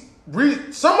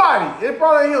somebody, it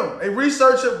probably him, they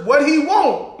researched what he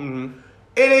want. Mm-hmm.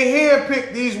 And they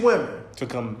handpicked these women. To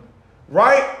come.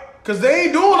 Right? Because they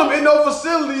ain't doing them in no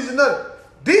facilities and nothing.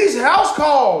 These house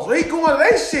calls, they going to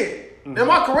their shit. Mm-hmm. Am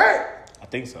I correct?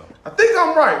 think so. I think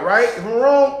I'm right? If I'm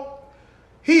wrong,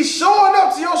 he's showing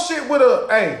up to your shit with a,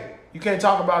 hey, you can't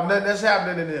talk about nothing that's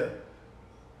happening in there.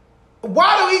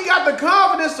 Why do he got the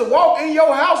confidence to walk in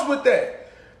your house with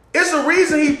that? It's the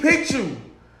reason he picked you.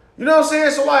 You know what I'm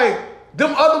saying? So like,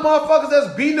 them other motherfuckers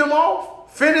that's beating him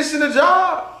off, finishing the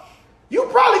job, you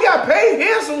probably got paid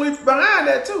handsomely behind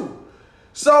that too.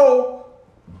 So,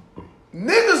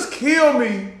 niggas kill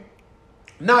me.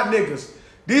 Not niggas.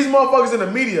 These motherfuckers in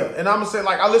the media, and I'm gonna say,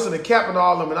 like, I listen to Cap and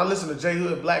all of them, and I listen to J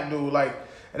Hood, Black Dude, like,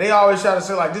 and they always try to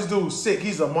say, like, this dude's sick,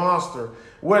 he's a monster.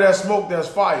 Where there's smoke, there's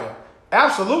fire.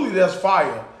 Absolutely, there's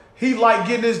fire. He like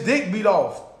getting his dick beat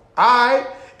off. Alright?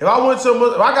 If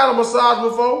I got a massage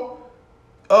before,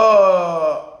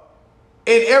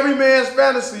 in every man's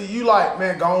fantasy, you like,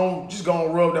 man, just go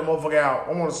on rub that motherfucker out.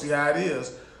 I want to see how it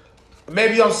is.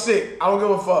 Maybe I'm sick. I don't give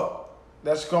a fuck.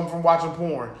 That's come from watching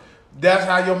porn. That's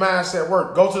how your mindset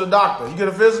works. Go to the doctor. You get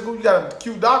a physical, you got a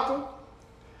cute doctor.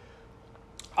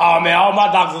 Oh man, all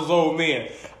my doctors are old men.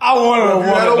 I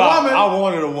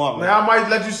wanted a woman. Man, I might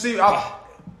let you see.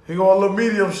 He go a little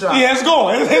medium shot. Yeah, it's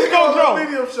going. It's going to grow.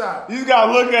 Medium shot. You just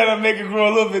gotta look at her, make it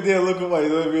grow a little bit, then look away.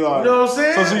 Then be like, you know what I'm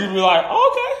saying? So she can be like,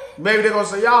 okay. Maybe they're gonna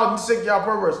say, y'all sick, y'all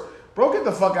perverts. Bro, get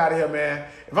the fuck out of here, man.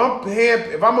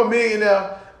 If I'm a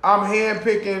millionaire, I'm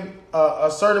handpicking a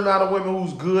certain amount of women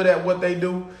who's good at what they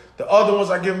do. The other ones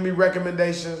are giving me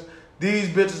recommendations. These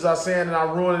bitches are saying that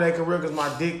I'm ruining their career because my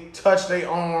dick touched their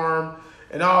arm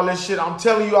and all this shit. I'm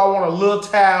telling you, I want a little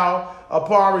towel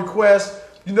upon request.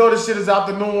 You know this shit is out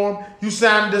the norm. You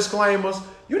sign disclaimers.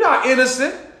 You're not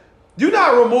innocent. You're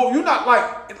not removed. You're not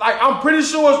like I'm pretty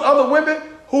sure it's other women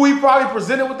who he probably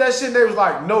presented with that shit and they was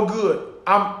like, no good.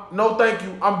 No thank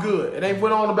you. I'm good. And they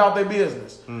went on about their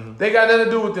business. Mm-hmm. They got nothing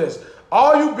to do with this.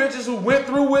 All you bitches who went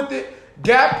through with it,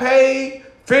 got paid,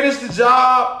 finished the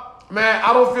job, man,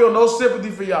 I don't feel no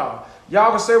sympathy for y'all. Y'all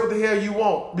can say what the hell you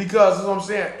want because that's what I'm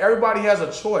saying. Everybody has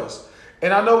a choice.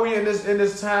 And I know we in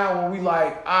this time where we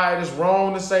like, all right, it's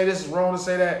wrong to say this, it's wrong to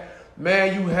say that.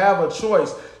 Man, you have a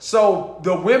choice. So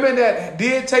the women that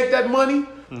did take that money,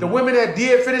 the women that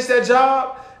did finish that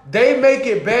job, they make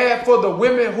it bad for the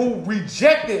women who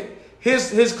rejected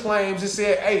his claims and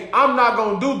said, hey, I'm not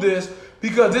going to do this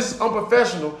because this is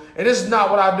unprofessional and this is not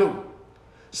what I do.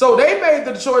 So they made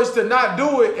the choice to not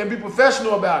do it and be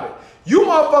professional about it. You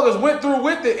motherfuckers went through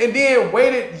with it and then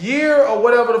waited a year or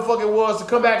whatever the fuck it was to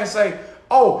come back and say,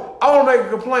 oh, I want to make a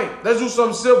complaint. Let's do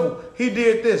something civil. He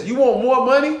did this. You want more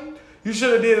money? You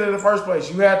should have did it in the first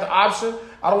place. You had the option.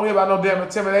 I don't hear about no damn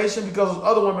intimidation because those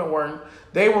other women weren't.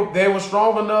 They were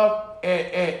strong enough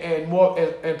and more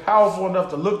and powerful enough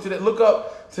to look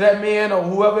up to that man or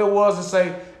whoever it was and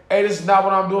say, hey, this is not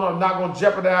what I'm doing. I'm not going to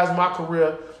jeopardize my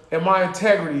career and my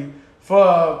integrity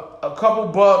for a couple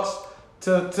bucks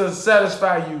to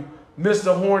satisfy you,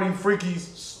 Mr. Horny Freaky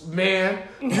man.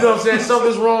 You know what I'm saying?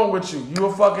 Something's wrong with you. You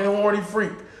a fucking horny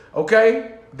freak.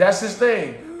 Okay? That's his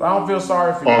thing. But I don't feel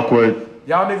sorry for you. Awkward.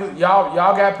 Y'all niggas, y'all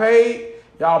got paid.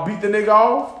 Y'all beat the nigga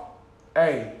off.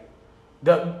 Hey,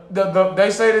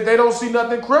 they say that they don't see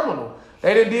nothing criminal.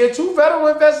 They did 2 federal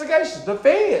investigations. The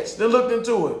feds, they looked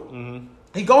into it. Mm-hmm.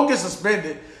 He gonna get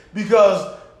suspended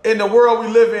because in the world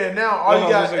we live in now,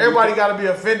 everybody got to be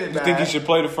offended. You think he should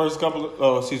play the first couple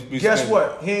of? Guess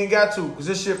what? He ain't got to because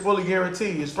this shit fully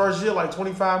guaranteed. His first year like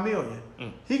 $25 million.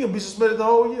 He can be suspended the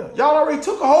whole year. Y'all already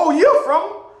took a whole year from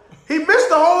him. He missed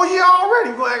the whole year already.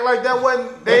 You gonna act like that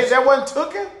wasn't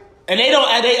taken? And they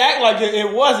act like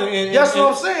it wasn't. That's what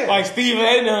I'm saying. Like Stephen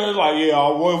A. is like, yeah,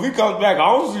 well, if he comes back, I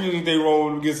don't see anything wrong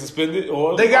with him get suspended.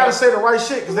 Or they gotta say the right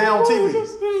shit because they on TV.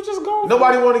 Just go.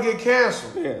 Nobody want to get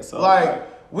canceled. Yeah, so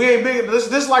we ain't big.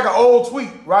 This is like an old tweet,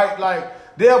 right? Like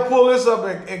they'll pull this up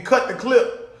and cut the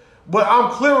clip. But I'm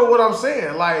clear with what I'm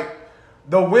saying. Like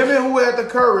the women who had the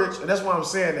courage, and that's why I'm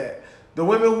saying that. The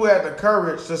women who had the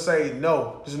courage to say,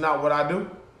 no, this is not what I do.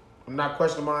 I'm not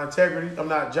questioning my integrity. I'm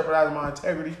not jeopardizing my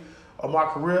integrity or my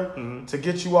career to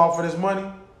get you off of this money.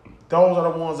 Those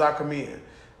are the ones I commend.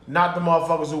 Not the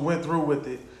motherfuckers who went through with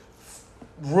it.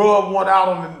 Rub one out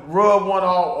or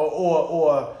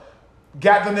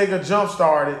got the nigga jump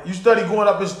started. You study going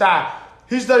up his thigh.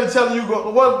 He studied telling you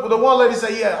go. The one lady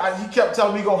said, he kept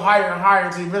telling me go higher and higher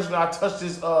until eventually I touched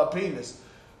his penis.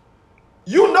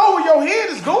 You know where your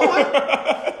head is going.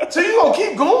 So you gonna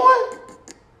keep going?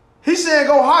 He saying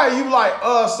go higher. You like,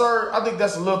 sir, I think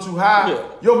that's a little too high. Yeah.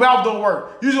 Your mouth don't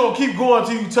work. You just gonna keep going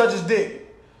until you touch his dick.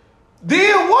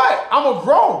 Then what? I'm a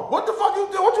grown. What the fuck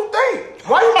what you think?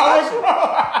 Why you watching?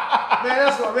 Man,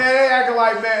 that's what, man, they acting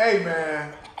like,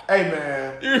 man, hey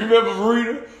man. You remember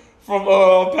Rita from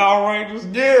Power Rangers?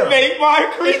 Yeah. Make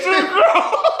my creature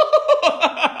grow.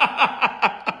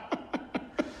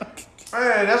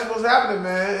 man, that's what's happening,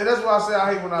 man. And that's why I say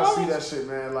I hate when I see that shit,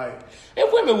 man. Like, and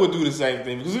women would do the same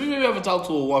thing. Because if you ever talk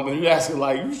to a woman, you ask her,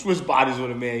 like, you switch bodies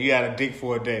with a man, you had a dick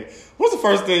for a day. What's the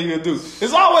first thing you'll do?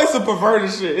 It's always some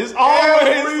perverted shit. It's always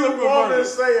every some woman perverted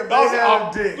say if they had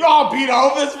a dick. Y'all beat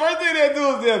off. It's the first thing they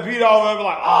do is they'll beat off and be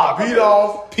like, beat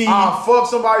off. pee. I'll fuck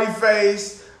somebody's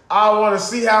face. I want to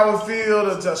see how it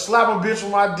feels to slap a bitch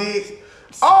with my dick.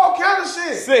 All kind of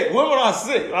shit. Sick. Women are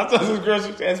sick. I told this girl,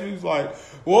 she asked me, she was like,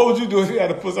 what would you do if you had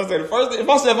a pussy? I said, the first thing, if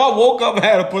I woke up and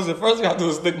had a pussy, the first thing I do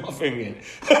is stick my finger in.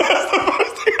 That's the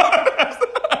first thing I do.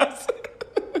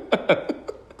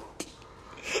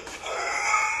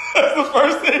 That's the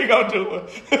first thing I'll do.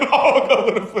 If I woke up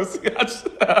with a pussy, I just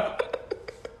stick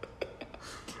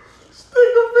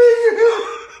a finger in.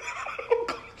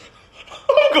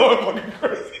 I'm going fucking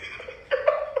crazy.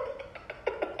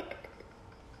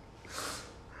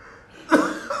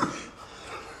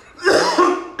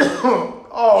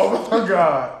 Oh my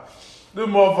God. This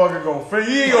motherfucker gonna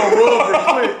he ain't gonna rub and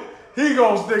click. He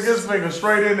gonna stick his finger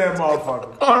straight in that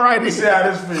motherfucker. Alrighty. See how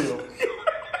this feel.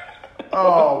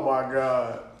 Oh my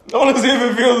God. I want to see if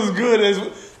it feels as good as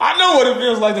I know what it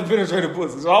feels like to penetrate a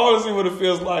pussy. So I want to see what it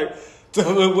feels like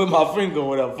to with my finger or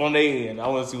whatever from their end. I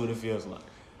want to see what it feels like.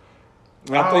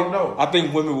 And I don't know. I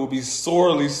think women will be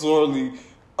sorely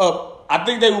up. I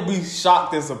think they will be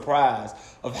shocked and surprised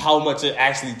of how much it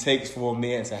actually takes for a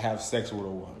man to have sex with a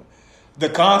woman. The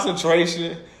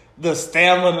concentration, the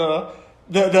stamina,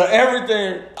 the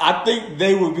everything. I think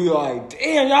they would be like,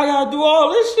 damn, y'all gotta do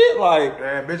all this shit. Like,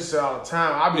 man, bitches say all the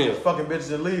time, I be just fucking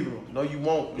bitches and leave them. No, you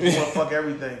won't. You wanna fuck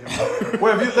everything.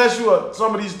 Well, if you let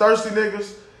some of these thirsty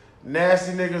niggas,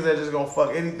 nasty niggas that just gonna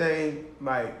fuck anything,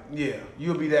 like, yeah,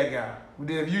 you'll be that guy. But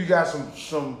then if you got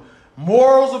some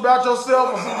morals about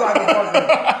yourself or some type of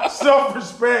fucking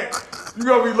self-respect, you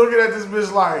gonna be looking at this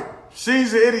bitch like,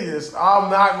 she's hideous. I'm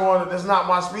not going to, that's not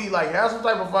my speed. Like, have some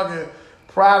type of fucking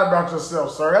pride about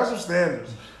yourself, sir. Have some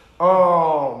standards.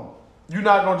 You're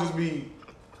not gonna just be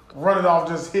running off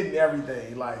just hitting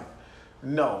everything. Like,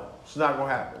 no, it's not gonna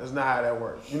happen. That's not how that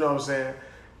works. You know what I'm saying?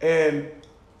 And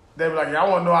they be like, yeah, I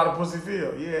wanna know how the pussy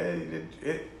feel. Yeah,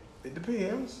 it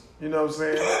depends. You know what I'm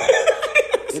saying?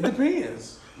 It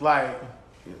depends. Like,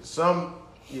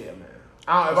 yeah, man.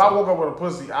 If I woke up with a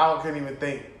pussy, I can't even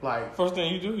think. Like, first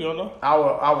thing you do, you don't know?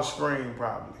 I would scream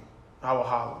probably. I would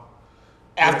holler.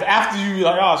 After you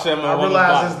like, oh shit, man. I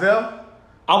realize it's there.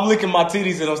 I'm licking my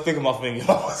titties and I'm sticking my finger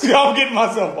off. See, I'm getting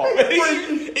myself off.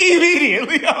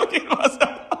 Immediately. I'm getting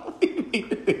myself off.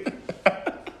 Immediately.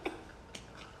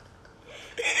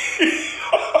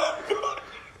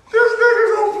 This nigga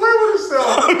gonna play with himself.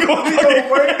 He gonna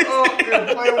wake up and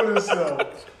play with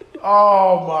himself.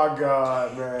 Oh my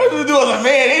God, man. What you do as a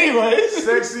man anyway?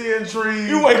 Sexy intrigue.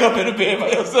 You wake up in the bed by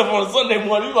yourself on a Sunday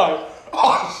morning, you like,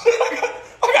 oh shit,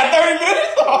 I got 30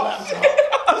 minutes?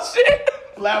 Oh shit.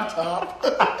 Laptop.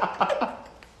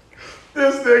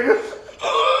 This nigga.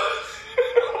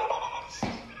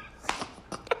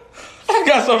 I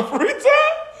got some free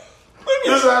time?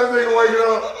 This ass nigga waking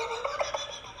up.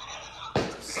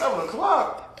 7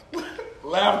 o'clock.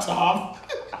 Laptop.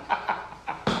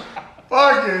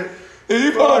 Fuck it. If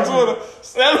you go to Twitter,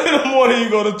 7 in the morning you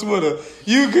go to Twitter,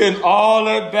 you get all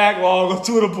that backlog of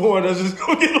Twitter porn that's just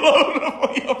gonna get loaded up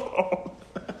on your phone.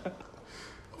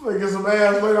 I'm gonna get some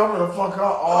ass later. I'm gonna fuck her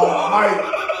all night.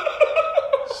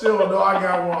 She'll know I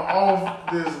got one off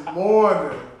this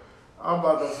morning. I'm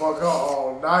about to fuck her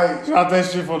all night. Drop that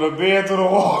shit from the bed to the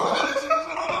wall.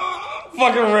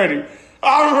 Fucking ready.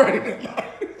 I'm ready.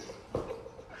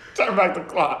 Turn back the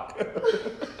clock.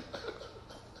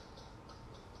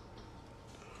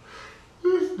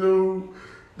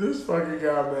 This fucking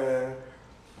guy, man.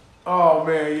 Oh,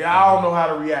 man. Yeah, I don't know how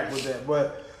to react with that.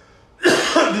 But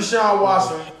Deshaun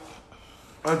Watson,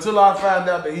 until I find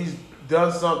out that he's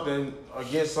done something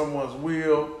against someone's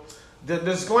will, the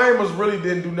disclaimers really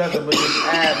didn't do nothing but just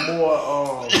add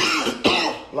more,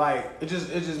 like, it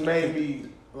just made me,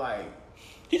 like,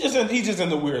 He just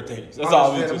into weird things. That's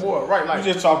all we just more. Right, like,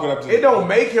 you just chalk it up to it don't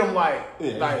make him like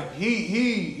yeah. like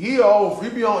he on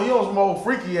some old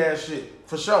freaky ass shit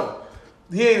for sure.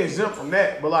 He ain't exempt from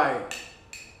that, but like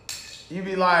he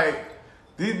be like,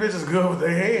 these bitches good with their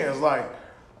hands. Like,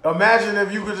 imagine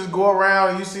if you could just go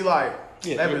around and you see like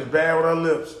that bitch bad with her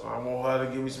lips. I want her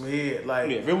to give me some head. Like,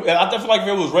 I feel like if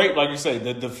it was rape, like you say,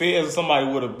 the feds or somebody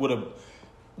would have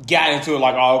got into it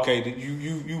like, oh, okay,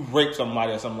 you raped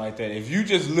somebody or something like that. If you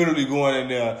just literally going in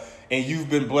there and you've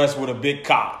been blessed with a big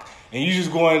cock and you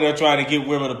just going in there trying to get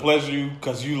women to pleasure you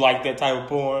because you like that type of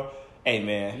porn, Hey,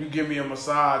 man. You give me a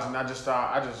massage and I just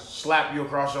slap you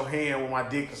across your hand with my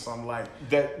dick or something like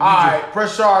That. all right,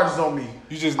 press charges on me.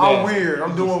 You just I'm nasty. weird.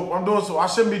 I'm doing so. I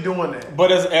shouldn't be doing that.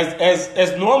 But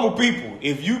as normal people,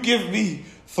 if you give me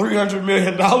 $300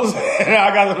 million and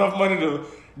I got enough money to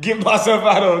get myself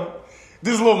out of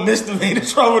this little misdemeanor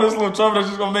trouble, this little trouble that's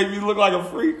just gonna make me look like a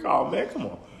freak, oh man, come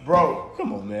on, Bro,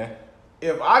 come on, man.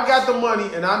 if I got the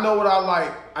money and I know what I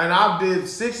like, and I did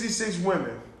 66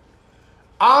 women,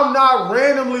 I'm not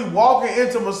randomly walking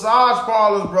into massage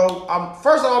parlors, bro.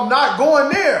 First of all, I'm not going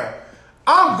there.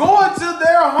 I'm going to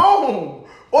their home,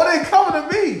 or they coming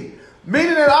to me,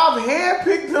 meaning that I've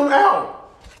handpicked them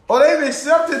out, or they've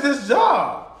accepted this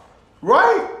job,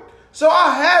 right? So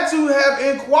I had to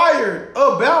have inquired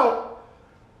about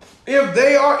if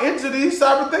they are into these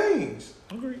type of things.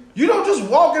 Agreed. You don't just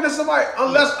walk into somebody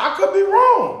unless I could be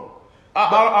wrong.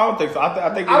 I don't think so.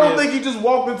 I think he just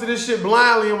walked into this shit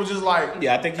blindly and was just like,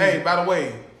 Yeah, I think hey, by the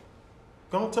way,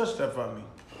 don't touch that for me.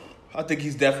 I think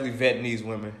he's definitely vetting these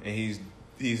women, and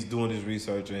he's doing his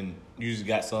research, and you just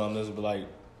got some that's be like,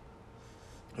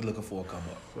 you're looking for a come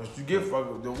up. That's what you get for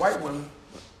the white women.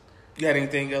 You got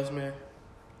anything else, man?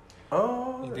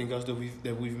 Oh, Anything else that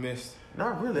we've missed?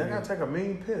 not really. I gotta take a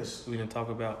mean piss. We didn't talk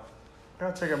about. I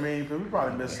gotta take a mean piss. We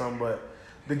probably missed some, but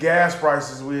the gas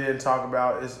prices we didn't talk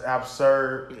about is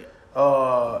absurd.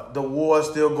 The war is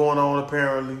still going on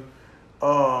apparently.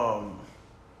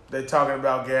 They talking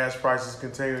about gas prices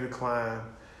continuing to climb,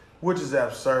 which is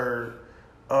absurd.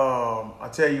 I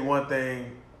tell you one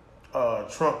thing,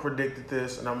 Trump predicted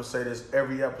this, and I'm gonna say this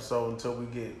every episode until we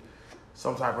get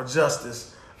some type of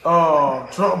justice.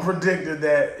 Trump predicted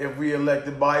that if we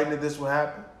elected Biden, that this would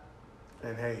happen.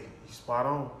 And hey, he's spot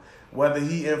on. Whether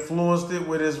he influenced it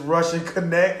with his Russian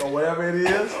connect or whatever it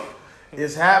is,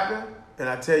 it's happened. And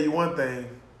I tell you one thing.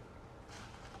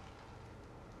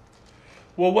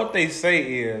 Well, what they say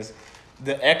is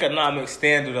the economic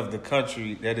standard of the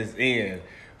country that is in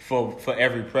for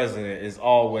every president is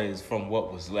always from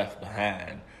what was left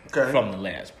behind from the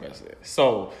last president.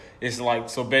 So it's like,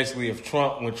 so basically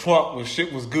when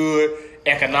shit was good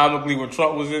economically, when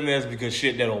Trump was in there, it's because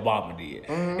shit that Obama did.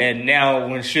 Mm-hmm. And now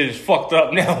when shit is fucked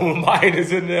up, now when Biden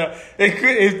is in there,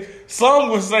 some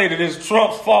would say that it's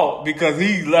Trump's fault because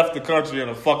he left the country in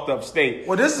a fucked up state.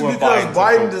 Well, this is because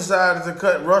Biden decided to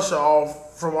cut Russia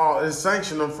off from all and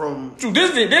sanction them from. True.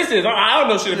 This is. I don't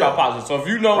know shit about politics. So if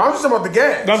you know, I'm just talking about the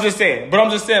gas. I'm just saying.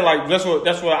 Like that's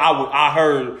what I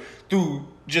heard through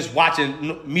just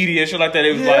watching media and shit like that.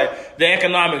 It was like the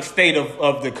economic state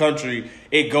of the country.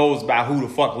 It goes by who the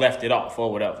fuck left it off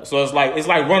or whatever. So it's like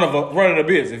running a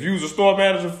business. If you was a store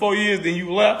manager for 4 years, then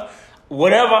you left.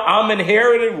 Whatever I'm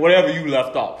inheriting, whatever you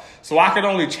left off. So I can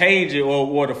only change it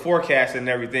or the forecast and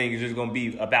everything is just gonna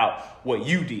be about what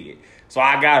you did. So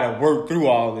I gotta work through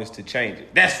all this to change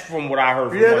it. That's from what I heard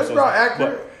from that's about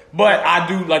accurate. But I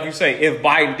do, like you say, if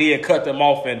Biden did cut them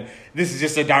off and this is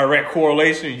just a direct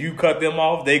correlation, you cut them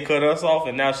off, they cut us off,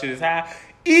 and now shit is high.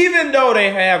 Even though they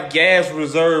have gas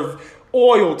reserve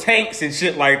oil tanks and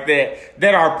shit like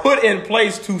that are put in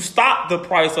place to stop the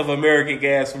price of American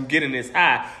gas from getting this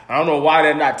high. I don't know why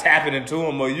they're not tapping into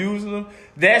them or using them.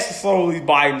 That's solely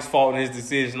Biden's fault in his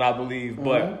decision, I believe.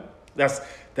 But that's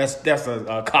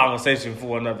a conversation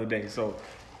for another day. So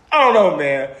I don't know,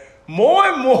 man. More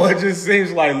and more, it just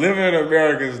seems like living in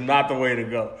America is not the way to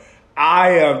go. I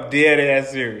am dead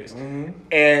ass serious. Mm-hmm.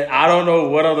 And I don't know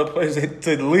what other place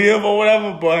to live or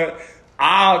whatever, but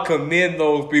I'll commend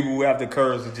those people who have the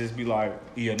courage to just be like,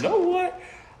 you know what?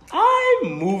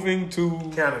 I'm moving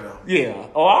to Canada. Yeah.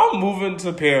 Or I'm moving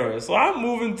to Paris. Or I'm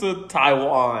moving to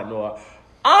Taiwan. Or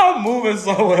I'm moving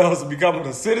somewhere else and becoming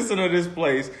a citizen of this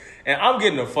place. And I'm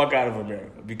getting the fuck out of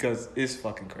America because it's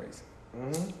fucking crazy.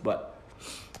 Mm-hmm. But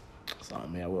sorry,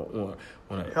 man.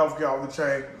 Healthcare off the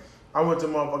chain. I went to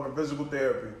motherfucking physical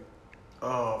therapy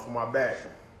for my back.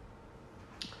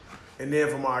 And then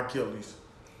for my Achilles.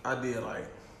 I did like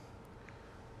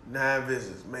 9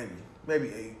 visits, maybe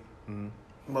 8. Mm-hmm.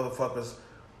 Motherfuckers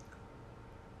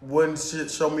wouldn't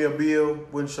show me a bill,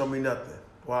 wouldn't show me nothing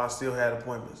while I still had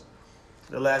appointments.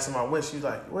 The last time I went, she was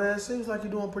like, well, it seems like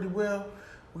you're doing pretty well.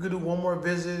 We could do one more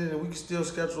visit and we can still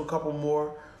schedule a couple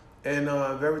more. And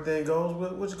if everything goes,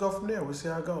 we'll just go from there. We'll see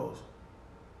how it goes.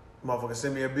 Motherfucker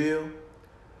send me a bill,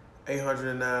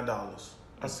 $809.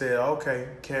 I said, okay,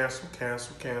 cancel.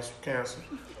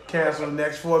 Cancel the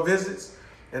next 4 visits,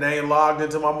 and I ain't logged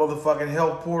into my motherfucking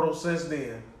health portal since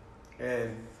then.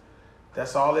 And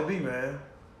that's all it be, man.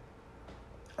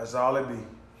 That's all it be.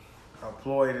 A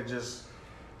ploy to just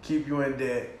keep you in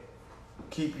debt,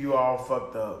 keep you all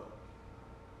fucked up.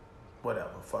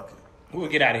 Whatever, fuck it. We'll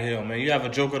get out of here, man. You have a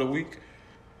joke of the week?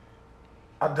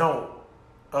 I don't.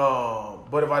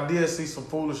 But if I did see some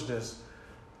foolishness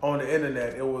on the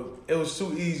internet, it was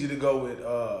too easy to go with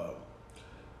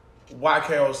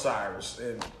YK Osiris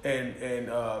and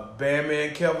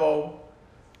Bandman Kevo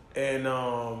and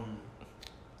all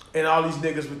these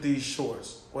niggas with these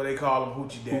shorts. What they call them,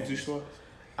 hoochie daddies. Hoochie shorts.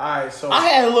 All right, so I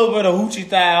had a little bit of hoochie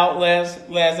thigh out last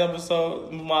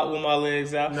episode with my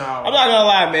legs out. No. I'm not gonna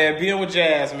lie, man. Being with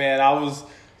Jazz, man,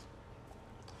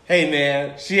 hey,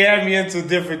 man, she had me into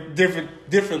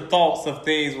different thoughts of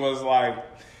things. Was like,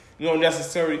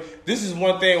 necessarily. This is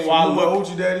one thing why I look.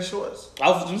 hoochie daddy shorts. I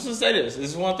was just gonna say this.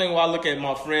 This is one thing why I look at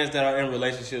my friends that are in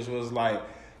relationships was like,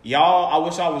 y'all. I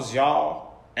wish I was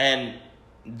y'all, and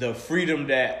the freedom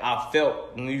that I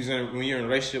felt when you're in a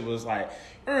relationship was like,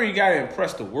 you really gotta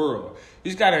impress the world.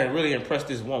 You just gotta really impress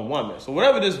this one woman. So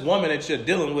whatever this woman that you're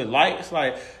dealing with it's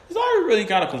like, it's all you really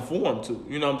gotta conform to.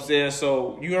 You know what I'm saying?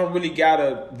 So you don't really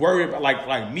gotta worry about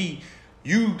like me.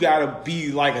 You gotta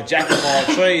be like a jack of all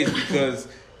trades because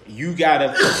you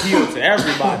gotta appeal to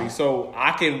everybody. So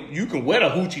you can wear the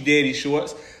hoochie daddy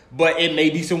shorts, but it may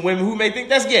be some women who may think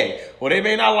that's gay, or they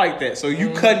may not like that. So you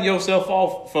cutting yourself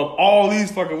off from all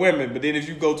these fucking women. But then if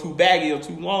you go too baggy or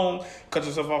too long, cut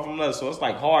yourself off from others. So it's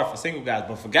like hard for single guys.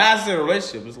 But for guys in a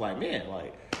relationship, it's like, man,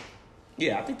 like,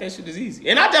 yeah, I think that shit is easy.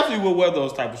 And I definitely will wear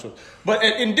those type of shorts. But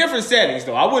in different settings,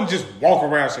 though. I wouldn't just walk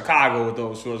around Chicago with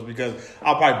those shorts because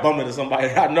I'll probably bump into somebody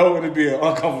I know and it'd be an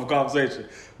uncomfortable conversation.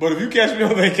 But if you catch me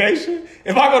on vacation,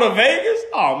 if I go to Vegas,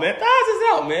 oh, man, thighs is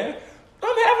out, man.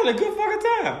 I'm having a good fucking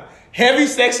time. Heavy,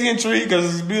 sexy, and treat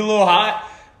because it's be a little hot.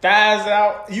 Thighs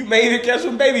out. You may even catch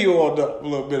some baby oiled up a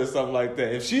little bit or something like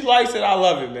that. If she likes it, I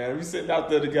love it, man. We sitting out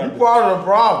there together. You part of the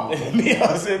problem. Me,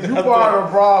 I'm sitting You out part there. of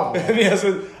the problem. Me,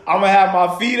 I'm going to have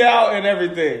my feet out and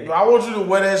everything. I want you to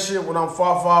wear that shit when I'm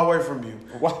far, far away from you.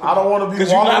 Why? I don't want to be 'Cause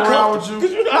you're walking not around with comfortable.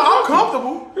 'Cause you. you're not No, I'm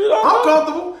comfortable. You're not I'm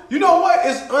comfortable. You know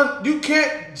what? You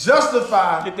can't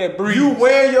justify Get that breeze. you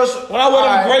wearing your When I wear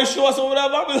Alright. them gray shorts or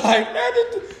whatever, I'll be like, man,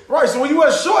 Right, so when you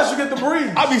wear shorts, you get the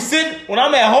breeze. I be sitting, when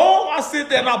I'm at home, I sit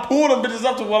there and I pull them bitches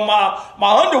up to where my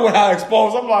underwear are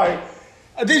exposed. I'm like,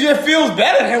 it just feels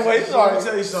better that way. So let me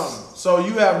tell you something. So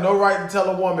you have no right to tell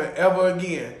a woman ever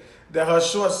again that her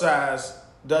short size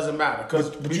doesn't matter.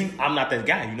 But I'm not that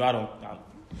guy. I don't.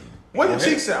 Wear your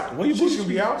cheeks out. Where your cheeks cheeks can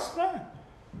be out. Fine.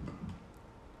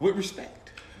 With respect.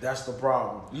 That's the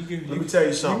problem. Let me tell you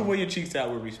You something. can wear your cheeks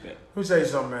out with respect. Let me tell you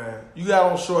something, man. You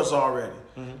got on shorts already.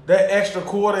 That extra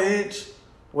quarter inch,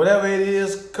 whatever it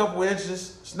is, couple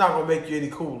inches, it's not gonna make you any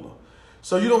cooler.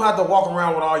 So you don't have to walk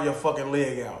around with all your fucking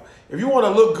leg out. If you want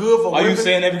to look good for Are women, you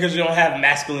saying that because you don't have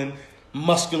masculine,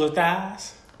 muscular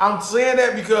thighs? I'm saying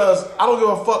that because I don't give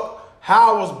a fuck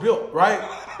how I was built, right?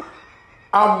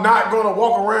 I'm not gonna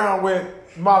walk around with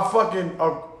my fucking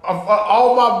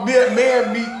all my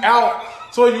man meat out.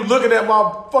 So you looking at my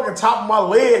fucking top of my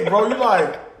leg, bro. You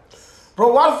like,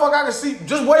 bro, why the fuck I can see?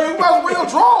 Just wear your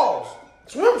drawers,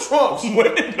 swim trunks.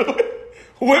 Women do it.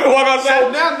 Women walk outside. So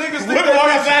now niggas think women they walk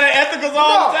bitches. outside in ethicals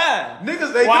all the time.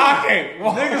 Niggas, they Why do. I can't?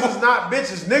 Why? Niggas is not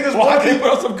bitches. Niggas Why I want to can't be.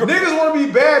 put on some Niggas want to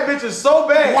be bad bitches so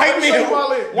bad. White Let me show you my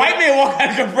leg. men walk out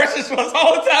of compression shorts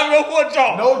all the time. No one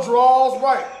jaw. No drawers,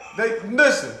 right? They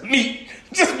listen. Meat.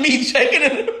 Just meat shaking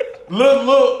it.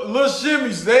 Little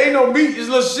shimmies. They ain't no meat. It's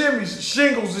little shimmies,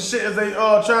 shingles and shit as they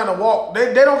trying to walk.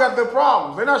 They don't got their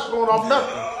problems. They're not showing off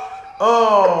nothing.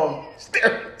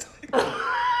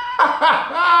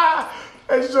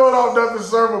 They showing off nothing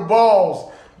serving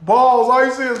balls. Balls. All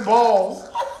you see is balls.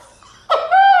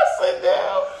 Sit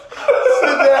down.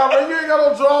 Sit down, man. You ain't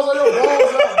got no drawers on your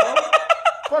balls out,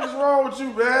 bro. What is wrong with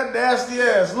you, man? Nasty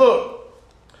ass. Look,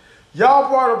 y'all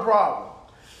part of the problem.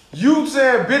 You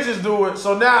saying bitches do it,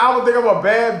 so now I don't think I'm a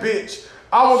bad bitch.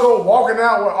 I'm gonna go walking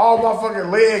out with all my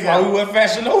fucking legs out. Oh, we went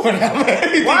fashion over now,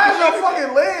 man. Why is your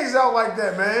fucking legs out like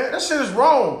that, man? That shit is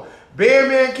wrong.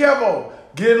 Bandman Kevo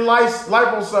getting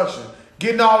liposuction,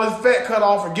 getting all his fat cut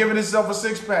off and giving himself a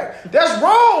six pack. That's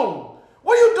wrong.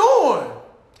 What are you doing?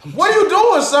 What are you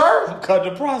doing, sir? Cut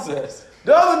the process.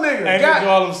 The other nigga Ain't gonna do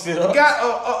all them sit-ups. got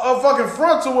a fucking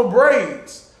frontal with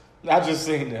braids. I just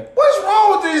seen that. What's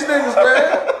wrong with these niggas,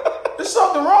 man? There's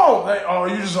something wrong. Like, oh,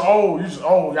 you just old,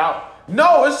 y'all.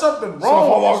 No, it's something So if I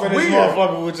wrong. walk It's in this weird.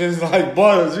 motherfucker with just like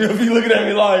butters, you'll be looking at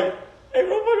me like, hey,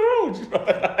 what the fuck wrong with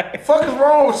you? Fuck is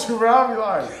wrong with you, bro? I'll be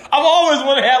like, I've always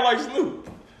wanted to have like Snoop.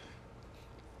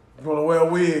 you wanna wear a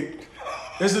wig?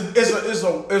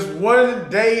 It's one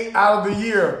day out of the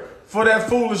year for that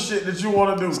foolish shit that you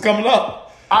wanna do. It's coming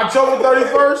up. October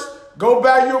 31st, go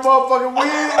buy you a motherfucking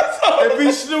wig and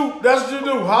be Snoop. That's what you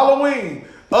do. Halloween.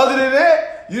 Other than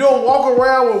that, you don't walk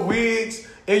around with wigs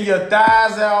and your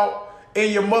thighs out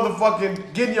in your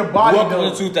motherfucking getting your body Welcome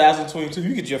done. to 2022.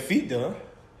 You get your feet done.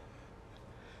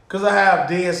 Cause I have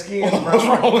dead skin. What's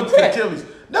wrong with that? Achilles.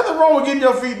 Nothing wrong with getting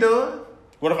your feet done.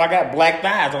 What if I got black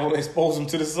thighs? I want to expose them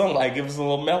to the sunlight, give us a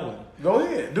little melanin. Go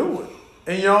ahead, do it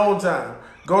in your own time.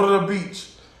 Go to the beach.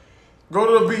 Go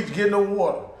to the beach, get in the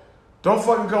water. Don't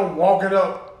fucking come walking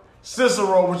up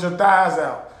Cicero with your thighs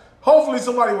out. Hopefully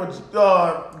somebody would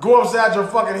go upside your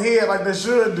fucking head like they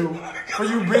should do for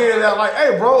you being that like,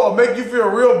 hey, bro, or make you feel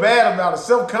real bad about it,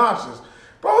 self-conscious.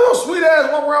 Bro, your sweet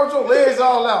ass walk around with your legs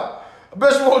all out. I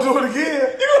bet you won't do it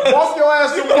again. Walk your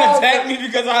ass to You the gonna wall. attack me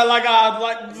because I like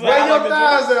Lay your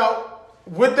thighs out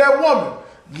with that woman.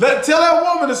 Tell that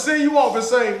woman to send you off and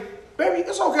say, baby,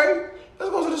 it's okay.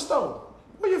 Let's go to the store.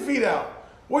 Wear your feet out.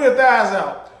 Wear your thighs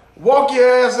out. Walk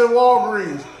your ass in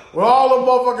Walgreens with all the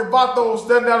motherfucking vatos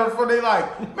standing out in front. They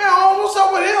like, man, what's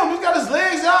up with him? He's got his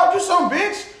legs out. You some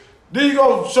bitch. Then you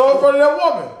go show in front of that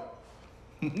woman.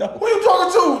 No. Who you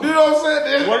talking to? You know what I'm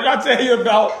saying? What did I tell you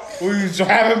about when you was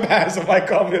driving by somebody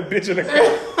called me a bitch in the car?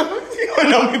 You don't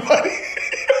know me, buddy.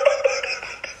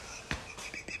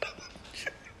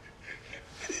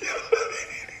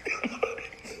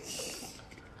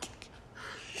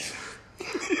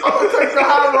 I'm gonna take the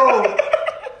high road.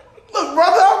 Look,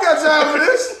 brother, I don't got time for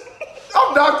this.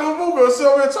 I'm Dr. Amuga,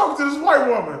 so I'm here talking to this white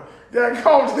woman. That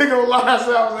called me on lines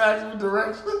I was asking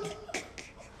directions.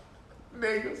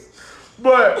 Niggas.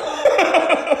 But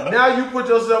now you put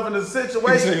yourself in a You say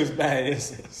situation. it was bad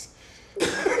incense.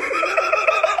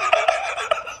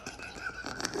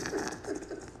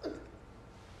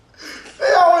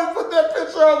 They always put that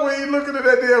picture up when he looking at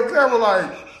that damn camera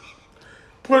like,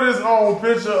 put his own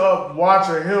picture up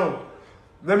watching him.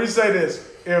 Let me say this.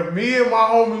 If me and my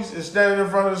homies is standing in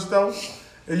front of the stove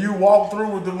and you walk through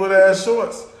with the little ass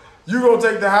shorts, you gonna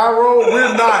take the high road?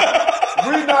 We're not.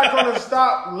 We're not gonna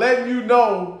stop letting you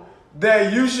know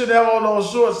that you should have on those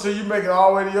shorts till you make it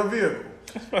all the way to your vehicle.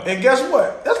 And guess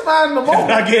what? That's fine in the When I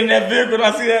moment. get in that vehicle and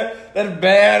I see that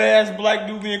badass black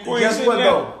dude being queen. Guess what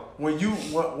though? When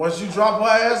once you drop her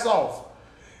ass off,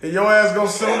 and your ass gonna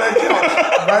sit on that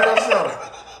couch by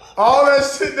yourself, all that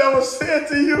shit that was said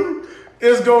to you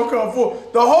is gonna come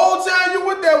forth. The whole time you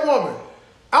with that woman,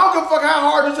 I don't give a fuck how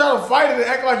hard you try to fight it and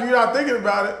act like you're not thinking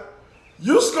about it.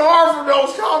 You scarred from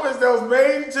those comments that was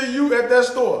made to you at that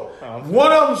store.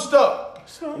 One of them stuck.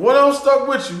 One of them stuck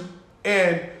with you,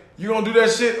 and you gonna do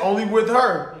that shit only with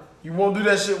her. You won't do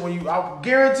that shit when you. I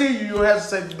guarantee you, you'll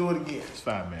hesitate to do it again. It's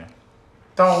fine, man.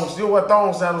 Thongs, you wear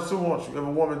thong sandals too, won't you? If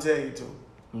a woman tell you to.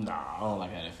 Nah, I don't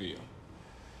like how that feel.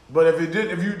 But if you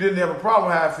didn't have a problem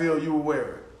with how I feel, you would wear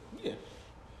it. Yeah.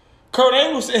 Kurt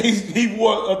Angle said he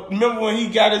wore. Remember when he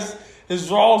got his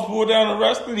drawers pulled down the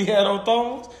wrestling? He had on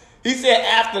thongs. He said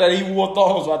after that he wore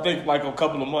thongs. I think like a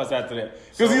couple of months after that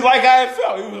because he liked how it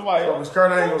felt. He was like, Because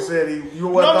Kurt Angle said you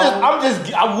wear no,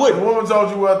 thongs. I The wouldn't. woman told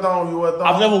you wear thongs, you wear thongs.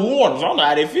 I've never worn them, so I don't know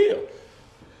how they feel.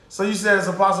 So you said it's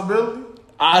a possibility?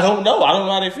 I don't know. I don't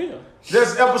know how they feel.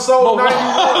 This episode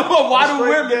 91. But why do Straight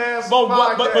women? Gas But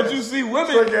Podcast. you see Straight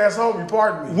women. gas homie,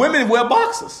 pardon me. Women wear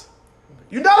boxers.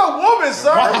 You're not a woman,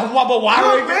 sir. But why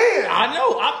You're do a they? man. I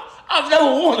know. I've never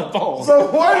worn a thong.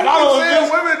 So why And do I you don't say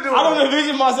envision- women do I don't it?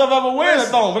 envision myself ever wearing Listen,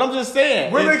 a thong, but I'm just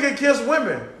saying. Women can kiss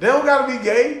women. They don't gotta be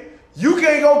gay. You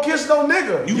can't go kiss no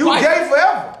nigga. You right. gay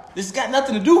forever. This got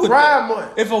nothing to do with Pride that.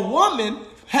 Month. If a woman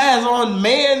has on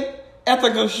man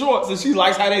ethical shorts and she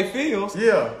likes how they feel,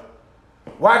 Yeah.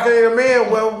 Why can't a man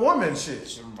wear woman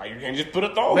shit? you can't just put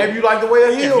a thong. Maybe you like the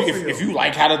way a heel if, feels. if you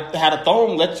like how the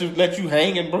thong let you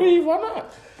hang and breathe, why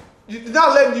not? It's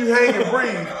not letting you hang and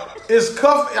breathe. It's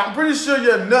cuff. I'm pretty sure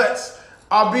your nuts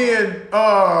are being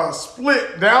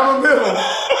split down the middle,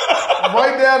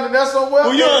 right down, and that's somewhere.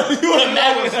 Well, you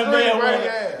imagine a man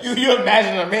right you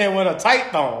imagine a man with a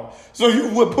tight thong. So you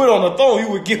would put on a thong, you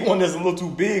would get one that's a little too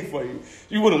big for you.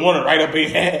 You wouldn't want it right up in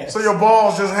your ass. So your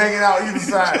balls just hanging out either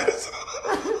side.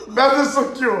 Nothing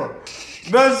secure.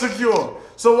 Nothing secure.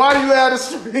 So why do you have a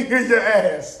string in your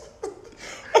ass?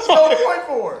 There's no point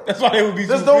for it. That's why they would be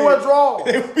Just too don't big. wear drawers.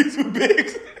 They would be too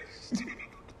big.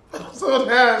 So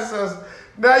now it says,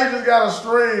 now you just got a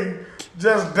string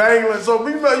just dangling. So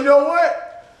you know what?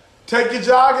 Take your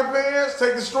jogging pants,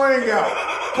 take the string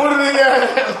out, put it in your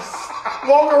ass,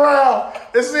 walk around,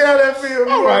 and see how that feels.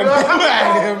 All right, get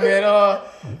out of here,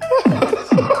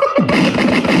 man.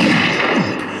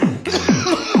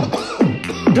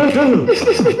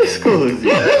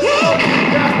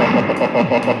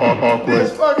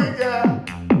 This fucking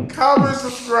guy. Comment,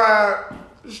 subscribe.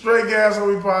 Straight Gas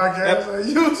Homie Podcast on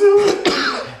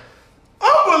YouTube.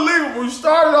 Unbelievable. You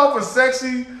started off with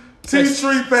sexy tea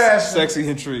tree passion. Sexy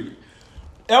intrigue.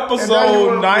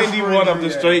 Episode 91 of the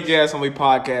Straight Straight Gas Homie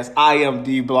Podcast. I am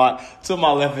D Block. To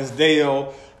my left is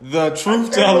Dale, the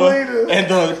truth teller and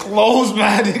the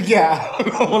closed-minded guy.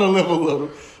 I want to live a little.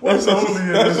 That's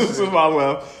to my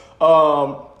left.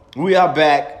 We are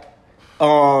back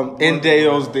in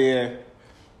Dale's den.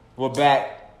 We're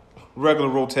back. Regular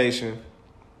rotation.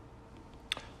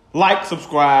 Like,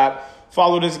 subscribe.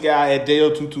 Follow this guy at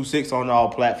Dale226 on all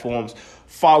platforms.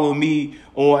 Follow me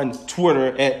on Twitter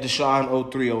at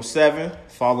Deshaun0307.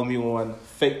 Follow me on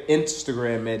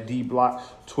Instagram at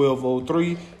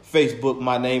DBlock1203. Facebook,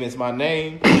 my name is my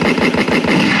name.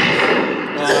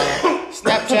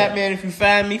 Snapchat, man, if you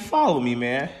find me, follow me,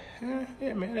 man.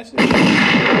 Yeah, man, that's it.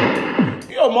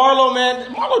 Yo, Marlo,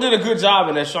 man. Marlo did a good job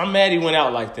in that show. I'm mad he went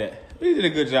out like that. He did a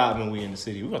good job when we in the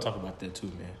city. We're going to talk about that too,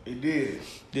 man. He did.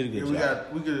 Did a good job.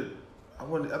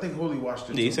 I think Holy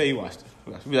watched it. Yeah, he said he watched it.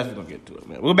 We're definitely going to get to it,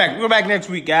 man. We're back next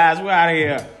week, guys. We're out of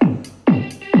here.